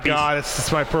 Yeah, God,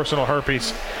 it's my personal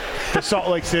herpes. The Salt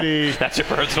Lake City. That's your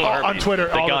personal herpes. On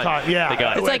Twitter all the time.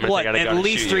 Yeah. It's like what? At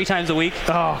least 3 times a week? Oh,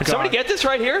 God. Did somebody get this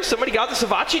right here? Somebody got the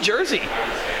Savachi jersey.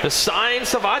 The signed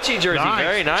Savachi jersey. Nice.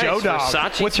 Very nice. Joe Dog.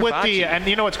 Versace With the, and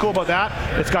you know what's cool about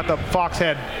that? It's got the fox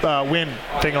head win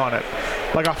thing on it.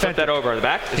 Like authentic. Flip that over on the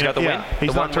back. It's got the win.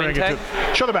 He's the not turning it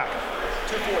to. Show the back.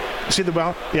 See the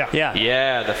belt? Yeah.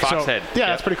 Yeah, the fox head. Yeah,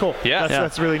 that's pretty cool. Yeah.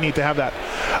 That's really neat to have that.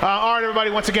 All right,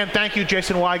 everybody. Once again, thank you,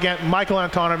 Jason Wygant, Michael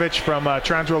Antonovich from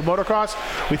Transworld Motocross.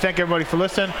 We thank everybody for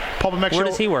listening. Pulpmx Show. Where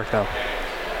does he work, though?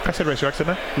 I said Racer X,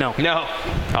 didn't I? No. No.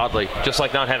 Oddly. Just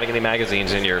like not having any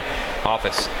magazines in your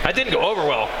office. That didn't go over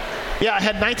well. Yeah, I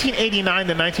had 1989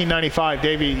 to 1995.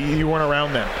 Davey, you weren't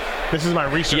around then. This is my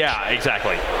research. Yeah,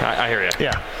 exactly. I hear you.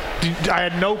 Yeah. I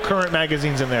had no current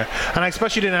magazines in there. And I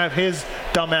especially didn't have his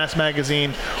dumbass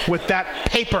magazine with that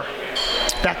paper,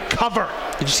 that cover.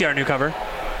 Did you see our new cover?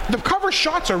 The cover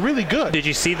shots are really good. Did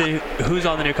you see who's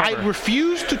on the new cover? I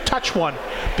refuse to touch one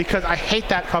because I hate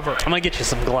that cover. I'm going to get you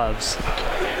some gloves.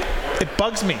 It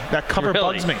bugs me. That cover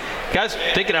bugs me. Guys,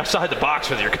 thinking outside the box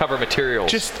with your cover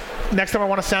materials. Just next time I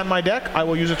want to sand my deck, I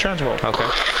will use a Transworld.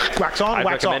 Okay. Wax on, I'd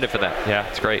wax recommend off. it for that. Yeah,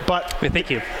 it's great. But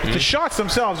thank you. The shots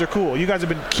themselves are cool. You guys have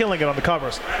been killing it on the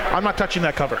covers. I'm not touching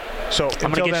that cover. So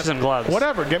I'm going to get you some gloves.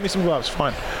 Whatever. Get me some gloves.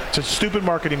 Fine. It's a stupid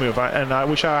marketing move. And I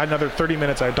wish I had another 30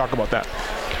 minutes I'd talk about that.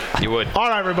 You would. All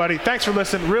right, everybody. Thanks for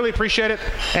listening. Really appreciate it.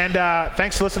 And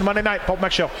thanks for listening to Monday Night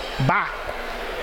Pulpmx Show. Bye.